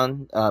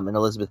Fillion and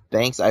Elizabeth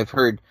Banks. I've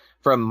heard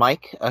from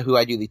Mike, who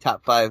I do the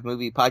Top 5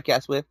 movie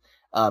podcast with,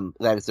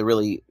 that it's a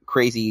really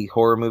crazy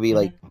horror movie.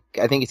 Like,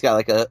 I think it's got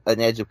like an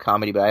edge of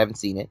comedy, but I haven't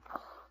seen it.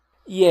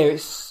 Yeah,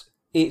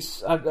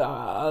 it's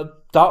a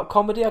dark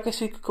comedy, I guess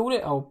you could call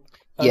it.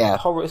 Yeah,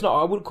 horror. It's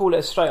not. I wouldn't call it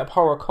a straight up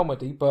horror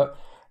comedy, but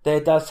there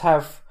does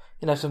have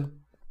some.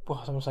 Well,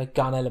 I don't want to say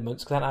gun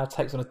elements, because that now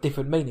takes on a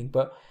different meaning.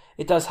 But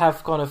it does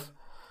have kind of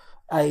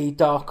a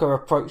darker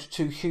approach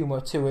to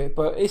humour to it.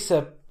 But it's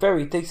a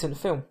very decent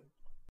film.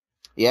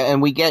 Yeah,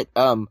 and we get,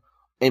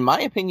 in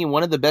my opinion,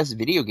 one of the best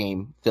video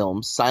game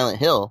films, Silent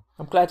Hill.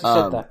 I'm glad you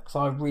said that, because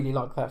I really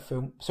like that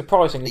film.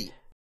 Surprisingly.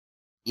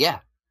 Yeah.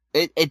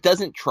 It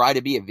doesn't try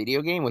to be a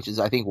video game, which is,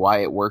 I think, why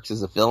it works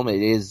as a film.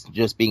 It is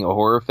just being a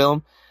horror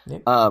film.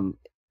 Yep.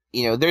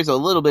 There's a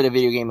little bit of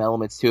video game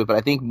elements to it, but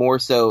I think more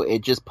so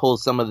it just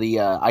pulls some of the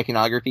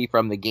iconography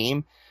from the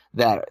game,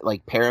 that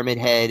like Pyramid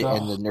Head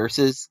and the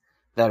nurses,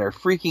 that are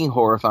freaking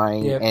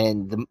horrifying. Yep.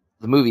 And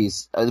the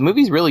movie's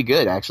really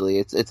good, actually.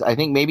 It's I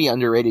think maybe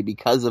underrated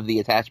because of the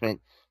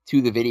attachment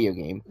to the video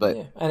game. But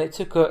yeah. And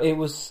it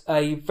was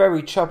a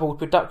very troubled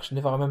production,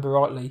 if I remember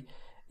rightly.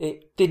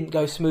 it didn't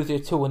go smoothly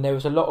at all, and there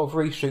was a lot of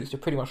reshoots to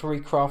pretty much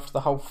recraft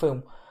the whole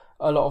film,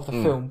 a lot of the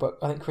film. But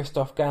I think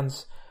Christoph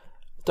Gans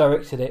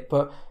directed it.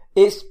 But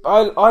it's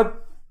I'm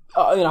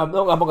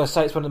not going to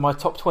say it's one of my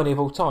top 20 of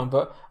all time,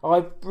 but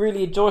I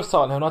really enjoy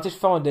Silent Hill, and I just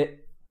find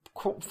it,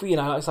 like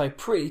I say,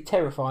 pretty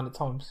terrifying at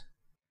times.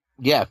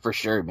 Yeah, for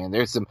sure, man.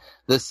 There's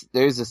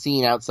a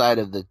scene outside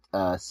of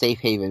the safe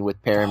haven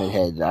with Pyramid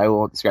Head that I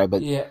won't describe,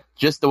 but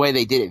just the way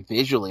they did it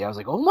visually, I was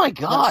like, oh my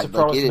god! That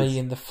surprised me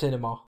in the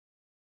cinema.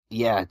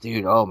 Yeah,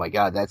 dude. Oh my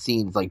god, that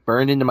scene's like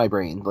burned into my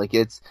brain. Like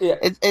it's,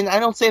 and I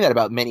don't say that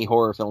about many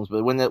horror films,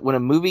 but when a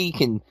movie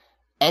can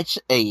etch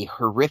a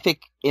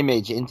horrific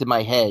image into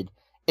my head,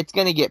 it's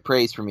gonna get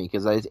praise for me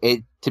because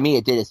to me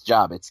it did its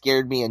job. It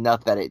scared me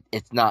enough that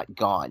it's not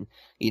gone.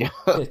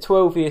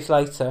 12 years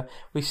later,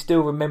 we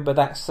still remember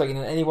that scene,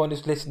 and anyone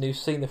who's listened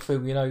who's seen the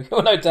film, you'll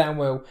know damn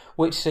well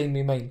which scene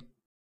we mean.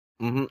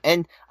 Mm-hmm.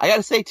 And I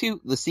gotta say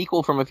too, the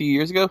sequel from a few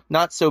years ago,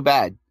 not so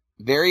bad.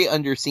 Very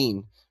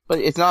underseen, but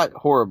it's not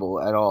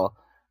horrible at all.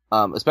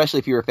 Especially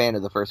if you're a fan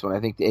of the first one, I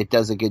think it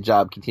does a good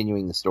job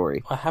continuing the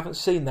story. I haven't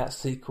seen that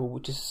sequel,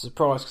 which is a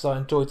surprise because I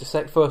enjoyed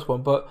the first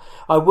one, but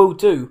I will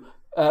do.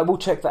 We'll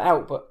check that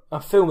out. But a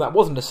film that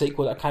wasn't a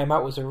sequel that came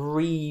out was a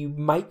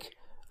remake.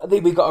 I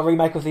think we got a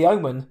remake of The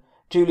Omen.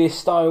 Julia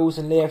Stiles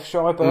and Liev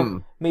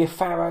Schreiber, Mia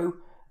Farrow.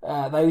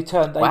 They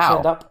turned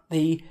up.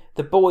 The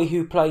boy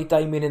who played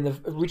Damien in the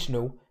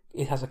original,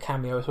 it has a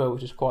cameo as well,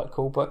 which is quite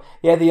cool. But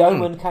yeah, The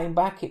Omen came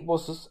back. It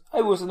was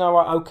an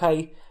alright,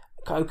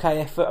 okay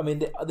effort. I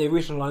mean, the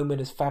original Omen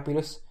is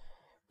fabulous,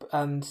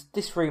 and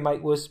this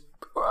remake was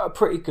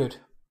pretty good.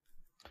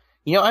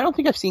 I don't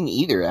think I've seen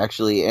either,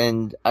 actually,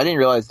 and I didn't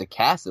realize the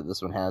cast that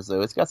this one has,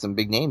 though. It's got some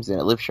big names in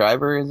it. Liev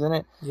Schreiber is in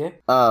it. Yeah.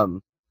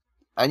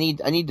 I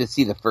need to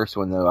see the first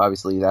one, though.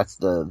 Obviously, that's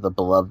the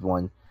beloved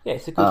one. Yeah,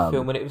 it's a good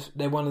film,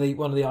 and one of the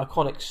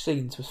iconic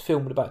scenes was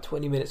filmed about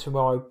 20 minutes from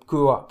where I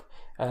grew up,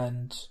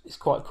 and it's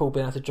quite cool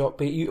being able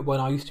to when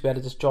I used to be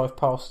able to just drive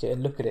past it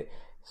and look at it.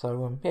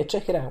 So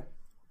check it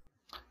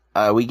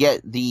out. We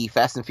get the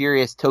Fast and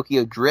Furious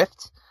Tokyo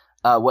Drift.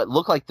 What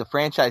looked like the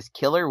franchise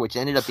killer, which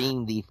ended up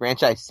being the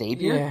franchise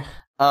savior.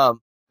 Yeah.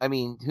 I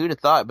mean, who'd have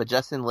thought? But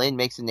Justin Lin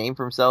makes a name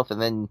for himself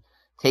and then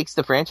takes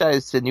the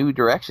franchise to new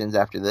directions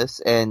after this,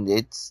 and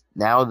it's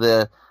now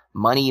the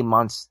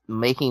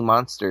making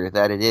monster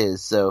that it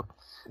is. So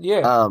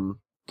yeah.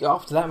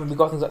 After that, when we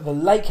got things like The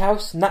Lake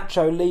House,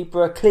 Nacho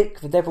Libre, Click,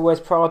 The Devil Wears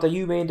Prada,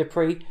 You, Me and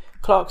Dupree,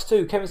 Clerks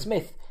 2, Kevin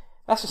Smith.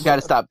 That's just got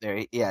to stop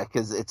there, yeah,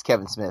 because it's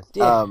Kevin Smith.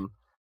 Yeah.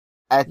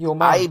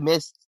 I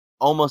missed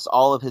almost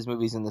all of his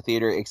movies in the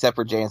theater except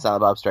for Jay and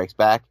Silent Bob Strikes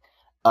Back.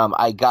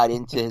 I got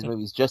into his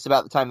movies just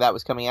about the time that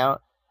was coming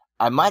out.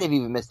 I might have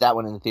even missed that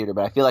one in the theater,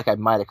 but I feel like I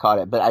might have caught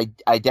it. But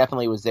I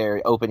definitely was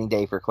there opening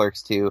day for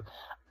Clerks 2.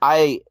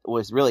 I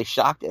was really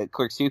shocked at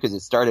Clerks 2 because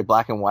it started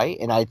black and white,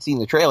 and I'd seen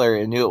the trailer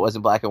and knew it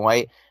wasn't black and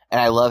white. And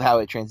I love how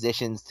it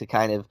transitions to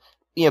kind of,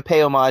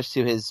 pay homage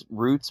to his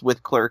roots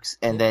with Clerks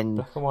and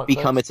then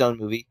become its own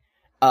movie.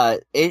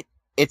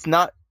 It's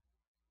not.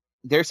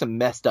 There's some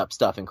messed up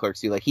stuff in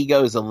Clerks 2. Like, he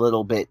goes a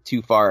little bit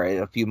too far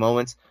at a few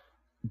moments,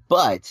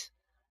 but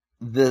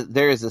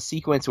there is a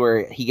sequence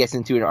where he gets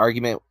into an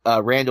argument.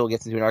 Randall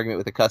gets into an argument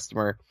with a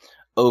customer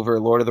over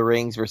Lord of the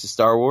Rings versus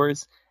Star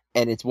Wars,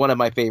 and it's one of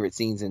my favorite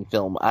scenes in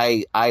film.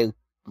 I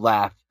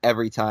laugh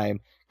every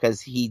time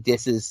because he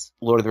disses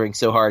Lord of the Rings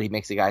so hard he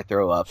makes a guy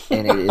throw up,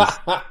 and it is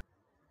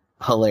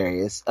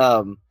hilarious.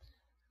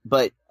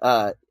 But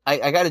I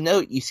got to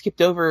note, you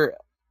skipped over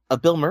a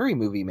Bill Murray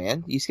movie,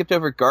 man. You skipped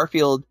over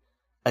Garfield,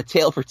 A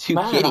Tale for Two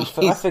Kitties.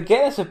 I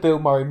forget it's a Bill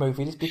Murray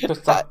movie just because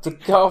the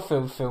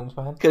Garfield films,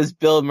 man. Because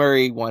Bill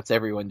Murray wants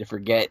everyone to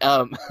forget.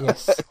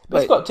 Yes. But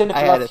it's got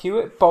Jennifer Love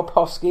Hewitt, Bob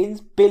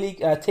Hoskins,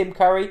 Tim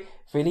Curry,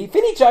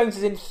 Vinnie Jones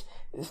is in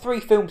 3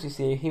 films this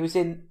year. He was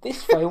in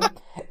this film,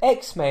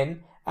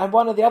 X-Men, and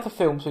one of the other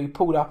films we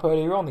pulled up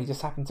earlier on he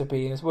just happened to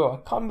be in as well. I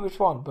can't remember which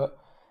one, but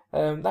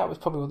that was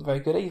probably wasn't very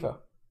good either.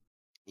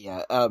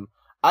 Yeah,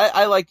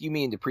 I like You,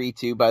 Me and Dupree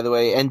too, by the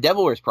way, and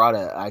Devil Wears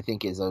Prada I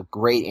think is a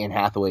great Anne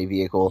Hathaway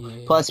vehicle.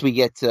 Yeah. Plus we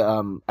get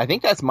to, I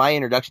think that's my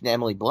introduction to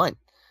Emily Blunt.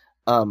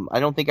 I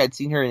don't think I'd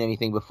seen her in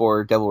anything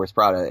before Devil Wears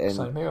Prada, and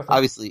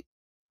obviously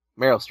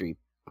Meryl Streep.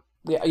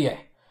 Yeah,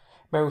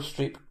 Meryl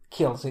Streep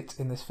kills it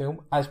in this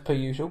film, as per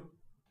usual.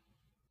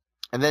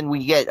 And then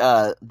we get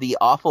the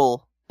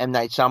awful M.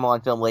 Night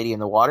Shyamalan film Lady in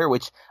the Water,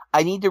 which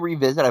I need to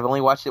revisit. I've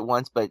only watched it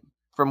once, but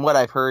from what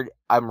I've heard,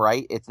 I'm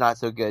right. It's not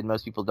so good.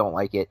 Most people don't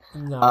like it.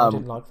 No, I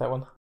didn't like that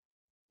one.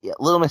 Yeah,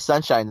 Little Miss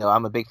Sunshine, though.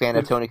 I'm a big fan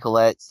of Toni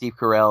Collette, Steve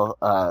Carell,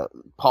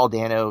 Paul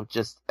Dano,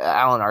 just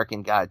Alan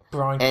Arkin, God.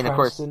 Bryan Cranston. Of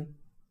course,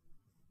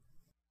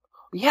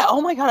 yeah,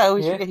 oh my God, I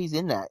always forget he's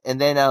in that.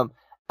 And then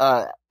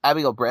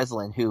Abigail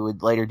Breslin, who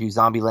would later do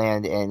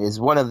Zombieland and is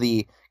one of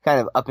the kind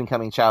of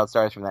up-and-coming child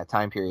stars from that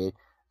time period.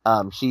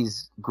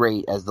 She's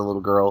great as the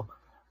little girl.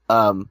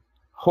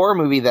 Horror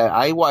movie that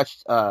I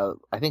watched, I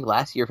think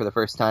last year for the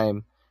first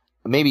time,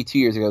 maybe 2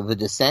 years ago, The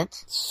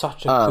Descent.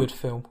 Such a good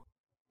film.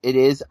 It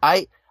is.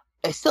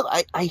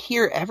 I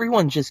hear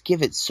everyone just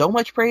give it so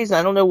much praise. And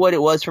I don't know what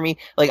it was for me.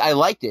 Like, I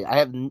liked it. I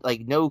have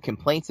like no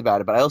complaints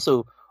about it, but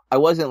I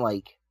wasn't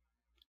like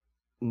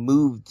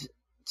moved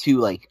to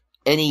like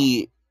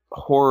any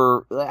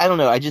horror. I don't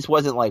know. I just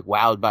wasn't like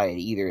wowed by it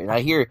either. And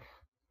I hear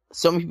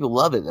so many people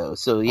love it though.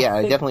 So yeah,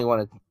 I definitely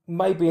want to.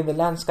 Maybe in the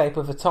landscape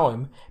of the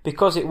time,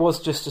 because it was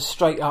just a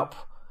straight up,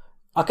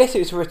 I guess it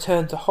was a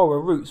return to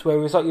horror roots,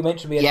 whereas like you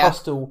mentioned, we had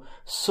Hostel,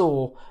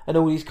 Saw, and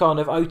all these kind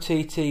of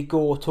OTT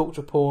gore,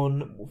 torture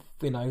porn,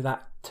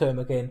 that term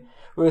again.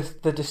 Whereas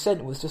The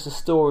Descent was just a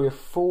story of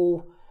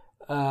four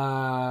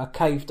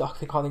caved, I can't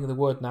think of the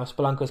word now,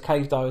 Spelunker's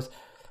cave divers,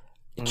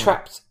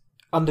 trapped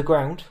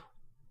underground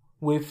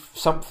with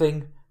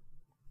something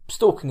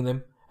stalking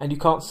them, and you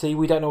can't see,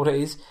 we don't know what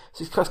it is.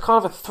 So it's kind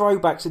of a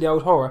throwback to the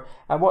old horror.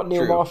 And what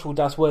Neil Marshall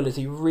does well is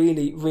he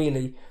really,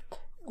 really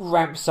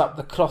ramps up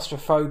the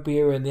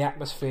claustrophobia and the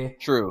atmosphere.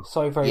 True.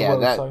 So very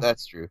well.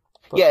 That's true.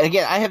 But,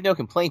 again, I have no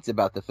complaints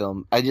about the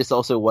film. I just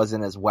also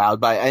wasn't as wowed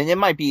by it. And it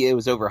might be it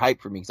was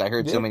overhyped for me because I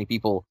heard so many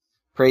people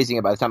praising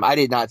it by the time. I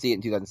did not see it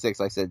in 2006,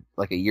 like I said,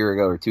 like a year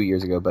ago or 2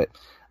 years ago. But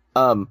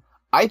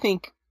I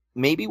think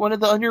maybe one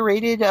of the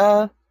underrated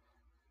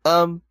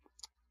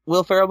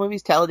Will Ferrell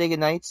movies, Talladega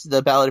Nights,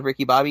 The Ballad of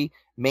Ricky Bobby,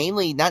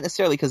 mainly, not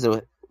necessarily because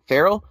of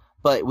Ferrell,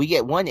 but we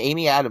get one,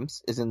 Amy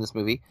Adams is in this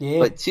movie,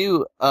 but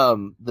two,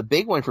 the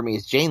big one for me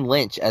is Jane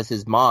Lynch as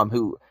his mom,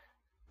 who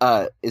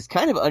is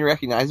kind of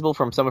unrecognizable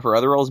from some of her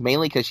other roles,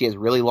 mainly because she has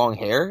really long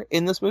hair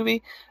in this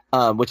movie,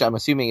 which I'm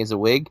assuming is a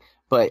wig,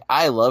 but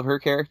I love her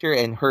character,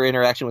 and her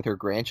interaction with her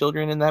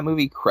grandchildren in that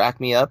movie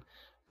cracked me up.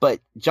 But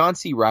John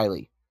C.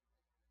 Reilly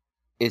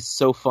is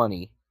so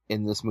funny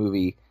in this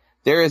movie.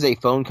 There is a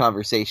phone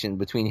conversation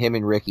between him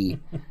and Ricky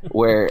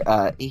where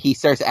he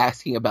starts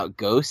asking about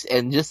ghosts,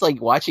 and just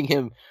like watching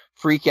him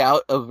freak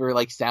out over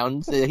like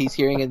sounds that he's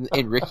hearing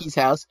in Ricky's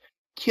house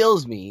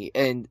kills me.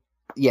 And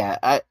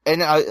yeah,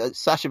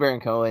 Sacha Baron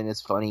Cohen is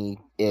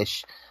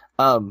funny-ish.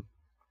 But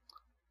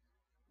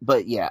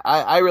yeah,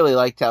 I really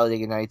like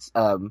Talladega Nights.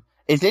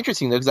 It's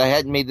interesting though, because I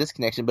hadn't made this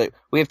connection, but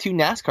we have two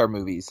NASCAR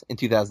movies in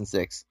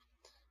 2006.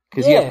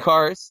 Because you have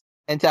Cars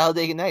and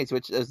Talladega Nights,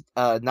 which is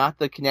not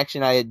the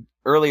connection I had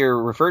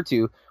earlier referred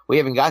to. We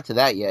haven't got to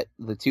that yet.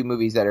 The two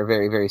movies that are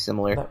very, very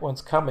similar. That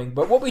one's coming.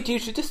 But what we do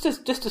usually, just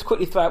as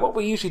quickly throw out, what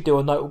we usually do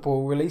on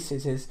notable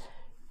releases is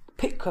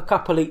pick a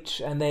couple each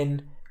and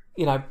then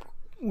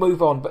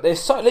move on. But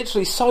there's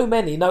literally so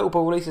many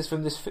notable releases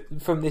from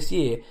this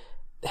year.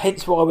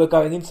 Hence why we're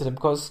going into them,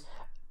 because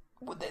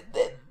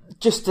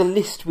just the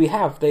list we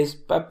have, there's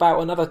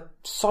about another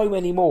so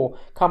many more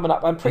coming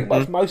up, and pretty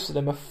much most of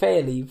them are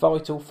fairly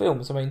vital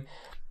films. I mean,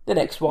 the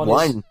next one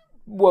is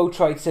World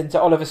Trade Center,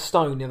 Oliver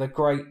Stone, the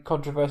great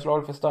controversial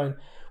Oliver Stone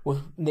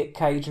with Nick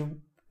Cage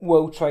and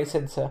World Trade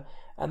Center.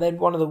 And then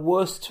one of the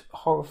worst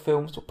horror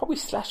films, or probably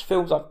slash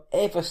films I've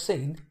ever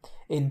seen,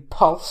 in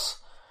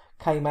Pulse,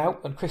 came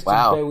out, and Kristen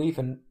Bell,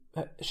 even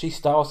she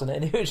stars in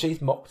it, and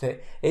she's mocked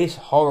it. It's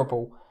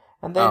horrible.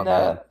 And then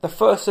the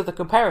first of the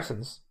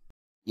comparisons.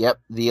 Yep,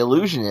 The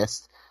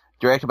Illusionist,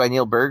 directed by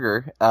Neil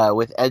Berger,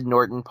 with Ed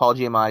Norton, Paul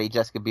Giamatti,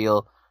 Jessica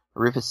Biel,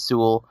 Rufus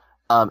Sewell,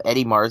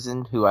 Eddie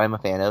Marsan, who I'm a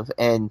fan of,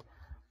 and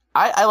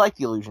I like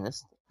The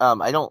Illusionist.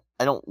 I don't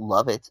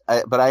love it,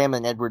 but I am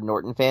an Edward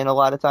Norton fan a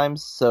lot of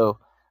times, so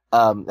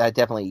that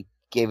definitely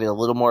gave it a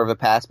little more of a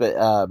pass. But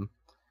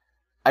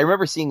I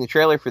remember seeing the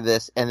trailer for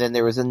this, and then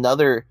there was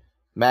another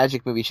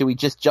magic movie. Should we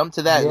just jump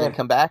to that and then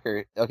come back,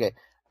 or okay?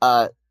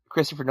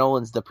 Christopher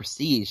Nolan's The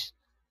Prestige,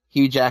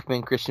 Hugh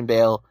Jackman, Christian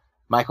Bale,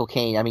 Michael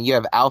Caine. I mean, you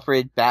have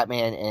Alfred,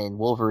 Batman, and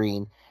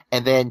Wolverine,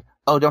 and then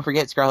don't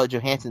forget Scarlett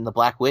Johansson, the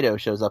Black Widow,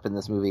 shows up in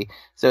this movie.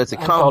 So it's a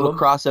comic book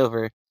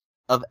crossover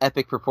of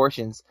epic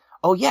proportions.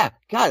 Oh yeah,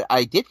 God,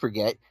 I did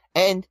forget.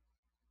 And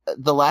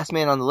the last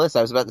man on the list,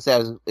 I was about to say,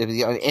 it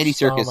was Andy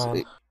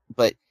Serkis,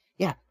 but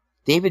yeah,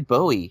 David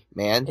Bowie,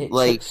 man. It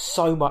took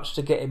so much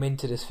to get him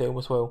into this film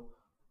as well.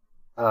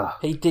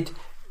 He did.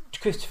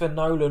 Christopher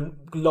Nolan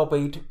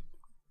lobbied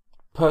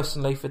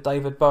personally for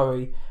David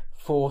Bowie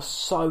for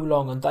so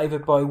long, and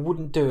David Bowie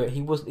wouldn't do it.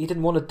 He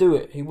didn't want to do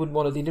it. He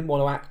didn't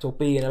want to act or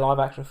be in a live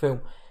action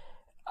film.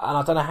 And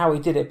I don't know how he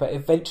did it, but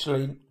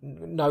eventually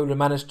Nolan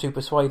managed to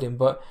persuade him.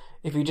 But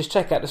if you just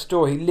check out the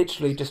story, he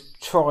literally just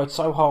tried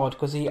so hard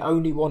because he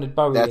only wanted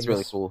Bowie. That's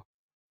really cool.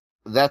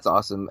 That's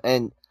awesome.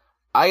 And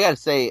I gotta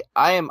say,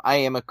 I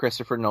am a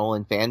Christopher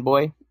Nolan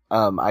fanboy.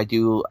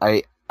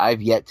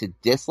 I've yet to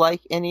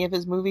dislike any of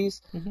his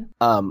movies.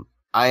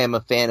 I am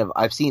a fan of.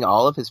 I've seen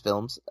all of his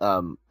films.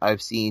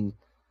 I've seen,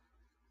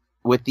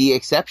 with the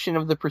exception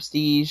of The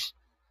Prestige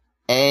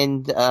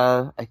and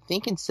I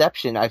think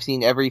Inception, I've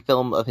seen every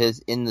film of his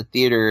in the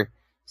theater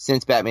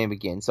since Batman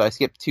Begins. So I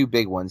skipped two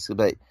big ones,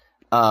 but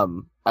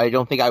I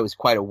don't think I was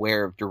quite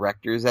aware of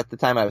directors at the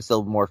time. I was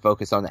still more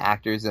focused on the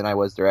actors than I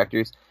was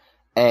directors.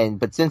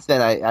 But since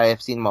then, I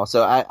have seen them all.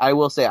 So I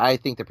will say I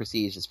think The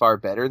Prestige is far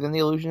better than The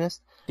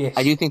Illusionist. Yes.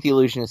 I do think The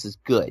Illusionist is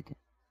good,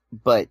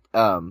 but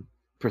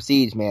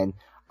Prestige, man,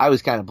 I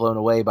was kind of blown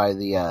away by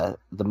the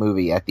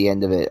movie at the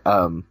end of it.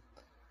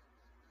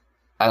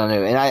 I don't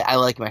know, and I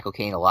like Michael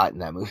Caine a lot in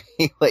that movie.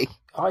 Like,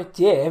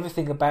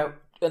 Everything about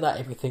not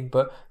everything,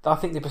 but I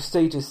think The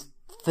Prestige is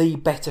the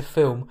better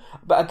film.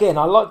 But again,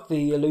 I like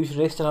The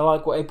Illusionist and I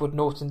like what Edward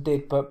Norton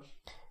did, but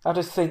I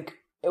just think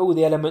all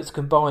the elements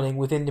combining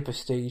within The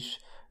Prestige,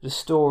 the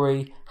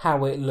story,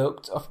 how it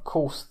looked, of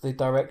course the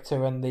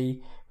director and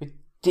the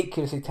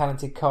ridiculously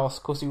talented cast,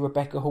 of course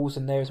Rebecca Hall's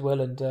in there as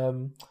well, and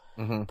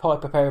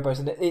Piper Perabo,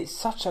 and it's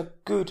such a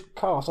good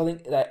cast. I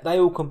think that they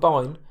all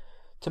combine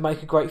to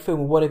make a great film,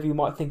 or whatever you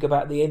might think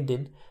about the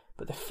ending.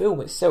 But the film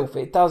itself,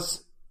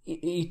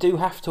 you do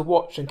have to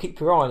watch and keep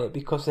your eye on it,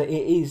 because it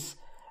is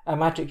a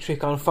magic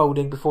trick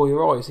unfolding before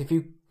your eyes. If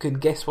you can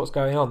guess what's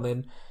going on,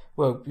 then,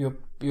 well,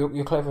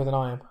 you're cleverer than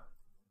I am.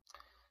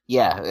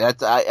 Yeah,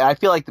 I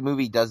feel like the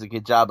movie does a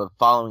good job of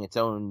following its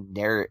own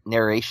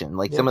narration.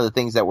 Like, some of the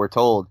things that we're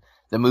told,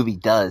 the movie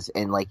does,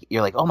 and like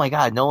you're like, oh my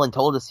god, Nolan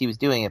told us he was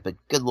doing it, but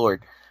good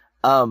lord.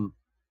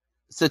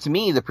 So to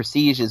me, The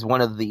Prestige is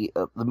one of the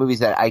movies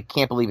that I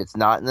can't believe it's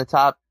not in the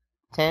top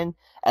 10.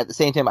 At the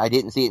same time, I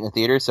didn't see it in the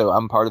theater, so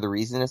I'm part of the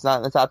reason it's not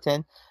in the top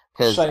 10,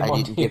 because I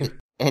didn't give it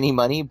any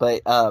money,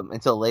 but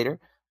until later.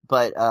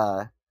 But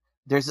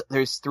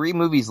there's 3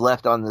 movies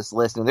left on this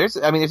list, and there's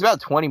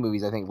about 20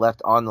 movies I think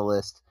left on the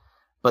list,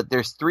 but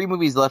there's 3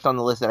 movies left on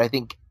the list that I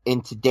think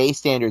in today's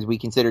standards we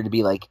consider to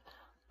be like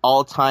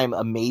all-time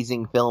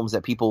amazing films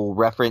that people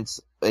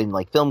reference in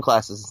like film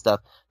classes and stuff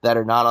that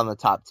are not on the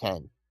top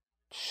 10.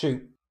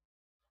 Shoot.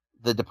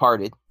 The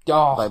Departed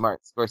by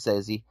Martin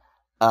Scorsese.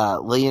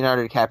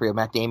 Leonardo DiCaprio,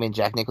 Matt Damon,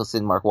 Jack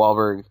Nicholson, Mark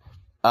Wahlberg.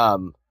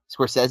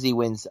 Scorsese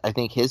wins, I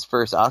think, his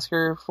first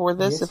Oscar for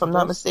this, if I'm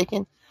not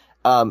mistaken.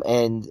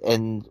 And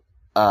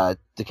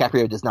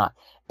DiCaprio does not.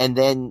 And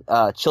then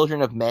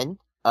Children of Men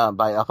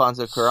by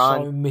Alfonso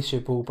Cuarón. So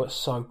miserable, but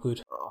so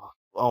good.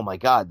 Oh my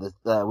God.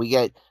 We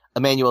get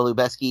Emmanuel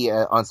Lubezki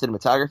on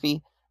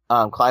cinematography.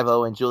 Clive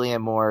Owen,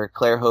 Julianne Moore,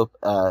 Claire Hope,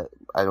 I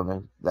don't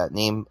know that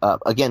name.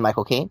 Again,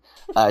 Michael Caine,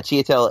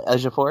 Chiwetel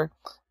Ejiofor,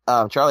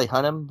 Charlie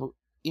Hunnam.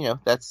 You know,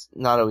 that's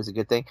not always a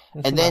good thing.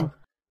 And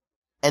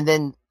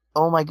then,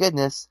 oh my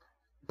goodness,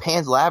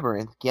 Pan's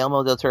Labyrinth,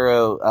 Guillermo del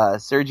Toro,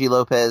 Sergi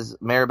Lopez,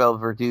 Maribel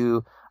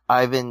Verdú,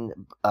 Ivan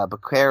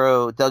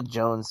Baquero, Doug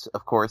Jones,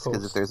 of course,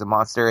 because if there's a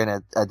monster in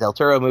a Del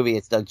Toro movie,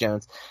 it's Doug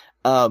Jones.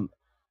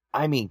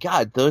 I mean,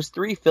 God, those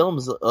 3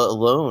 films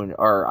alone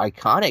are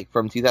iconic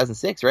from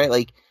 2006, right?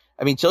 Like,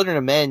 I mean, Children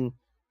of Men.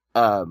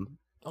 I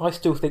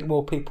still think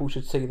more people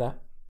should see that.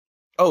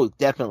 Oh,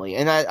 definitely.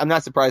 And I'm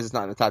not surprised it's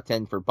not in the top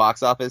 10 for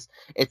box office.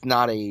 It's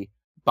not a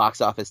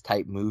box office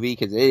type movie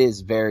because it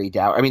is very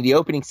dour. I mean, the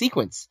opening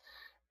sequence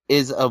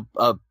is a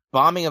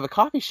bombing of a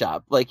coffee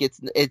shop. Like,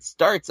 it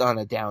starts on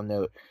a down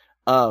note.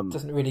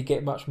 Doesn't really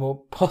get much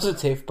more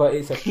positive, but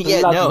it's a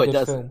bloody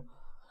good film.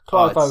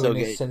 Clive Owen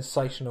is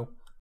sensational.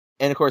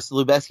 And of course,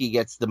 Lubezki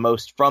gets the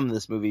most from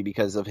this movie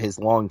because of his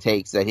long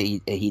takes that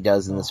he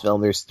does in this film.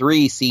 There's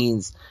 3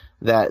 scenes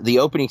that the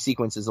opening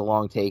sequence is a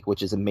long take,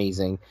 which is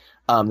amazing.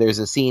 There's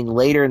a scene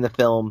later in the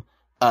film,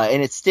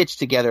 and it's stitched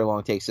together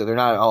long takes, so they're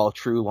not all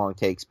true long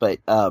takes. But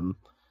and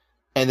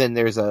then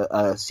there's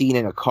a scene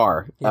in a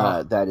car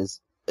that is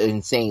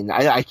insane.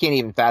 I can't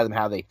even fathom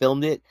how they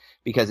filmed it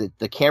because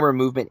the camera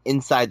movement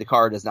inside the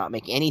car does not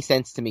make any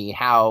sense to me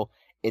how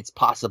it's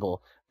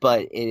possible.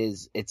 But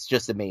it's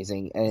just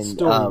amazing. And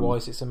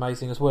story-wise, it's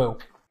amazing as well.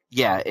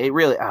 Yeah, it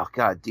really, oh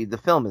God, dude, the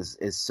film is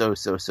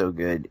so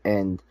good.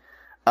 And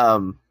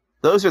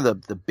those are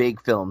the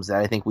big films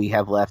that I think we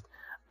have left.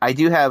 I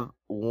do have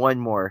one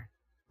more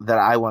that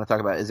I want to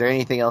talk about. Is there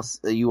anything else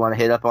that you want to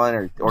hit up on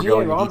or go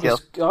into detail?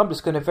 I'm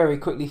just going to very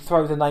quickly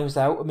throw the names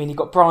out. I mean, you've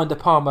got Brian De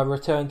Palma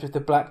returns with The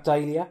Black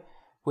Dahlia,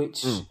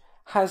 which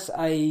has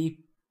a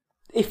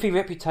iffy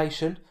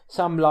reputation.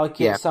 Some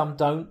like it, some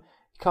don't.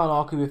 You can't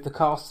argue with the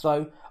cast,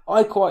 though.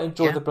 I quite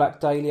enjoyed The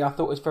Black Dahlia. I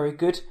thought it was very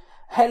good.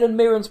 Helen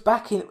Mirren's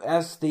back in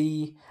as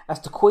the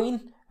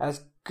Queen,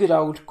 as good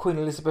old Queen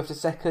Elizabeth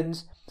II.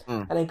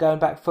 And then going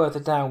back further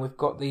down, we've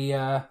got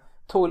the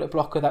toilet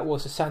blocker that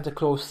was the Santa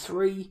Claus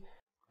 3.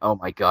 Oh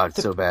my God,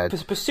 so bad.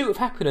 Pursuit of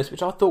Happiness,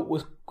 which I thought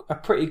was a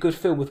pretty good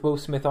film with Will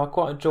Smith. I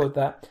quite enjoyed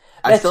that.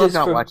 I still have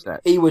not watched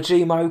that. Iwo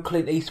Jima,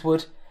 Clint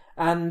Eastwood,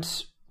 and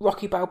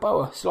Rocky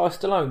Balboa, Sly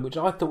Stallone, which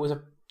I thought was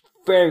a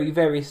very,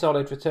 very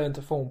solid return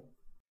to form.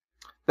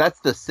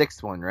 That's the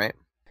 6th one, right?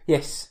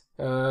 Yes.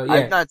 Yeah.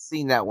 I've not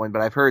seen that one,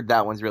 but I've heard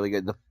that one's really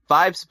good. The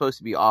 5's supposed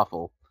to be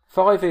awful.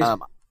 5 is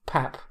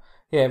pap.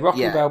 Yeah,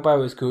 Rocky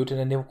Balboa is good, and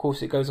then of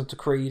course it goes on to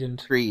Creed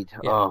and Creed.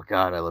 Yeah. Oh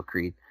God, I love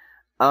Creed.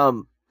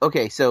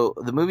 Okay, so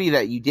the movie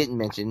that you didn't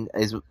mention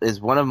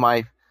is one of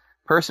my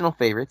personal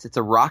favorites. It's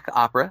a rock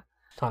opera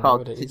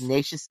called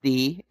Tenacious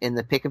D in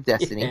the Pick of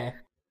Destiny.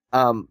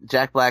 Yeah.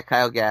 Jack Black,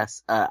 Kyle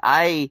Gass.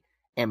 I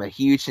am a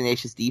huge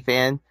Tenacious D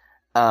fan.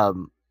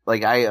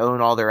 Like, I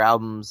own all their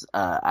albums.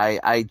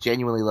 I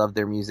genuinely love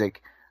their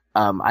music.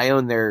 I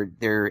own their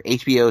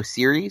HBO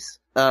series.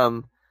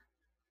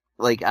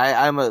 Like,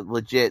 I'm a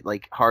legit,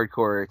 like,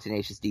 hardcore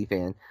Tenacious D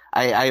fan.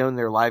 I own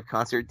their live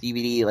concert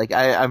DVD. Like,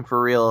 I'm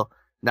for real,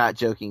 not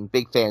joking,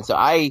 big fan. So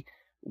I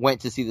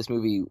went to see this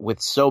movie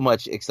with so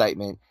much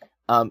excitement.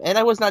 And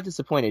I was not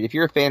disappointed. If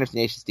you're a fan of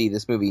Tenacious D,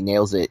 this movie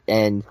nails it.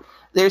 And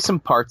there's some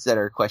parts that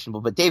are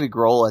questionable, but David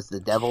Grohl as the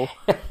devil,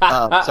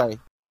 sorry,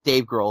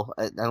 Dave Grohl.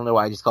 I don't know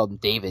why I just called him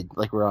David.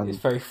 Like we're on. It's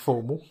very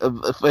formal.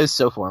 It's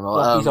so formal.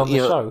 Like he's on the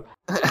show.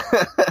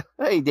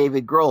 Hey,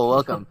 David Grohl,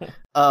 welcome.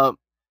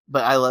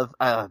 But I love,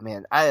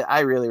 man, I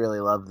really, really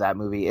love that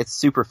movie. It's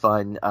super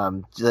fun.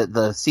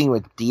 The scene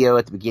with Dio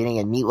at the beginning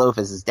and Meatloaf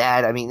as his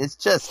dad. I mean, it's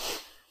just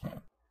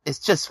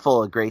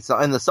full of great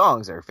songs, and the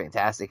songs are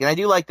fantastic. And I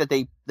do like that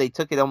they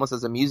took it almost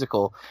as a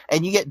musical,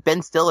 and you get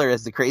Ben Stiller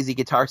as the crazy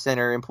Guitar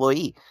Center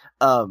employee.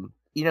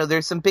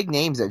 There's some big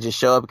names that just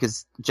show up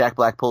because Jack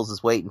Black pulls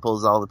his weight and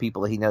pulls all the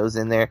people that he knows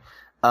in there.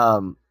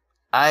 I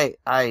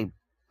had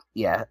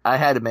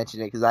to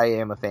mention it because I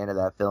am a fan of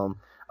that film.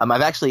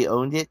 I've actually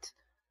owned it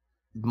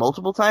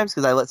multiple times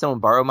because I let someone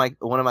borrow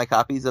one of my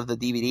copies of the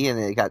DVD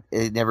and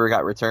it never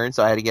got returned,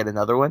 so I had to get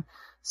another one.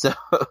 So.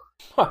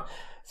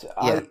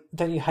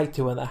 Don't you hate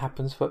it when that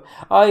happens? But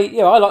I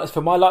like this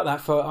film. I like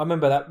that I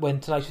remember that when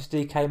Tenacious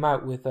D came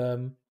out with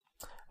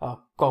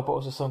what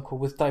was the song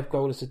called? With Dave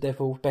Grohl as the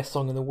devil, best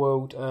song in the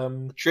world.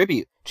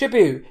 Tribute.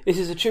 This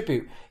is a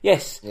tribute.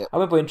 Yes, yep. I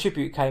remember when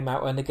Tribute came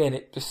out, and again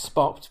it just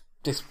sparked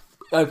this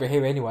over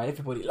here anyway.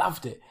 Everybody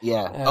loved it.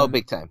 Yeah,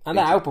 big time. And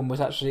album was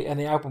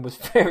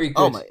very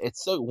good. Oh my,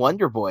 it's so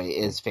Wonder Boy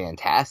is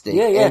fantastic.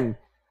 Yeah.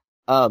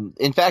 And,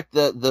 in fact,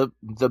 the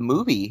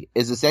movie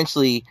is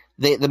essentially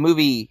the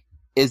movie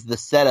is the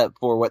setup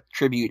for what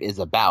Tribute is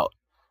about.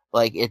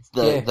 Like it's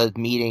the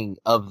meeting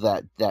of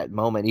that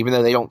moment, even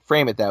though they don't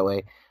frame it that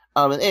way.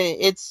 I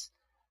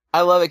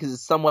love it because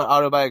it's somewhat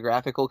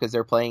autobiographical because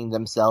they're playing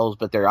themselves,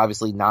 but they're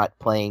obviously not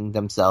playing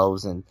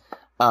themselves, and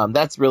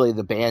that's really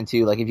the band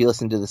too. Like if you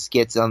listen to the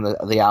skits on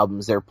the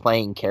albums, they're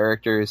playing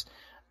characters.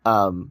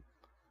 I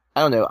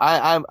don't know.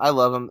 I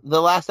love them.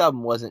 The last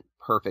album wasn't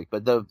perfect,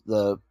 but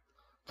the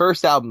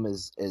first album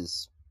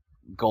is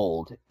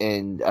gold,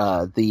 and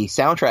the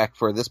soundtrack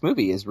for this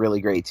movie is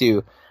really great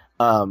too.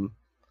 Oh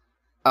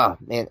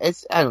man,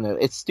 I don't know,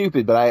 it's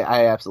stupid, but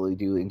I absolutely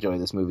do enjoy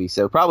this movie.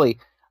 So probably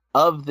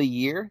of the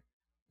year,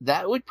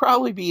 that would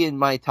probably be in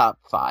my top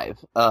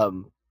 5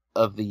 of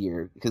the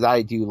year because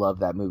I do love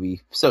that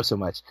movie so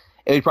much.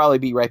 It would probably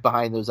be right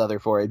behind those other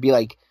 4. It'd be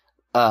like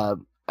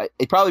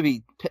it'd probably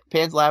be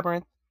Pan's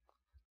Labyrinth,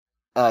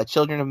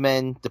 Children of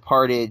Men,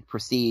 Departed,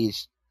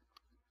 Prestige,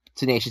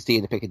 Tenacious D,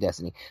 and The Pick of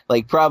Destiny.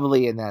 Like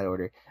probably in that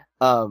order.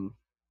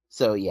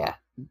 So yeah.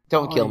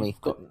 Don't kill me.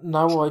 I've got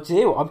no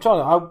idea. I'm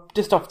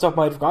just off the top of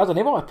my head, guys. I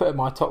don't know what I put in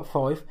my top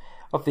 5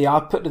 of the.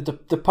 I put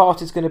the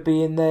Part is going to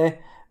be in there.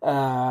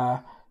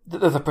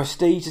 The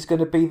Prestige is going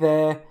to be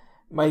there.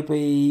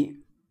 Maybe,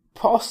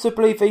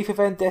 possibly V for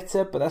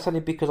Vendetta, but that's only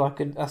because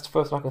that's the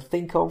first one I can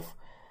think of.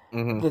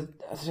 Mm-hmm.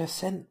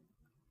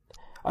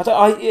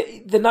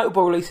 The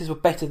notable releases were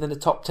better than the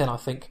top 10, I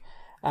think.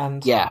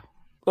 And yeah,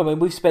 I mean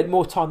we've spent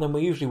more time than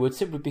we usually would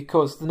simply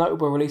because the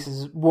notable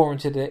releases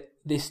warranted it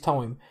this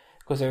time.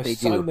 Because there are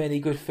so many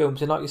good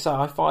films, and like you say,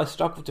 I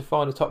struggled to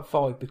find a top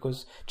 5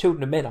 because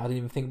Children of Men, I didn't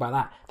even think about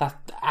that. That's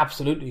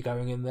absolutely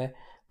going in there.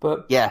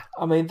 But yeah,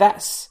 I mean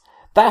that's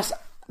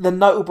the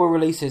notable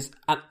releases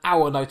and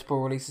our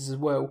notable releases as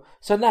well.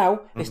 So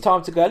now it's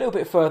time to go a little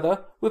bit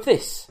further with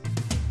this.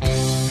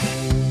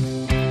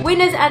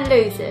 Winners and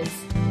losers.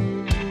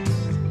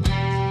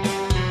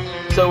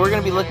 So we're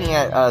going to be looking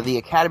at the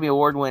Academy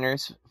Award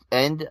winners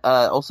and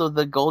also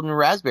the Golden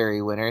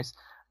Raspberry winners.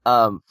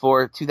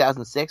 For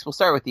 2006, we'll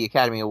start with the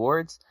Academy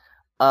Awards.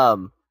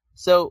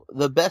 So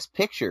the Best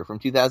Picture from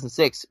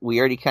 2006, we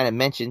already kind of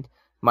mentioned.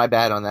 My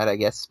bad on that, I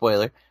guess.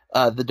 Spoiler.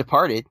 The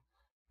Departed,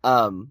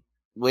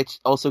 which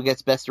also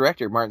gets Best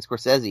Director, Martin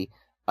Scorsese.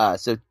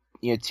 So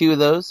 2 of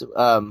those.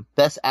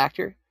 Best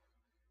Actor,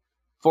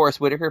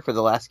 Forest Whitaker for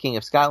The Last King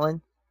of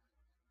Scotland.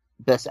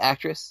 Best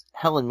Actress,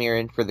 Helen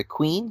Mirren for The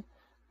Queen.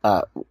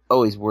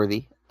 Always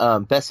worthy.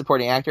 Best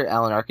Supporting Actor,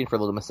 Alan Arkin for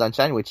Little Miss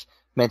Sunshine, which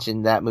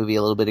mentioned that movie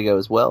a little bit ago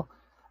as well.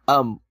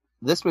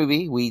 This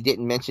movie we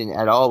didn't mention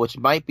at all, which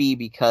might be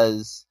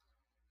because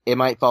it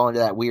might fall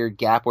into that weird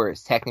gap where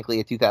it's technically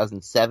a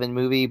 2007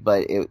 movie,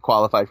 but it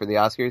qualified for the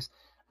Oscars.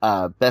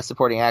 Best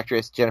Supporting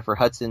Actress, Jennifer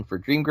Hudson for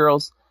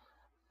Dreamgirls.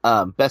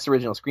 Best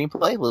Original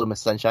Screenplay, Little Miss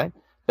Sunshine.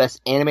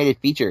 Best Animated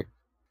Feature.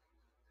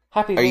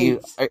 Happy Feet.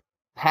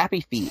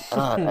 Happy Feet.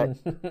 Yeah,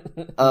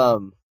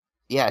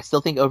 I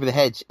still think Over the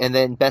Hedge. And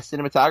then Best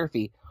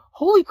Cinematography.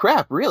 Holy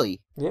crap,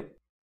 really? Yep.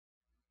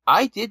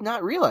 I did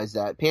not realize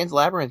that. Pan's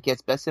Labyrinth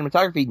gets Best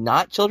Cinematography,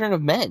 not Children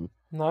of Men.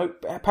 No,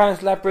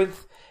 Pan's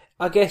Labyrinth,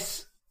 I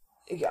guess,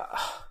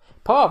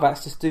 part of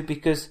that's just due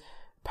because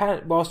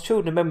whilst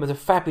Children of Men was a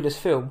fabulous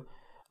film,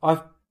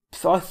 I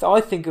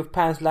think of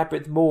Pan's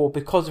Labyrinth more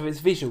because of its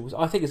visuals.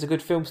 I think it's a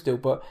good film still,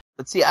 but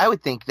see, I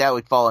would think that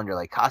would fall under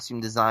like costume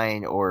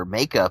design or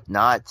makeup,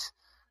 not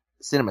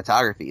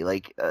cinematography.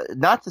 Like,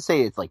 not to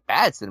say it's like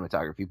bad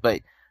cinematography, but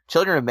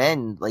Children of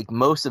Men, like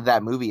most of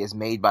that movie is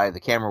made by the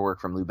camera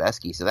work from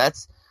Lubezki, so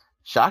that's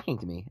shocking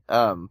to me.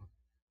 And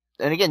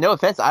again, no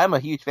offense, I'm a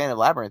huge fan of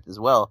Labyrinth as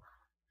well,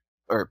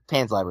 or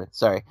Pan's Labyrinth.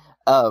 Sorry.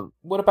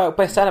 What about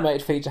Best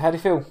Animated Feature? How do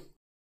you feel?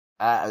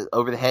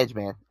 Over the hedge,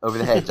 man. Over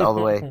the hedge, all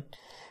the way.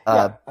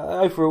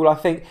 Overall, I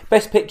think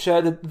Best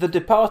Picture, The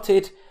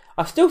Departed.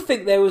 I still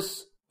think there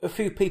was a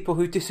few people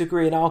who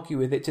disagree and argue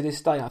with it to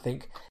this day, I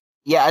think.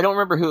 Yeah, I don't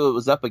remember who it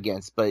was up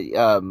against, but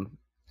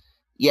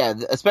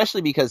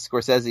especially because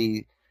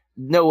Scorsese,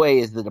 no way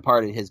is The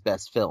Departed his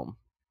best film.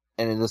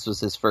 And then this was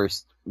his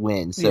first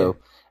win. So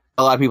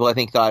a lot of people, I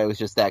think, thought it was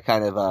just that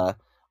kind of,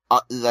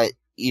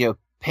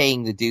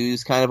 paying the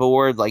dues kind of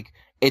award. Like,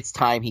 it's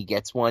time he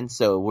gets one,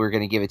 so we're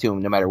going to give it to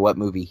him no matter what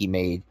movie he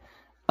made.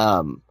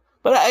 But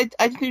I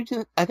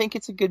think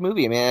it's a good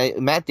movie. I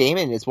mean, Matt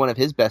Damon is one of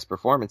his best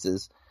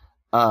performances.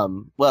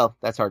 Well,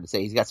 that's hard to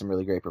say. He's got some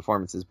really great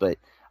performances, but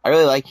I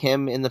really like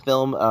him in the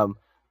film.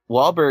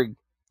 Wahlberg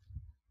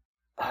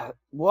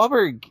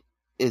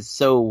is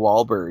so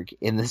Wahlberg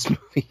in this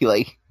movie.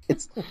 Like,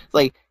 it's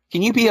like,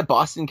 can you be a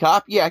Boston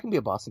cop? Yeah, I can be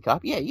a Boston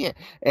cop. Yeah.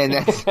 And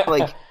that's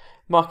like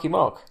Marky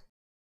Mark.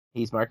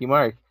 He's Marky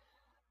Mark.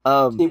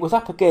 It was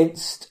up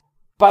against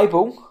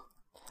Babel,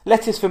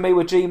 Letters from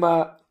Iwo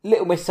Jima,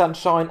 Little Miss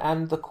Sunshine,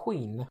 and The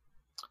Queen.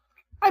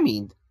 I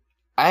mean,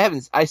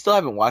 I still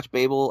haven't watched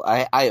Babel.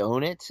 I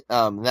own it.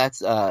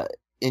 That's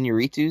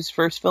Iñárritu's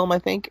first film, I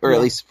think, or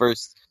at least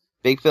first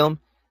big film.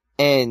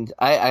 And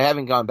I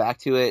haven't gone back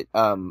to it.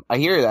 I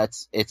hear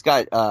it's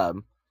got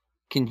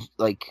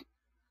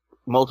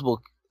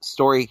multiple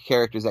story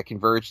characters that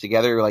converge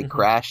together, like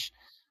Crash.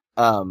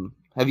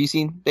 Have you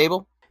seen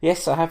Babel?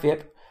 Yes, I have.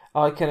 Yep,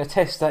 I can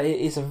attest that it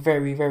is a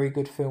very, very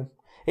good film.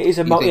 It is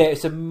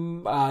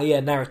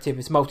narrative.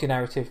 It's a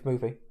multi-narrative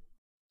movie.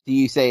 Do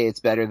you say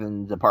it's better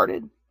than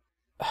Departed?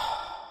 I'm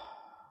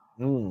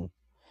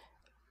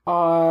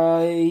going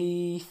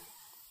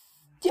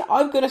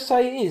to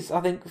say it is.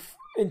 I think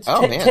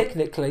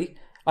technically,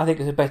 I think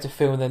it's a better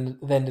film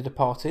than The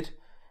Departed.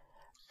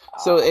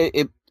 So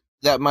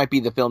that might be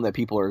the film that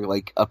people are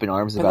like up in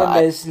arms about. And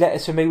then there's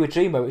Letters from Iwo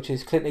Jima, which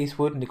is Clint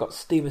Eastwood, and it got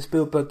Steven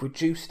Spielberg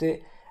produced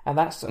it, and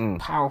that's a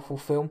powerful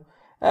film.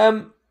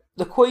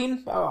 The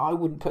Queen, I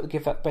wouldn't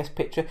give that Best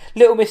Picture.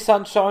 Little Miss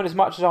Sunshine, as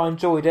much as I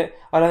enjoyed it,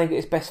 I don't think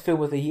it's Best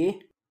Film of the Year.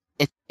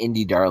 It's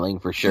indie darling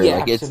for sure. Yeah,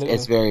 like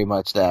it's very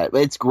much that.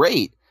 But it's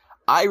great.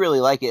 I really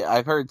like it.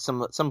 I've heard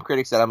some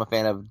critics that I'm a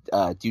fan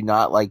of do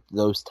not like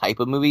those type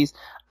of movies.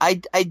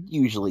 I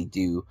usually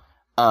do.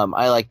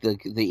 I like the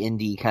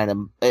indie kind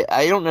of.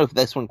 I don't know if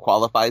this one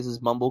qualifies as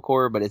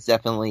mumblecore, but it's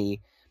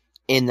definitely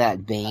in that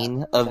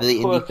vein of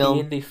the indie film.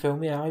 Indie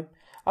film, yeah.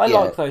 I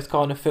like those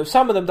kind of films.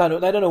 Some of them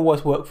don't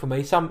always work for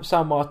me. Some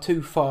are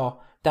too far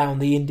down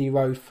the indie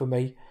road for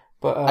me.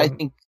 But I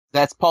think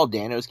that's Paul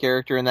Dano's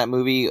character in that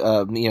movie.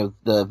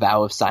 The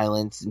vow of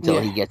silence until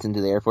he gets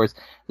into the Air Force.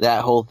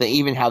 That whole thing,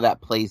 even how that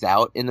plays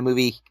out in the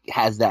movie,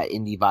 has that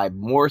indie vibe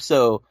more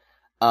so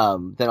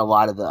than a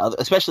lot of the other,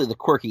 especially the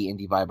quirky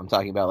indie vibe I'm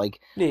talking about. Like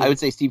I would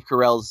say Steve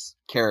Carell's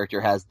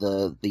character has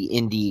the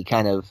indie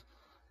kind of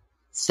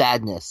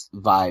sadness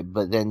vibe,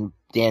 but then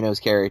Dano's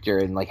character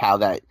and like how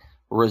that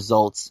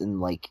results in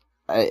like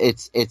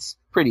it's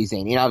pretty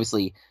zany. And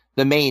obviously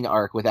the main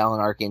arc with Alan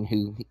Arkin,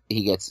 who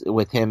he gets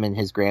with him and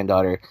his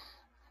granddaughter,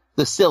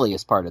 the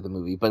silliest part of the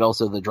movie, but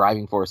also the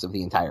driving force of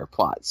the entire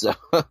plot. So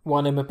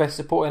won him a Best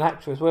Supporting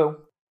Actor as well.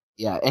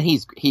 Yeah, and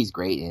he's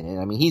great in it.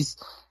 I mean, he's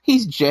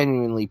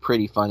genuinely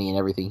pretty funny in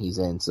everything he's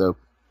in. So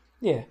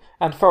yeah,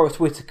 and Forrest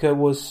Whitaker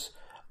was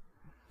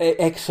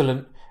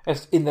excellent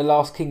as in The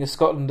Last King of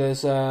Scotland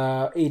as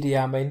Idi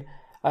Amin.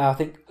 I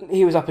think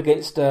he was up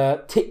against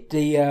at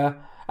the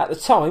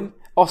time,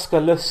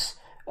 Oscar-less,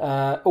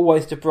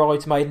 always the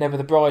bridesmaid, never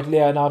the bride,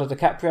 Leonardo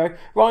DiCaprio.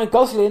 Ryan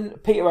Gosling,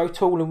 Peter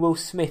O'Toole and Will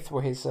Smith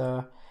were his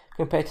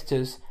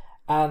competitors.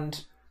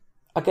 And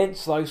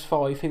against those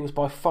five, he was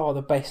by far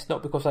the best,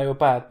 not because they were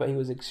bad, but he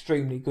was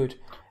extremely good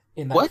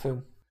in that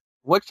film.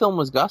 What film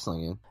was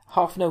Gosling in?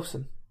 Half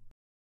Nelson.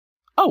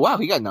 Oh, wow,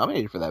 he got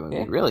nominated for that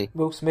movie, really?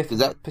 Will Smith,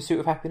 Pursuit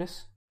of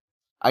Happiness.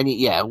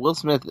 Will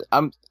Smith,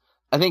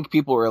 I think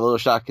people were a little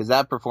shocked because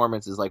that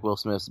performance is like Will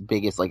Smith's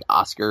biggest like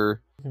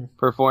Oscar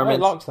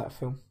performance. I liked that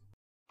film.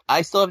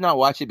 I still have not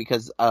watched it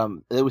because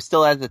it was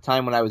still at the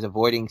time when I was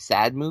avoiding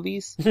sad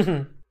movies,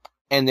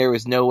 and there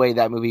was no way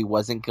that movie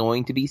wasn't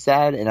going to be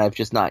sad, and I've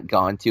just not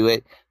gone to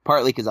it.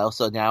 Partly because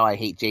also now I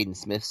hate Jaden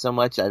Smith so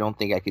much, I don't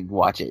think I could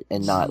watch it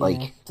and not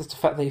like just the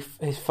fact that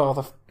his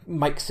father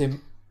makes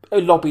him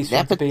lobbies for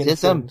him to be in the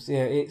films.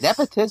 Yeah,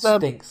 nepotism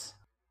stinks.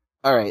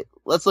 All right,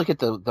 let's look at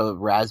the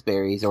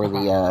raspberries or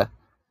the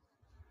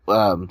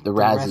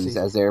Razzies,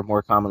 as they're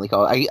more commonly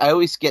called. I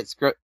always get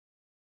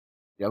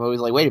I'm always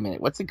like, wait a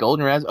minute, what's the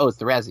golden Razzie? Oh, it's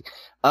the Razzie.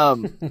 All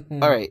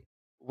right,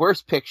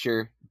 worst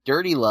picture,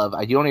 Dirty Love.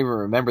 I don't even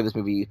remember this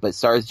movie, but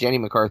stars Jenny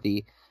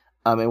McCarthy.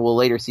 And we'll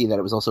later see that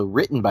it was also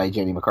written by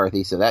Jenny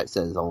McCarthy, so that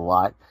says a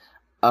lot.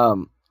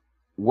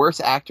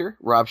 Worst actor,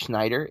 Rob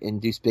Schneider in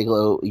Deuce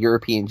Bigalow,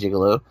 European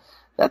Gigolo.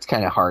 That's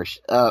kind of harsh.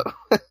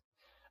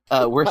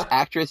 Worst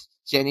actress,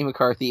 Jenny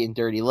McCarthy in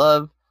Dirty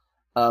Love.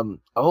 Oh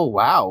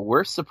wow,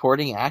 worst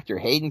supporting actor,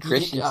 Hayden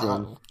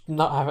Christensen. I'm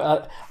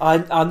not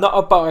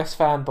a biased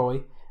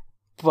fanboy,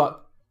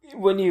 but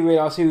when you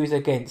realise who he's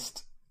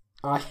against,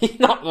 Not,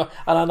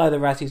 and I know the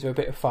Razzies were a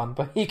bit of fun,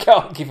 but you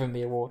can't give him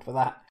the award for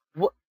that.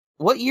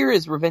 What year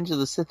is Revenge of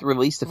the Sith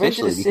released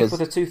officially? Revenge of the Sith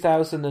was a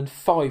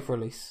 2005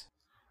 release.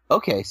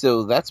 Okay,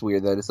 so that's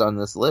weird that it's on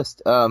this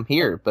list.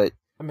 But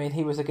I mean,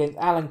 he was against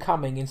Alan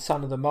Cumming in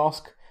Son of the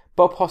Mask,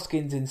 Bob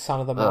Hoskins in Son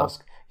of the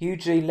Mask,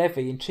 Eugene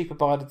Levy in Cheaper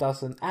by the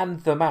Dozen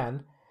and The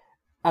Man,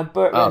 and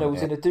Burt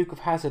Reynolds in The Duke of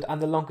Hazzard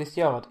and The Longest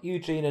Yard.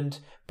 Eugene and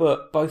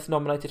Burt both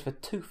nominated for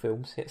 2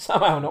 films, yet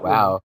somehow not one.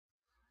 Wow.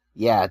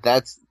 Yeah,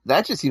 that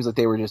just seems like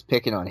they were just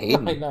picking on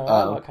Hayden.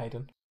 I like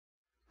Hayden.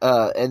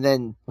 And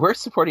then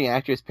worst supporting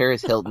actress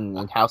Paris Hilton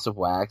in House of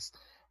Wax.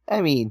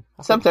 I mean,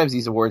 sometimes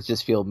these awards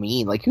just feel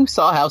mean. Like, who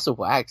saw House of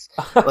Wax?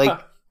 Like,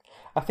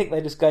 I think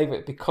they just gave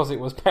it because it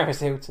was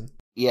Paris Hilton.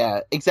 Yeah,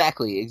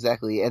 exactly.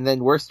 And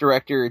then worst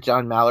director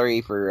John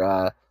Mallory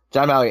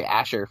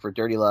Asher for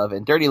Dirty Love,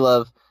 and Dirty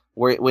Love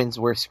where it wins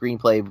worst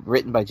screenplay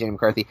written by Jenny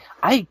McCarthy.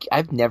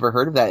 I've never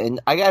heard of that, and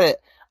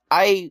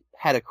I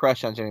had a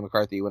crush on Jenny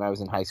McCarthy when I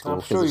was in high school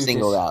because of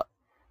Singled Out.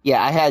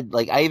 Yeah, I had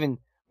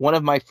one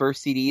of my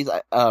first CDs.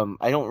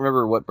 I don't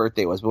remember what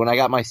birthday it was, but when I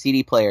got my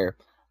CD player,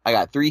 I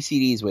got 3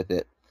 CDs with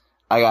it.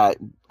 I got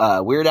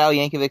Weird Al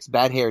Yankovic's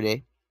Bad Hair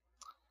Day.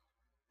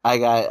 I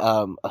got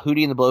a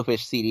Hootie and the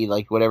Blowfish CD,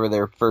 like whatever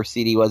their first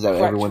CD was that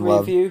everyone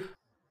loved. Review.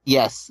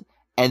 Yes,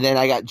 and then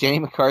I got Jenny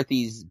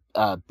McCarthy's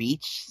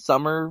Beach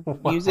Summer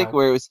music,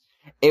 where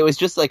it was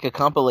just like a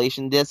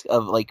compilation disc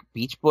of like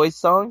Beach Boys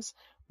songs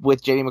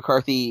with Jenny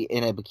McCarthy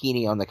in a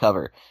bikini on the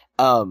cover.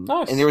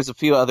 Nice. And there was a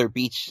few other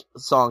beach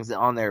songs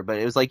on there, but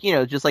it was like,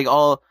 just like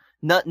all.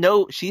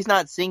 No, she's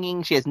not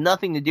singing. She has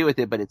nothing to do with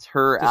it, but it's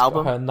her just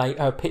album. Got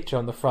her picture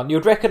on the front.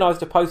 You'd recognise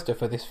the poster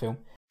for this film.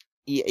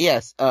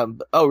 Yes.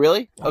 Oh,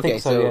 really? I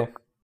think so,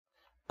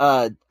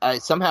 yeah. I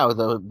somehow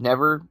though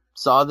never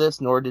saw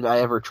this, nor did I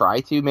ever try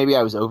to. Maybe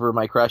I was over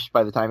my crush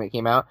by the time it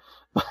came out.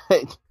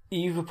 But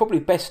you were probably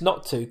best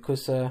not to,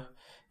 because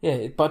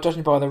but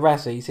judging by the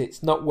Razzies,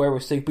 it's not well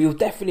received. But you'll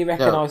definitely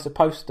recognise the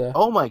poster.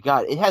 Oh my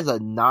god, it has a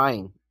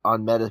 9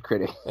 on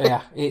Metacritic.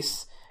 Yeah,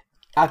 it's.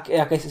 I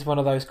guess it's one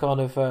of those kind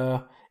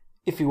of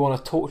if you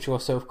want to torture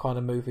yourself kind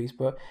of movies.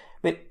 But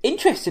I mean,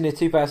 interesting in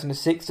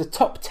 2006, the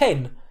top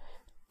 10.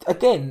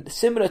 Again,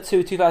 similar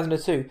to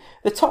 2002,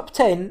 the top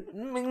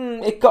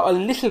 10, it got a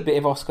little bit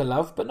of Oscar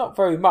love, but not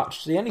very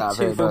much. The only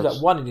 2 films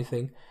that won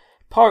anything.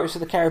 Pirates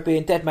of the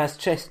Caribbean, Dead Man's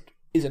Chest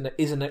isn't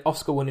an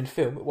Oscar-winning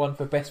film. It won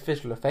for Best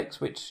Visual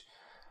Effects, which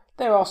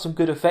there are some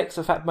good effects.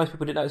 In fact, most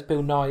people didn't know it was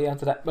Bill Nighy.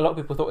 Under that, a lot of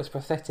people thought it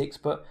was prosthetics,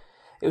 but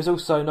it was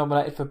also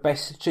nominated for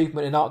Best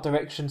Achievement in Art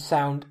Direction,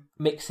 Sound,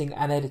 Mixing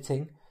and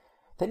Editing.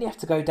 Then you have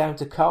to go down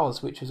to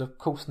Cars, which was of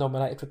course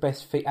nominated for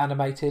Best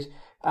Animated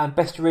and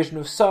Best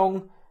Original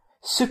Song.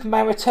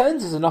 Superman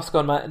Returns is an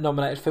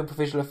Oscar-nominated film for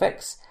visual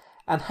effects,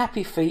 and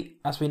Happy Feet,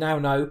 as we now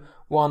know,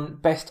 won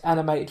Best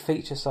Animated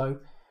Feature. So,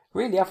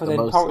 really, other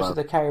than Pirates of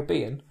the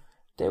Caribbean,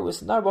 there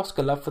was no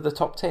Oscar love for the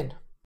top 10.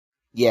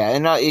 Yeah,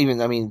 and not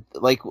even, I mean,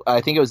 like, I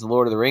think it was The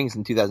Lord of the Rings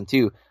in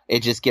 2002, it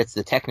just gets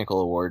the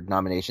technical award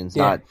nominations,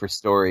 not for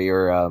story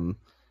or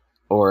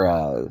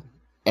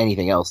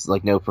anything else,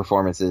 like no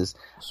performances.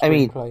 I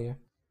mean,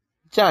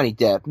 Johnny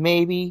Depp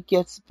maybe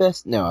gets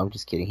best, no, I'm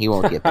just kidding, he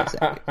won't get best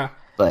actor,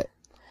 but...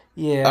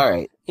 Yeah. All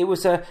right. It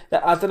was I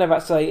don't know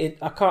about I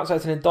can't say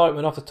it's an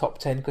indictment of the top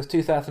 10 because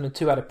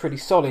 2002 had a pretty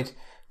solid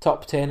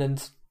top 10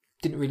 and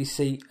didn't really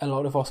see a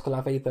lot of Oscar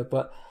love either.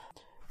 But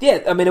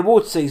yeah, I mean,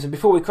 awards season.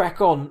 Before we crack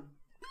on,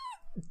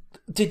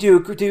 do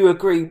you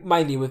agree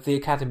mainly with the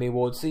Academy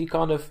Awards? Are you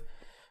kind of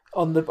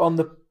on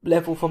the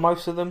level for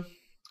most of them?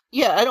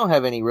 Yeah, I don't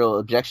have any real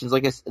objections.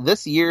 Like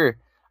this year,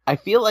 I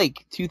feel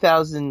like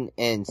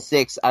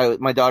 2006.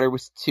 My daughter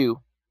was 2.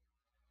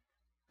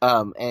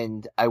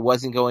 And I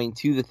wasn't going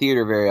to the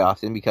theater very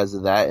often because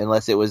of that,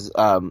 unless it was,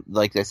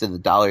 like I said, the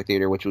Dollar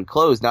Theater, which would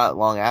close not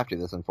long after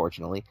this,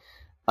 unfortunately.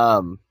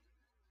 And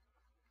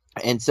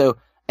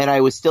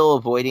I was still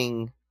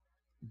avoiding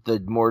the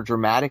more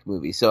dramatic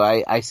movies, so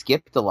I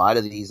skipped a lot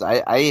of these.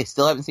 I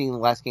still haven't seen The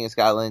Last King of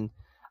Scotland.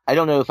 I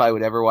don't know if I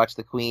would ever watch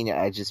The Queen.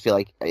 I just feel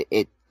like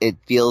it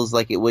feels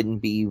like it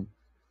wouldn't be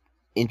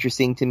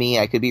interesting to me.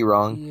 I could be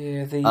wrong.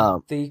 Yeah,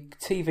 the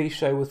TV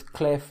show with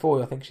Claire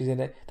Foy, I think she's in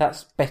it.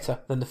 That's better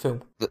than the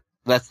film.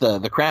 That's the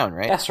Crown,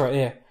 right? That's right.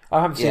 Yeah, I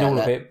haven't seen all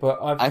of it, but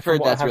I've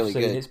heard that's really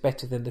good. It's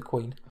better than the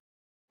Queen.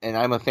 And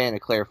I'm a fan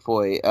of Claire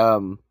Foy.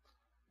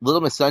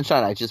 Little Miss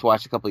Sunshine, I just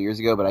watched a couple years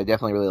ago, but I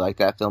definitely really like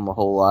that film a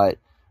whole lot.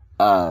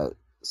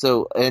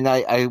 And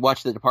I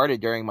watched The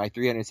Departed during my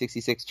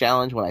 366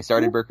 challenge when I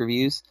started Burke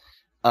Reviews.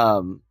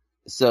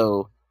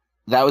 So.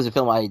 That was a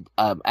film I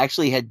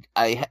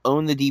I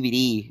owned the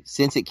DVD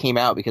since it came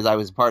out because I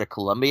was part of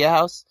Columbia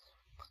House,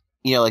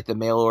 like the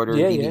mail order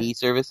DVD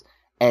service,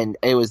 and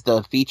it was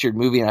the featured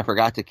movie, and I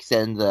forgot to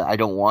send the I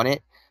don't want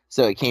it,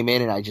 so it came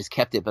in and I just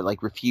kept it, but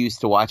like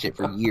refused to watch it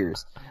for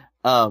years.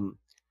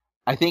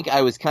 I think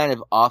I was kind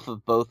of off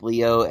of both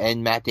Leo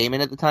and Matt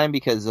Damon at the time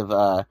because of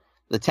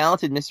The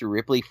Talented Mr.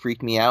 Ripley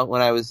freaked me out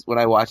when I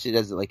watched it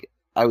as like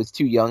I was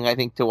too young, I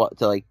think, to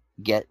like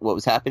get what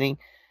was happening,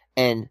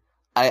 and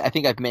I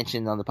think I've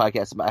mentioned on the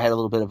podcast about I had a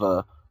little bit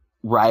of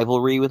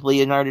rivalry with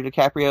Leonardo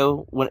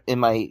DiCaprio in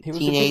my He was a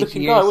teenage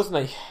good-looking years. guy,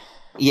 wasn't he?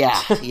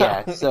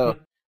 Yeah. So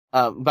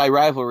by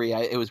rivalry,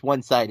 it was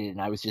one-sided,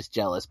 and I was just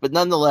jealous. But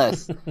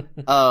nonetheless,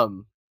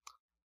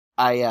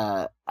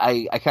 I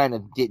kind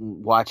of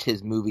didn't watch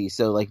his movie,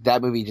 so like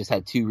that movie just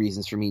had two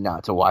reasons for me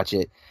not to watch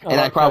it, and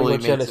I probably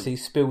made jealousy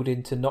spilled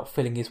into not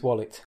filling his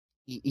wallet.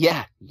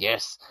 Yeah,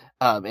 yes,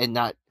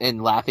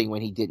 and laughing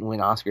when he didn't win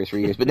Oscars for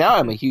years. But now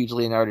I'm a huge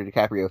Leonardo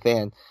DiCaprio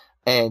fan,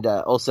 and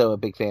also a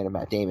big fan of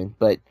Matt Damon.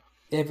 But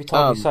every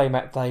time you say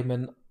Matt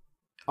Damon,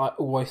 I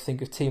always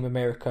think of Team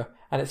America,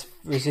 and it's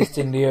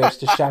resisting the urge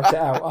to shout it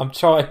out. I'm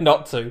trying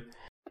not to,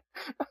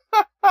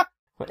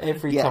 but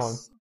every time.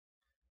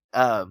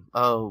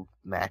 Oh,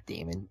 Matt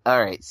Damon.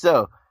 All right,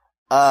 so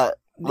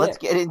let's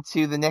get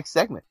into the next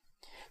segment.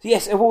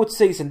 Yes, awards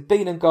season,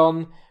 been and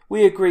gone.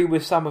 We agree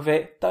with some of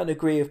it, don't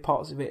agree with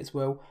parts of it as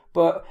well.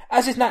 But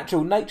as is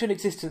natural, Nature and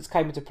Existence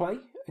came into play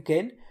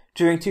again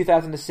during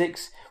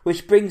 2006,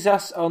 which brings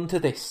us on to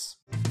this.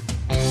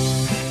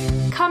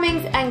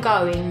 Comings and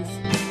goings.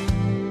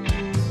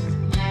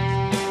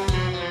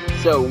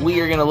 So we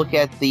are going to look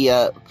at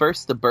the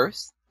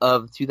birth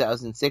of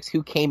 2006,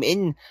 who came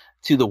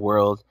into the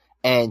world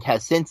and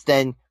has since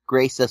then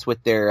graced us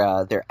with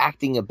their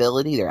acting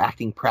ability, their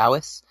acting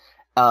prowess.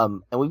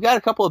 And we've got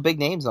a couple of big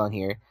names on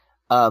here.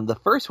 The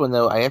first one,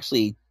 though, I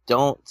actually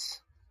don't...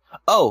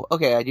 Oh,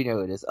 okay, I do know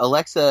who it is.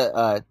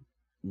 Alexa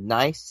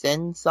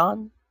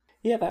Nysenson?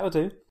 Yeah, that'll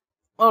do.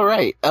 All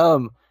right.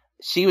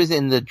 She was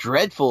in the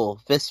dreadful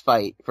fist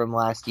fight from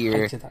last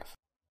year. Hated that.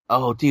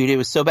 Oh, dude, it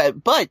was so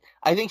bad. But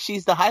I think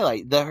she's the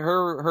highlight.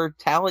 Her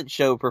talent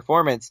show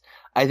performance,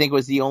 I think,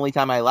 was the only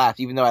time I laughed,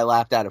 even though I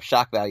laughed out of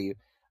shock value.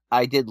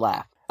 I did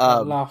laugh. I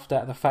laughed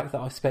at the fact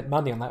that I spent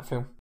money on that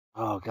film.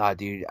 Oh, God,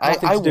 dude.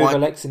 Nothing to do with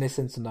Alexa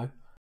Nysenson, though.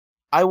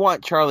 I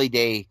want Charlie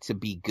Day to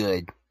be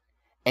good,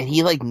 and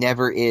he like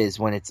never is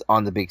when it's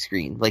on the big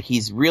screen. Like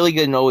he's really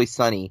good in Always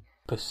Sunny.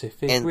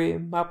 Pacific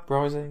Rim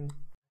Uprising.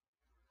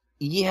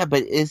 Yeah,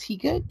 but is he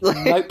good?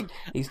 Nope,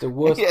 he's the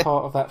worst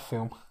part of that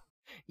film.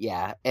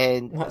 Yeah,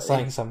 and that's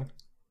saying something.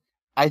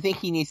 I think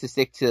he needs to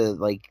stick to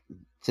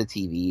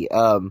TV.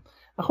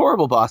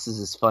 Horrible Bosses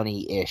is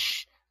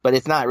funny-ish, but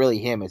it's not really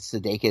him. It's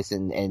Sudeikis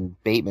and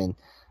Bateman,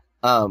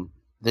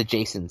 the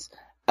Jasons.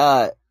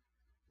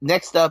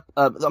 Next up,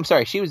 I'm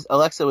sorry,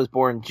 Alexa was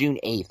born June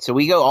 8th, so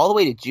we go all the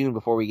way to June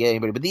before we get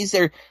anybody, but these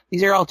are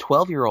all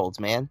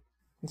 12-year-olds, man.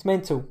 It's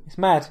mental. It's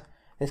mad.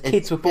 There's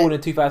kids were born in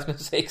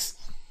 2006.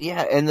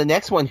 Yeah, and the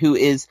next one, who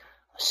is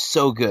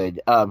so good,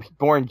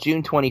 born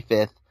June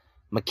 25th,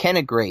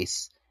 McKenna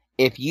Grace.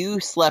 If you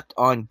slept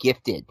on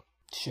Gifted...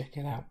 Check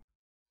it out.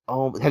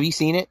 Oh, have you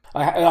seen it?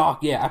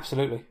 Yeah,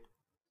 absolutely.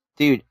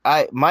 Dude,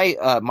 Mike,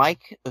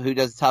 who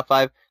does the top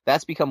 5,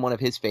 that's become one of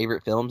his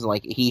favorite films.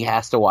 Like he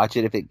has to watch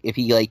it if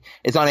he like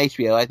it's on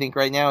HBO, I think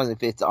right now, and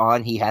if it's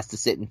on, he has to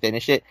sit and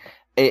finish it.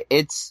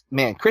 It's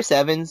man, Chris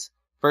Evans,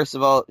 first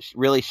of all,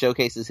 really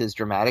showcases his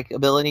dramatic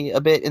ability a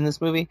bit in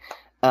this movie.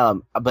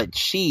 But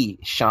she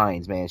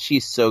shines, man.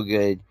 She's so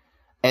good.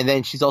 And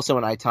then she's also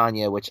in I,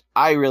 Tonya, which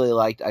I really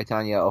liked I,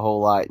 Tonya a whole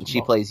lot. And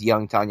she plays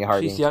young Tonya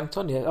Harding. She's young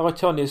Tonya. I,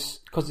 Tonya's,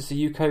 because it's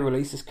a UK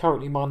release, is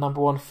currently my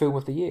 #1 film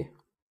of the year.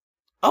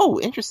 Oh,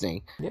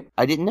 interesting. Yep.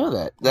 I didn't know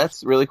that.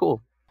 That's really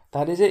cool.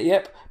 That is it,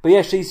 yep. But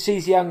yeah,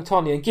 she's young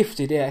Tonya and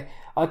Gifted, yeah.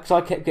 I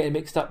kept getting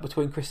mixed up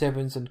between Chris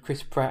Evans and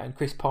Chris Pratt and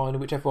Chris Pine,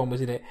 whichever one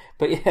was in it.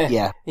 But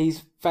yeah,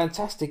 he's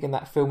fantastic in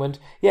that film.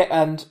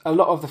 And a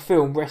lot of the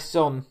film rests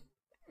on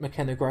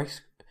McKenna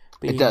Grace.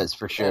 It does,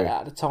 for sure.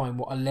 At the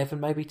time, 10,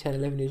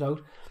 11 years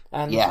old.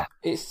 And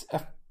it's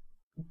a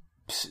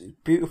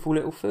beautiful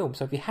little film.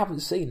 So if you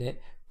haven't seen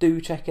it, do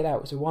check it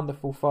out. It's a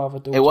wonderful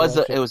father-daughter. It was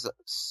a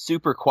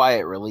super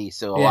quiet release,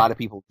 so a lot of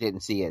people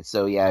didn't see it.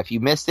 So yeah, if you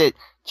missed it,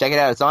 check it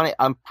out. It's on it.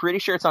 I'm pretty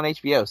sure it's on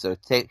HBO, so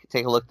take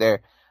a look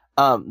there.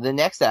 The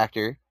next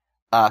actor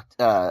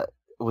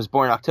was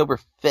born October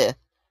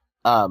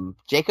 5th,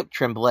 Jacob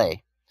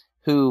Tremblay,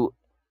 who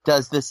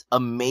does this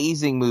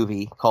amazing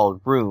movie called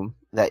Room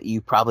that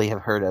you probably have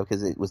heard of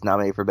because it was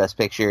nominated for Best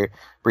Picture.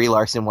 Brie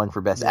Larson won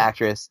for Best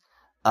Actress.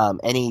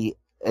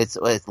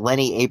 It's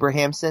Lenny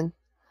Abrahamson,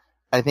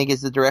 I think is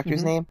the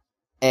director's name.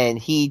 And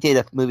he did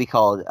a movie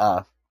called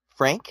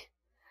Frank.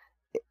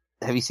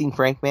 Have you seen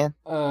Frank, man?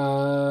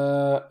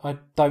 I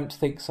don't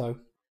think so.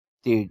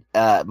 Dude,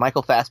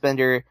 Michael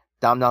Fassbender,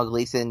 Domhnall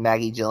Gleeson,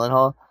 Maggie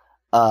Gyllenhaal.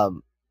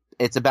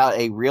 It's about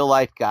a real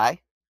life guy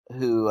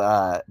who,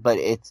 but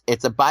it's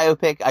a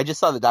biopic. I just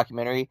saw the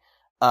documentary.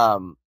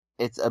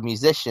 It's a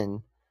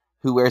musician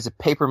who wears a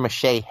paper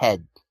mache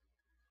head.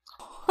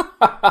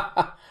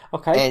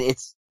 Okay. And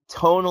it's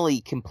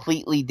tonally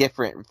completely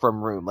different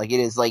from Room. Like it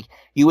is like,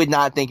 you would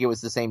not think it was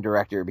the same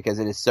director because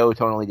it is so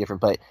tonally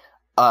different. But,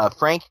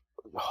 Frank,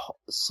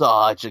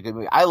 such a good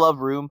movie. I love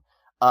Room.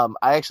 I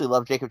actually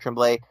love Jacob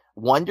Tremblay.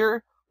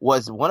 Wonder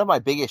was one of my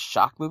biggest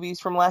shock movies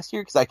from last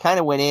year because I kind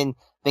of went in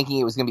thinking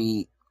it was going to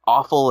be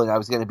awful and I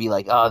was going to be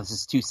like, oh, this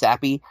is too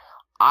sappy.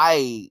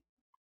 I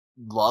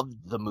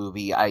loved the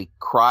movie. I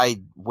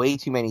cried way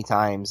too many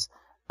times.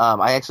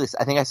 I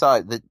think I saw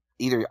it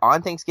either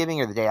on Thanksgiving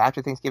or the day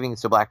after Thanksgiving.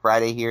 So Black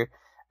Friday here.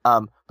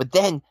 But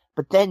then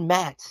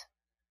Matt,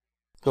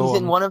 he's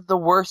in one of the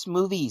worst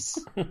movies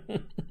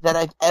that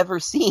I've ever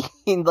seen.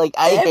 Like,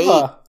 I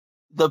hate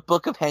the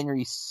Book of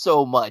Henry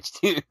so much,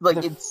 dude.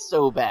 Like, it's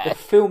so bad. The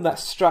film that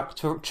struck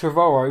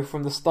Trevorrow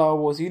from the Star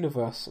Wars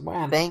universe.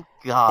 Man. Thank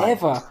God.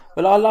 Ever.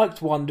 Well, I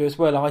liked Wonder as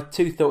well. I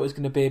too thought it was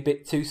going to be a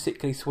bit too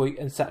sickly sweet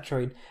and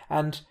saturating.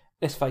 And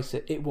let's face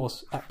it, it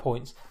was at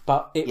points.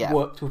 But it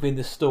worked within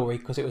the story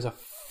because it was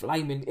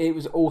it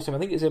was awesome. I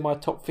think it was in my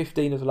top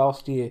 15 of the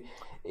last year.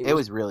 It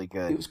was really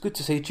good. It was good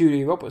to see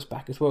Julia Roberts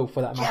back as well,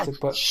 for that matter.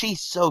 But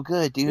she's so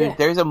good, dude. Yeah.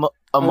 There's a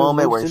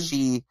moment where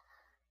she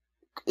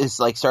is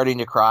like starting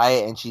to cry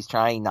and she's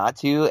trying not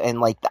to,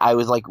 and like I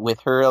was like with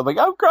her. I'm like,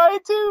 I'm crying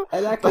too.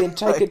 Exactly. And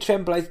Jacob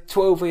Tremblay's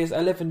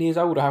 11 years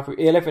older,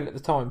 11 at the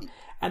time,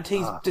 and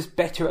he's just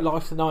better at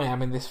life than I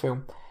am in this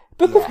film.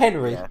 Book of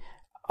Henry,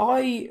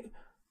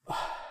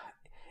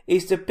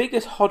 is the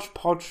biggest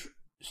hodgepodge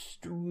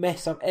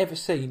mess I've ever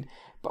seen.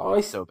 But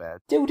I so bad.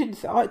 Still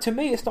didn't. To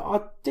me, it's not.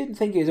 I didn't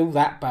think it was all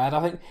that bad.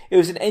 I think it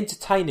was an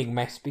entertaining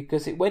mess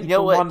because it went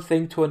from one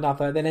thing to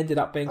another, then ended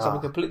up being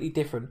something completely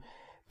different.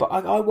 But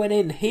I went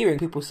in hearing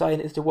people saying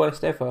it's the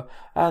worst ever,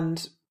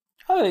 and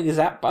I don't think it's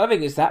that bad. I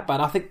think it's that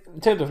bad. I think in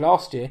terms of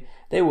last year,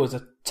 there was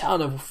a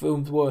ton of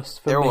films worse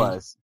for me. There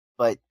was,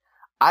 but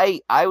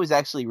I was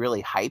actually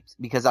really hyped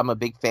because I'm a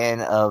big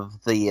fan of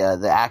the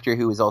actor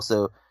who is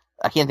also,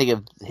 I can't think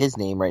of his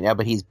name right now,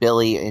 but he's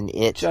Billy in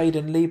It.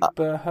 Jaden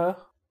Lieberher.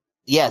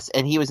 Yes,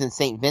 and he was in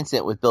St.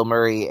 Vincent with Bill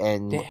Murray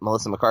and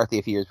Melissa McCarthy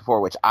a few years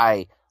before, which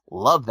I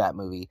love that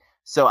movie.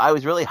 So I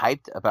was really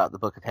hyped about the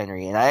Book of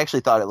Henry, and I actually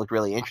thought it looked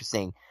really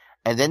interesting.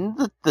 And then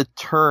the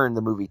turn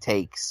the movie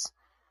takes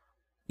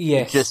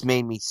just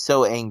made me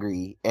so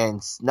angry.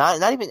 And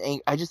not even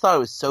angry, I just thought it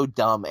was so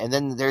dumb. And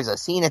then there's a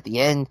scene at the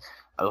end.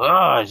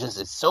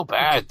 It's so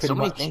bad. It's so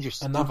many things are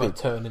stupid. Another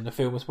turn in the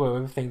film as well.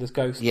 Everything just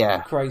goes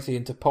crazy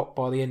into pop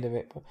by the end of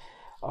it.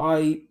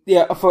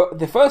 But for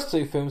the first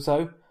two films,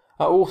 though,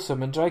 are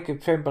awesome, and Jacob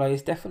Tremblay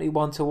is definitely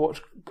one to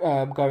watch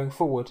going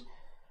forward.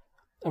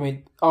 I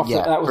mean, after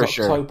that was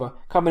October.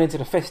 Sure. Coming into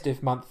the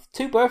festive month.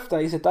 2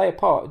 birthdays a day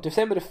apart.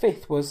 December the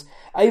 5th was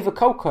Ava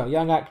Kolker,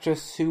 young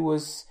actress who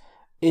was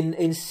in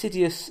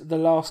Insidious: The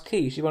Last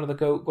Key. She's one of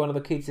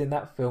the kids in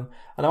that film.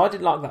 And I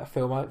didn't like that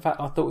film. In fact,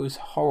 I thought it was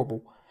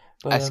horrible.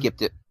 But, I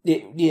skipped it.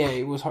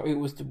 It was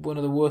one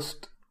of the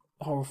worst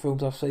horror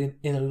films I've seen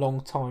in a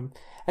long time.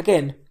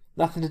 Again,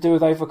 nothing to do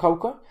with Ava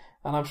Kolker.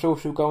 And I'm sure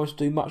she'll go on to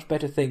do much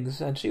better things.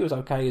 And she was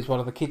okay as one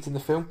of the kids in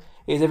the film.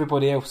 As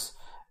everybody else.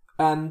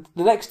 And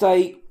the next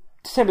day,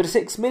 December the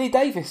 6th, Minnie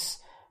Davis,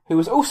 who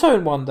was also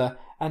in Wonder.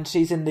 And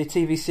she's in the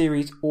TV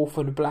series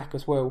Orphan Black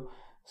as well.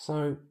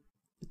 So,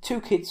 2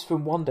 kids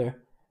from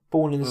Wonder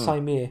born in the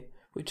same year.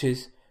 Which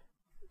is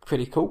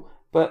pretty cool.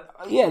 But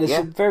there's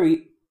some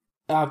very...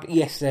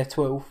 yes, they're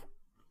 12.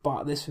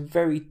 But there's some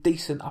very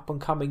decent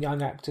up-and-coming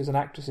young actors and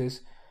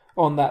actresses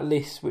on that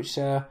list. Which...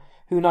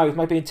 who knows,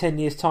 maybe in 10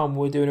 years' time when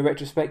we're doing a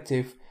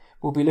retrospective,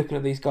 we'll be looking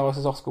at these guys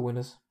as Oscar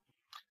winners.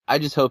 I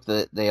just hope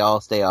that they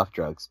all stay off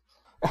drugs.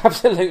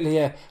 Absolutely,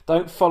 yeah.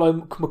 Don't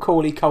follow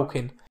Macaulay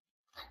Culkin.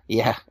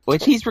 Yeah,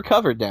 which he's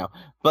recovered now.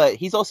 But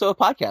he's also a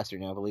podcaster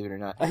now, believe it or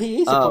not.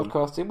 He is a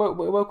podcaster.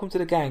 Welcome to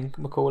the gang,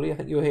 Macaulay. I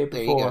think you were here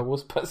before I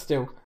was, but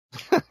still.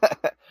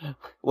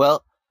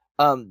 Well,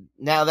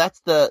 now that's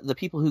the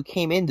people who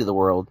came into the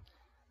world,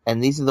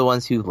 and these are the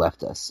ones who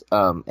left us.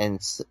 And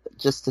it's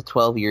just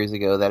 12 years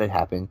ago that it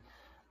happened.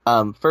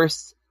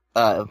 First,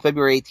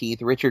 February 18th,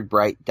 Richard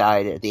Bright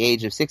died at the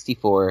age of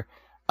 64,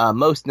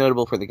 most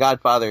notable for The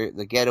Godfather,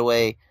 The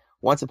Getaway,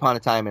 Once Upon a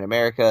Time in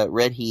America,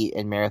 Red Heat,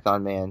 and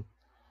Marathon Man.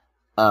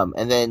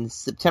 And then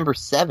September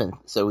 7th,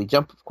 so we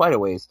jumped quite a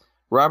ways,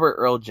 Robert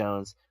Earl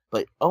Jones,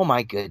 but oh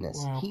my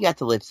goodness, he got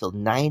to live till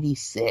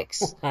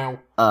 96. Wow.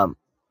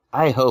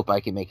 I hope I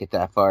can make it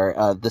that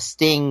far. The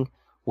Sting,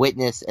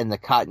 Witness, and The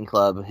Cotton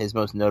Club, his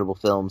most notable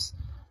films.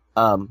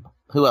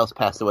 Who else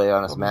passed away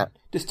on us, Matt?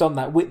 Just on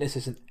that, Witness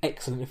is an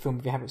excellent film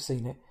if you haven't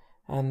seen it.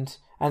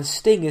 And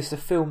Sting is the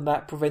film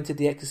that prevented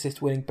The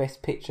Exorcist winning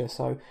Best Picture,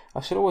 so I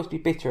should always be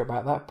bitter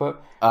about that,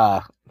 but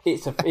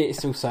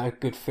it's also a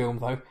good film,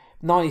 though.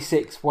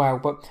 96, wow.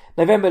 But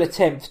November the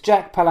 10th,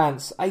 Jack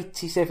Palance,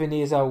 87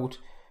 years old,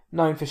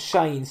 known for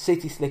Shane,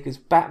 City Slickers,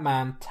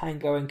 Batman,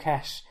 Tango and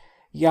Cash,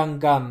 Young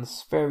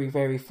Guns, very,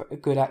 very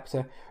good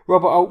actor.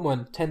 Robert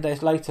Altman, 10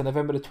 days later,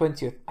 November the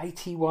 20th,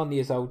 81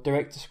 years old,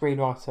 director,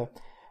 screenwriter.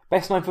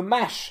 Best known for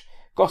MASH,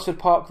 Gosford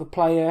Park, The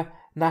Player,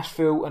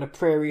 Nashville, and A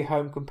Prairie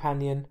Home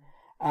Companion.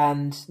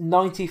 And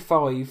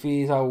 95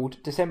 years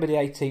old, December the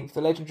 18th,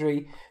 the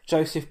legendary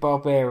Joseph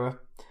Barbera,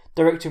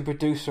 director and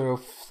producer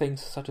of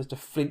things such as The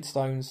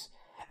Flintstones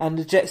and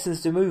The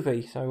Jetsons the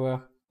movie.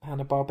 So,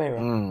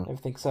 Hanna-Barbera,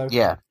 everything. So,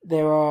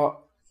 there are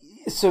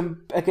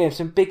some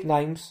big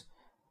names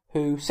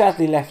who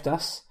sadly left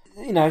us.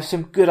 You know,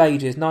 some good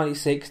ages,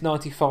 96,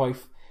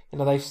 95. You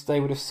know, they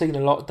would have seen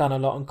a lot, done a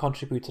lot, and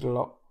contributed a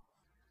lot.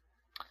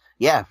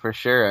 Yeah, for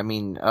sure. I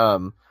mean,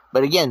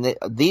 but again,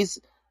 these,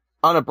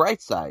 on a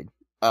bright side,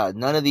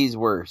 none of these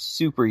were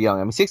super young.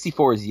 I mean,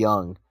 64 is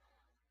young,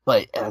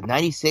 but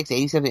 96,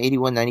 87,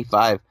 81,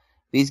 95,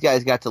 these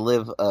guys got to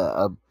live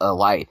a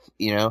life,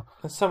 you know?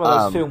 And some of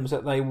those films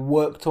that they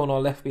worked on or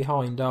left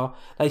behind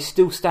they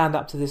still stand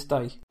up to this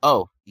day.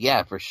 Oh,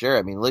 yeah, for sure.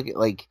 I mean, look at,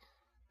 like,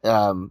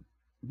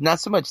 not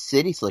so much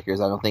City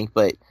Slickers, I don't think,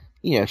 but,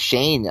 you know,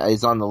 Shane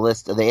is on the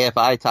list of the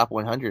AFI Top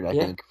 100, I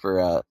think,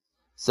 for,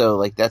 so,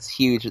 like, that's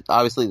huge.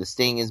 Obviously, The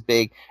Sting is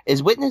big.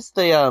 Is Witness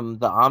the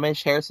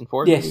Amish Harrison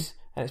Ford movie? Yes,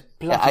 and it's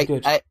bloody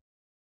good.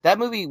 That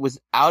movie was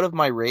out of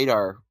my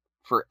radar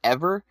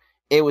forever.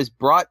 It was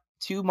brought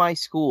to my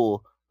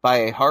school by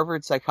a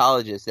Harvard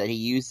psychologist that he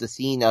used the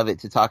scene of it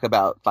to talk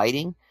about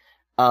fighting.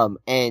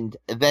 And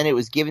then it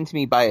was given to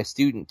me by a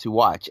student to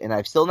watch, and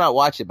I've still not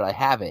watched it, but I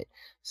have it.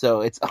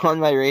 So it's on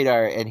my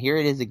radar, and here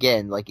it is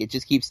again. Like, it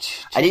just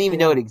keeps... I didn't even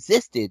know it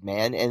existed,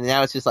 man, and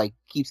now it's just, like,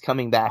 keeps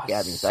coming back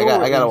at me. So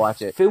I gotta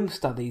watch it. Film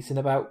studies in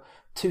about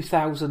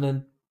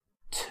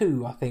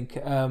 2002, I think.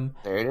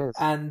 There it is.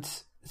 And,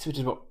 which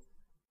is what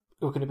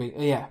we're going to be...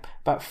 Yeah,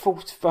 about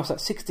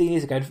 16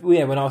 years ago,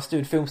 yeah, when I was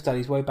doing film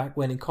studies way back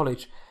when in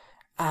college.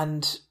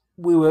 And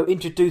we were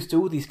introduced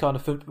to all these kind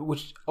of films,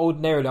 which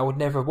ordinarily I would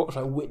never have watched,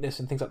 like Witness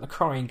and things like The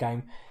Crying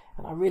Game.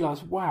 And I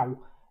realised, wow,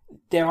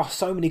 there are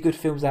so many good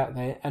films out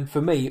there, and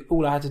for me,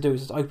 all I had to do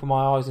was just open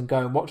my eyes and go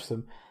and watch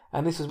them.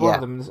 And this is one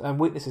of them, and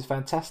Witness is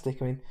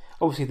fantastic. I mean,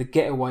 obviously The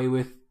Getaway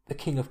with the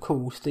King of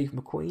Cool, Steve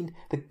McQueen.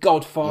 The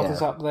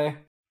Godfather's up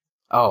there.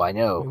 Oh, I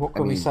know. I mean, what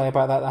can we say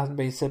about that hasn't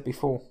been said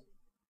before?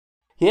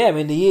 Yeah, I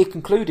mean, the year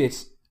concluded,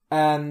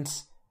 and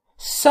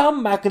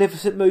some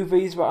magnificent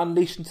movies were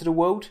unleashed into the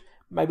world.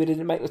 Maybe they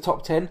didn't make the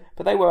top 10,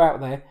 but they were out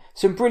there.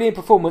 Some brilliant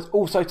performers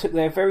also took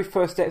their very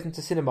first steps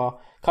into cinema. A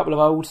couple of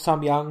old,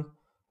 some young,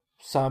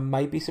 some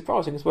maybe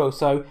surprising as well.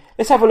 So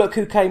let's have a look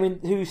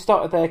who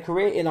started their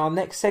career in our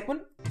next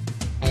segment.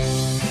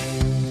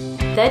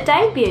 Their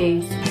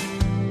debuts.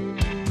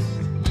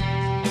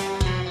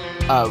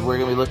 We're going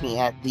to be looking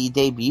at the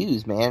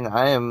debuts, man.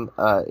 I am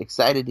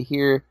excited to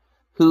hear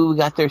who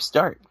got their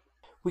start.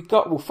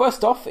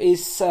 First off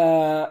is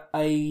a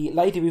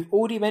lady we've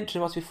already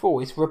mentioned once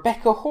before. It's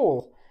Rebecca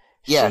Hall.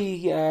 Yeah.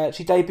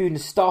 She debuted and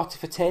started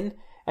for 10,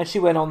 and she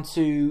went on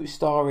to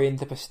star in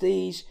The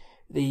Prestige,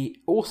 the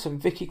awesome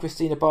Vicky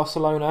Cristina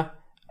Barcelona,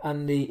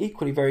 and the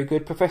equally very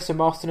good Professor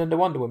Marston and the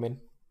Wonder Woman.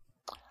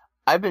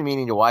 I've been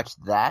meaning to watch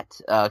that,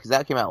 because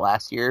that came out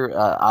last year,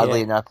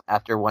 oddly enough,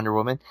 after Wonder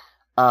Woman.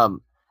 And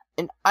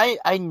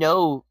I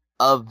know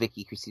of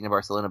Vicky Cristina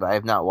Barcelona, but I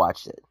have not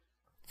watched it.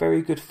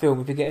 Very good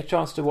film. If you get a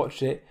chance to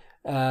watch it,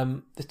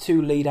 the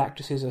two lead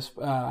actresses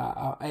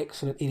are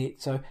excellent in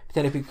it. So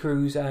Penelope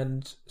Cruz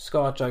and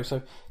ScarJo.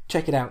 So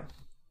check it out.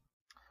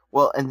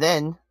 Well, and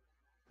then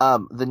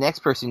the next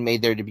person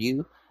made their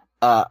debut,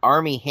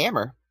 Armie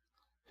Hammer,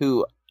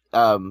 who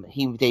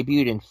he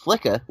debuted in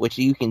Flicka, which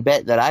you can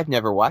bet that I've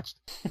never watched,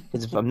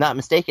 because if I'm not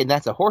mistaken,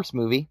 that's a horse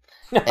movie,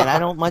 and I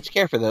don't much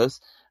care for those.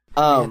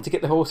 To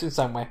get the horse in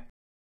somewhere.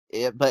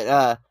 Yeah,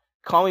 but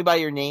Call Me By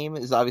Your Name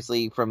is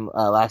obviously from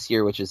last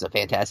year, which is a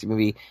fantastic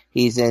movie.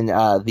 He's in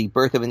the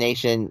Birth of a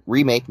Nation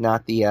remake,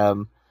 not the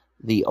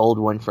old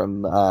one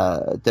from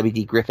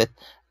W.D. Griffith,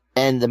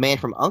 and The Man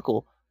from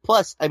U.N.C.L.E.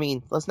 Plus, I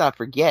mean, let's not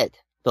forget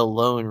The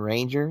Lone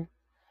Ranger,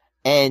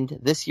 and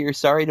this year's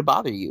Sorry to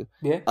Bother You.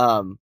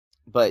 Yeah.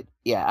 But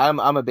yeah,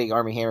 I'm a big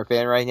Armie Hammer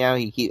fan right now.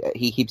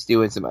 He keeps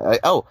doing some.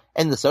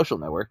 And The Social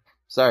Network.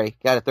 Sorry,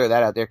 got to throw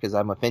that out there because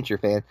I'm a Fincher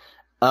fan.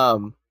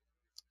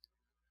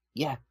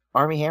 Yeah,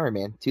 Armie Hammer,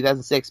 man.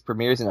 2006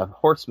 premieres in a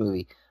horse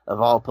movie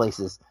of all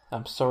places.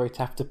 I'm sorry to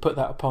have to put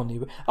that upon you,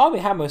 but Armie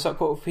Hammer is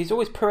he's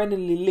always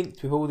perennially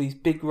linked with all these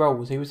big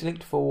roles. He was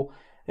linked for.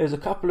 There was a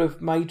couple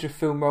of major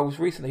film roles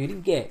recently he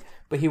didn't get,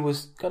 but he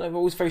was kind of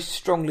always very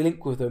strongly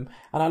linked with them.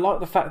 And I like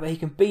the fact that he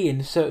can be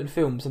in certain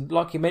films. And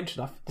like you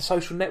mentioned, The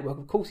Social Network,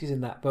 of course he's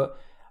in that, but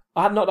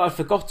not that I'd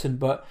forgotten,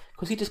 but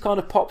because he just kind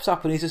of pops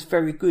up and he's just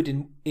very good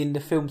in the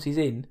films he's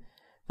in.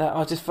 That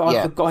I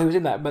forgot he was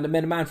in that. But The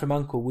Man from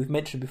U.N.C.L.E. we've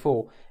mentioned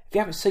before. If you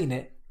haven't seen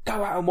it,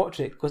 go out and watch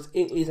it because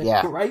it is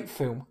a great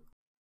film.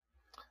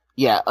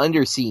 Yeah,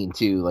 underseen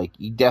too. Like,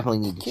 you definitely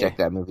need to check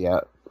that movie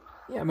out.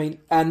 Yeah, I mean,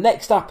 and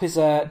next up is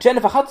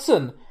Jennifer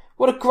Hudson.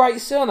 What a great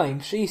surname!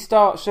 She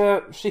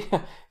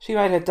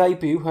made her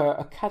debut, her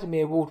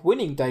Academy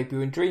Award-winning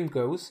debut in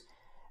Dreamgirls,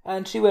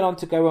 and she went on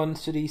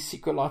to The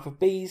Secret Life of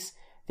Bees,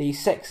 the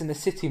Sex and the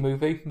City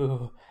movie,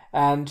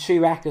 and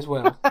She-Ra as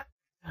well.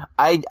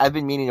 I've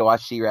been meaning to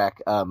watch She-Ra.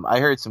 I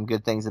heard some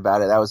good things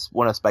about it. That was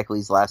one of Spike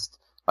Lee's last.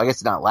 I guess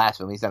it's not last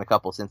film. He's done a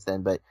couple since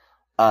then, but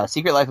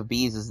Secret Life of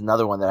Bees is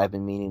another one that I've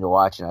been meaning to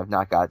watch and I've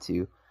not got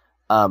to.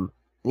 And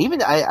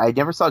even I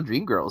never saw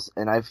Dreamgirls,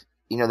 and I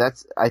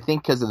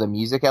think because of the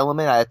music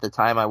element, at the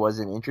time I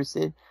wasn't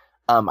interested.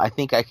 I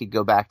think I could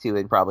go back to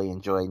and probably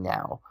enjoy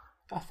now.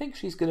 I think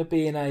she's going to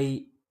be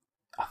I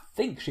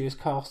think she was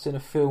cast in a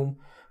film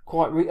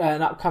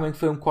an upcoming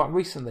film quite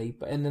recently,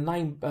 but in the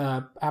names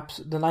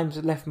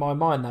have left my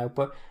mind now.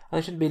 But I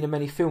think she shouldn't be in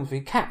many films.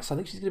 In Cats, I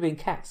think she's going to be in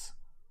Cats.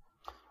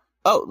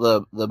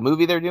 Oh, the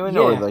movie they're doing,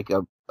 yeah. or like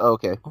a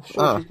Okay. I'm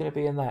sure she's going to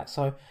be in that.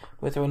 So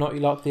whether or not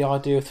you like the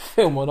idea of the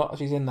film or not,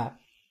 she's in that.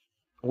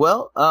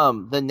 Well,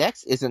 the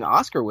next is an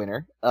Oscar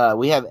winner.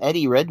 We have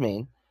Eddie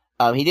Redmayne.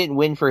 He didn't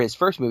win for his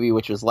first movie,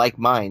 which was Like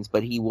Minds,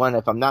 but he won,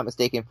 if I'm not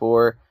mistaken,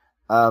 for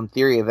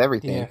Theory of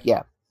Everything.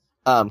 Yeah.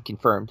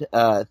 Confirmed.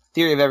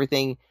 Theory of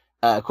Everything.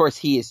 Of course,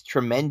 he is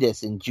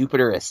tremendous in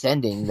Jupiter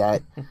Ascending.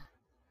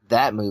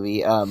 That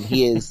movie.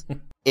 He is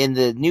in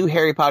the new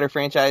Harry Potter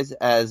franchise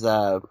as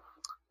I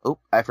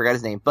forgot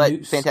his name, but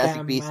Newt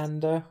Fantastic Beasts.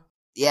 Scamander.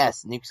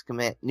 Yes,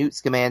 Newt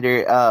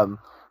Scamander.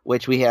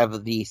 Which we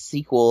have the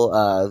sequel,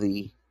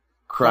 the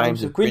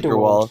Crimes of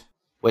Grindelwald,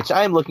 which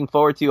I am looking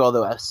forward to,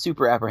 although I'm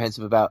super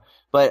apprehensive about.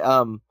 But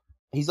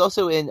he's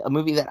also in a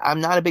movie that I'm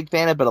not a big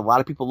fan of, but a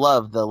lot of people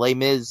love, the Les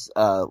Mis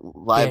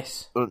live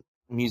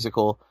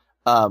musical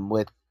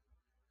with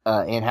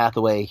Anne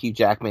Hathaway, Hugh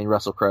Jackman,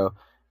 Russell Crowe,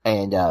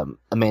 and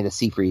Amanda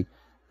Seyfried.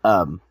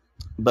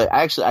 But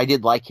actually, I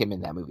did like him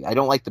in that movie. I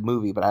don't like the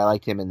movie, but I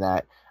liked him in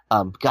that.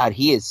 God,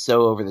 he is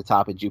so over the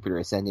top in Jupiter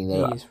Ascending.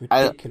 Though. He is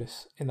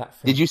ridiculous in that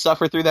film. Did you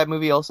suffer through that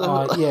movie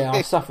also? Yeah,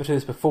 I suffered through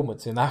his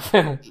performance in that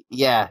film.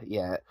 Yeah.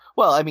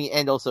 Well, I mean,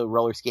 and also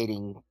roller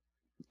skating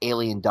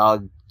alien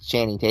dog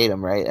Channing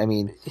Tatum, right? I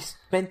mean, it's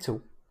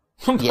mental.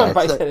 Yeah,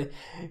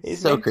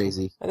 it's so mental.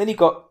 crazy. And then you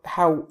got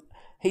how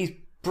he's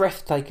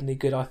breathtakingly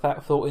good. I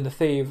thought in the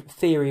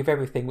Theory of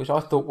Everything, which I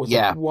thought was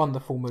a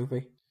wonderful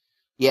movie.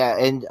 Yeah,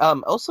 and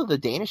also the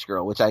Danish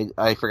Girl, which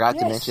I forgot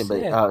to mention,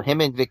 but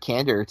him and Vic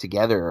Kander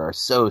together are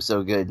so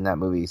good in that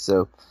movie.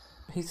 So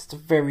he's just a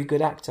very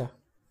good actor.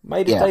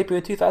 Made his debut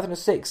in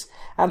 2006,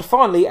 and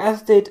finally,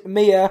 as did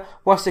Mia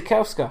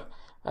Wasikowska.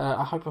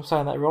 I hope I'm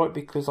saying that right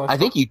because I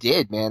think you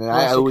did, man, and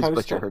I always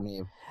butcher her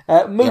name.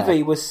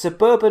 Movie was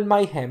Suburban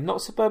Mayhem,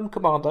 not Suburban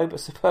Commando, but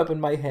Suburban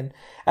Mayhem,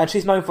 and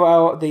she's known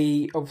for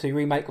the obviously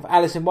remake of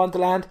Alice in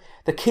Wonderland,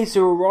 The Kids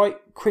Are Alright,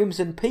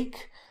 Crimson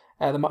Peak.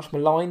 The much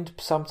maligned,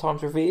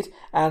 sometimes revered,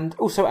 and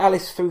also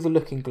Alice Through the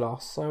Looking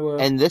Glass. So,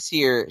 and this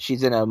year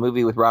she's in a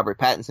movie with Robert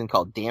Pattinson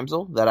called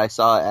Damsel that I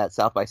saw at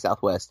South by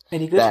Southwest.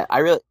 Any good?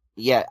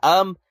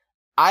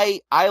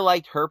 I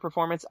liked her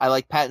performance. I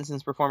liked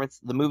Pattinson's performance.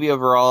 The movie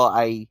overall,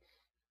 I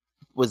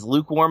was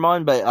lukewarm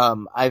on, but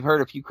I've heard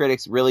a few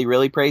critics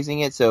really praising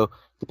it. So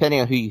depending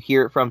on who you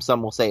hear it from,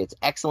 some will say it's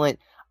excellent.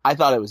 I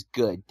thought it was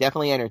good,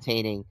 definitely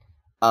entertaining.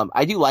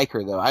 I do like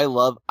her though.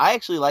 I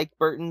actually like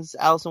Burton's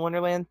Alice in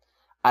Wonderland.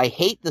 I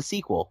hate the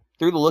sequel.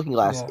 Through the Looking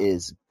Glass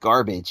is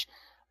garbage.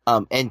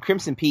 And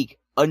Crimson Peak,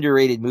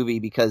 underrated movie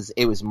because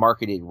it was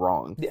marketed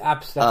wrong.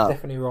 That's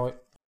definitely right.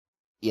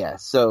 Yeah,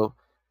 so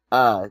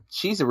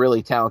she's a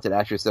really talented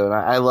actress, though, and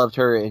I loved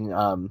her in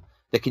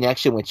the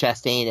connection with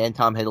Chastain and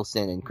Tom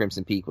Hiddleston in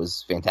Crimson Peak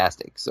was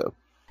fantastic. So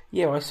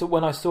yeah,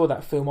 when I saw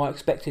that film, I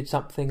expected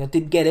something. I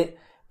didn't get it,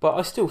 but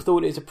I still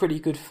thought it was a pretty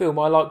good film.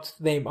 I liked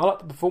the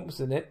performance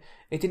in it.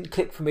 It didn't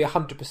click for me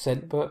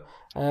 100%, but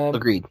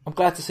agreed. I'm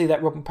glad to see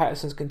that Robert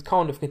Pattinson's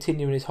kind of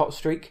continuing his hot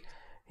streak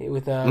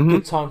with a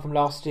Good Time from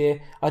last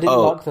year. I didn't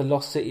like The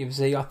Lost City of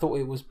Z. I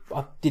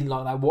didn't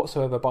like that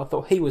whatsoever, but I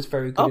thought he was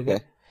very good in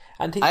it.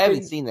 And I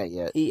haven't seen that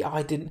yet.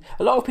 I didn't.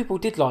 A lot of people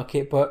did like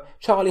it, but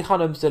Charlie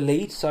Hunnam's the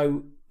lead,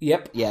 so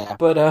yep. Yeah.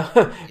 But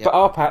but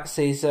our Pats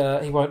is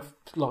he won't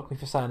like me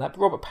for saying that.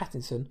 But Robert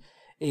Pattinson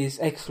is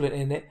excellent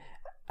in it,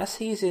 as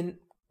he's in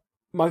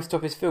most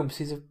of his films.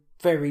 He's a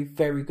very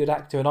good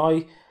actor, and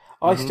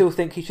I still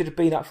think he should have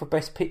been up for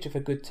Best Picture for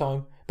Good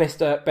Time,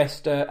 Best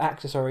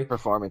Actor. Sorry,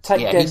 performance.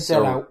 Take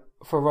Denzel out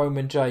for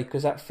Roman J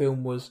because that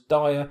film was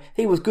dire.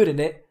 He was good in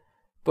it.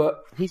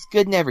 But he's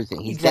good in everything.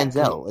 He's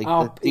exactly.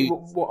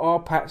 Denzel. Our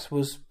Pats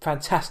was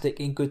fantastic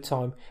in Good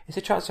Time. It's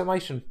a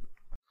transformation.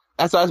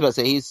 That's what I was about to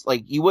say. He's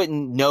like, you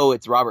wouldn't know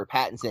it's Robert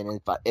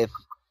Pattinson if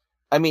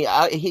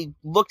he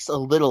looks a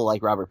little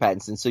like Robert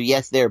Pattinson. So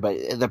yes,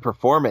 but the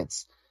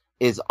performance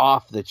is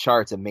off the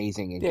charts,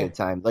 amazing in Good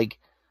Time. Like,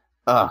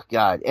 oh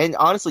god. And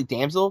honestly,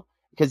 Damsel,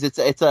 because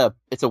it's a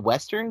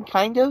Western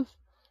kind of.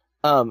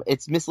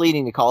 It's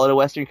misleading to call it a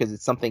Western because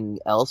it's something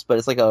else, but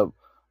it's like a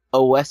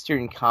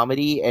Western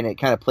comedy, and it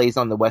kind of plays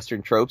on the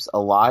Western tropes a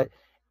lot.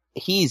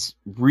 He's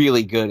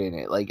really good in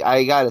it. Like,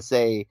 I gotta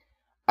say,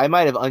 I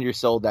might have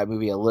undersold that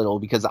movie a little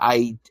because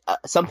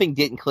something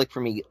didn't click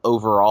for me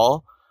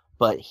overall,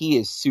 but he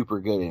is super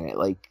good in it.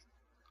 Like,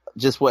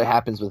 just what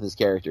happens with his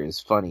character is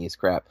funny as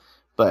crap.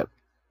 But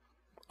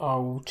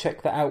I'll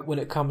check that out when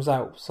it comes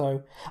out.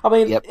 So, I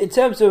mean, in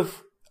terms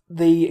of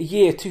the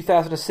year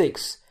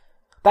 2006,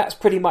 that's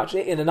pretty much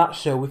it in a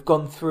nutshell. We've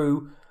gone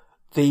through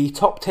the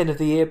top 10 of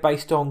the year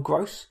based on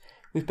gross.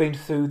 We've been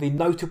through the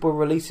notable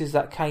releases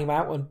that came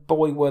out, and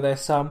boy were there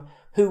some.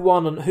 Who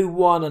won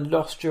and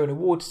lost during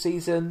award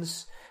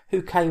seasons,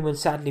 who came and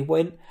sadly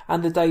went,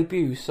 and the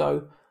debut.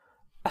 So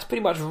that's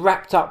pretty much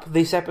wrapped up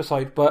this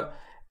episode. But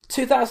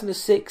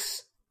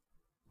 2006,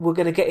 we're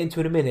going to get into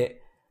in a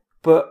minute.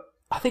 But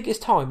I think it's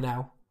time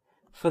now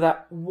for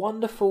that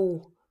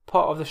wonderful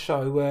part of the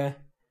show where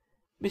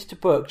Mr.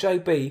 Burke,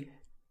 JB,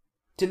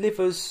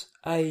 delivers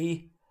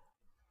a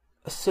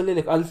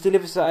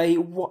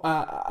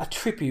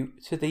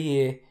tribute to the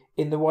year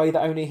in the way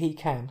that only he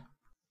can.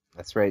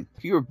 That's right.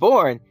 If you were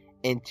born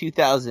in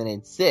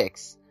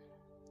 2006,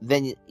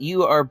 then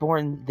you are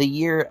born the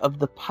year of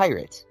the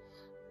pirate.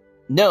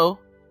 Know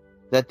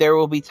that there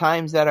will be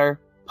times that are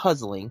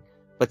puzzling,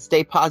 but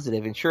stay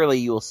positive and surely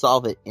you will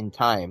solve it in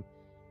time.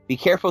 Be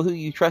careful who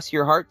you trust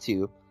your heart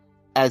to,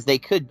 as they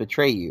could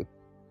betray you.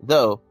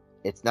 Though,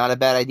 it's not a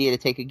bad idea to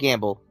take a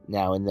gamble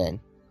now and then.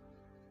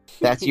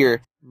 That's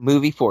your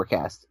movie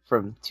forecast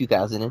from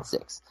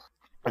 2006.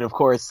 And of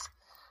course,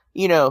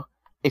 you know,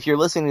 if you're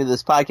listening to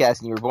this podcast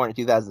and you were born in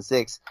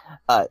 2006,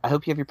 I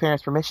hope you have your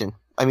parents' permission.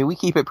 I mean, we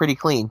keep it pretty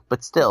clean,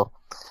 but still.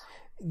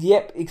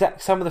 Yep,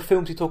 exactly. Some of the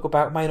films you talk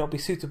about may not be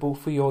suitable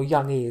for your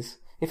young ears.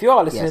 If you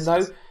are listening,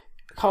 though,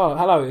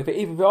 hello. If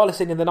you are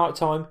listening in the night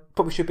time,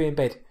 probably should be in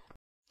bed.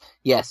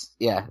 Yes,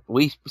 yeah.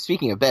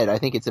 Speaking of bed, I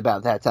think it's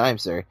about that time,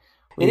 sir.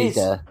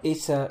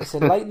 It's a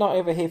late night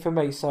over here for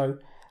me, so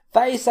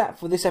that is that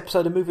for this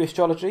episode of Movie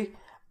Astrology.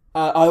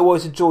 I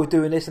always enjoy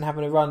doing this and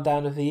having a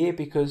rundown of the year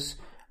because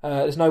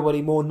there's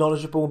nobody more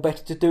knowledgeable and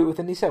better to do it with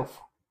than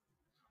yourself.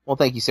 Well,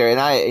 thank you, sir. And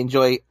I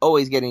enjoy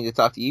always getting to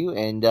talk to you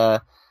and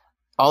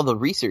all the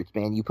research,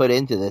 man, you put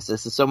into this.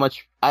 This is so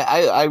much.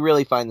 I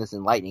really find this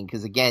enlightening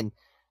because, again,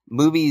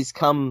 movies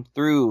come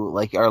through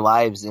like our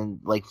lives, and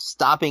like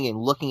stopping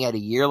and looking at a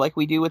year like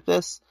we do with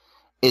this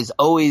is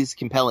always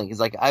compelling.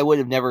 Because like I would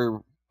have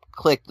never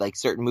clicked like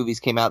certain movies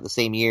came out the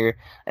same year,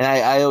 and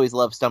I always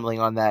love stumbling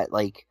on that,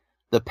 like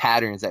the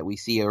patterns that we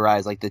see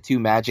arise, like the 2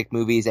 Magic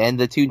movies and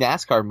the 2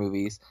 NASCAR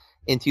movies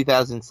in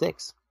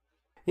 2006.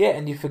 Yeah,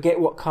 and you forget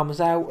what comes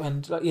out,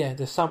 and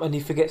there's some, and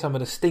you forget some of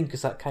the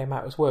stinkers that came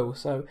out as well.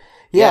 So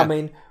yeah. I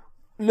mean,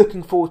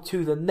 looking forward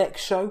to the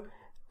next show.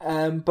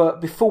 But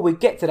before we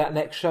get to that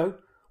next show,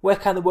 where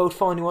can the world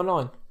find you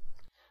online?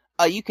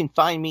 You can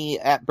find me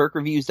at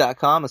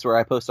BurkeReviews.com. That's where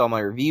I post all my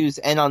reviews,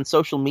 and on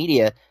social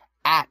media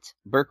at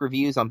Burke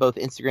Reviews on both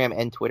Instagram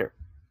and Twitter.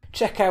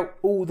 Check out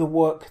all the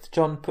work that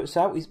John puts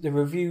out. The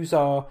reviews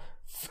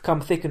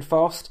come thick and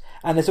fast,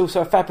 and there's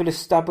also a fabulous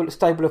stable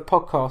of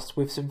podcasts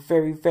with some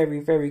very, very,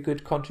 very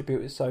good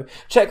contributors. So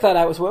check that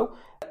out as well.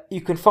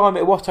 You can find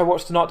me at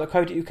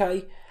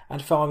whatIwatchtonight.co.uk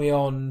and find me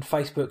on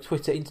Facebook,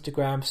 Twitter,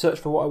 Instagram. Search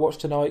for What I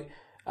Watched Tonight,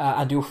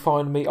 and you'll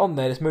find me on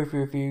there. There's movie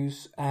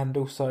reviews and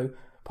also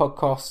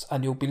podcasts,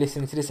 and you'll be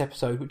listening to this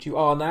episode, which you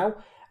are now.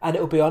 And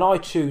it'll be on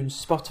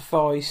iTunes,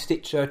 Spotify,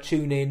 Stitcher,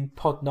 TuneIn,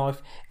 Podknife,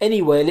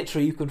 anywhere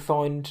literally you can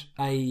find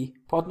a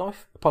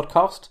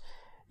podcast.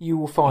 You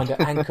will find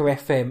it. Anchor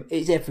FM.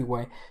 It's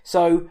everywhere.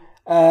 So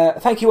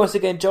thank you once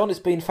again, John. It's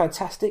been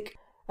fantastic.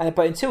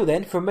 But until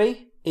then, from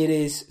me, it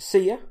is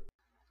see ya.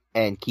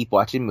 And keep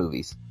watching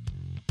movies.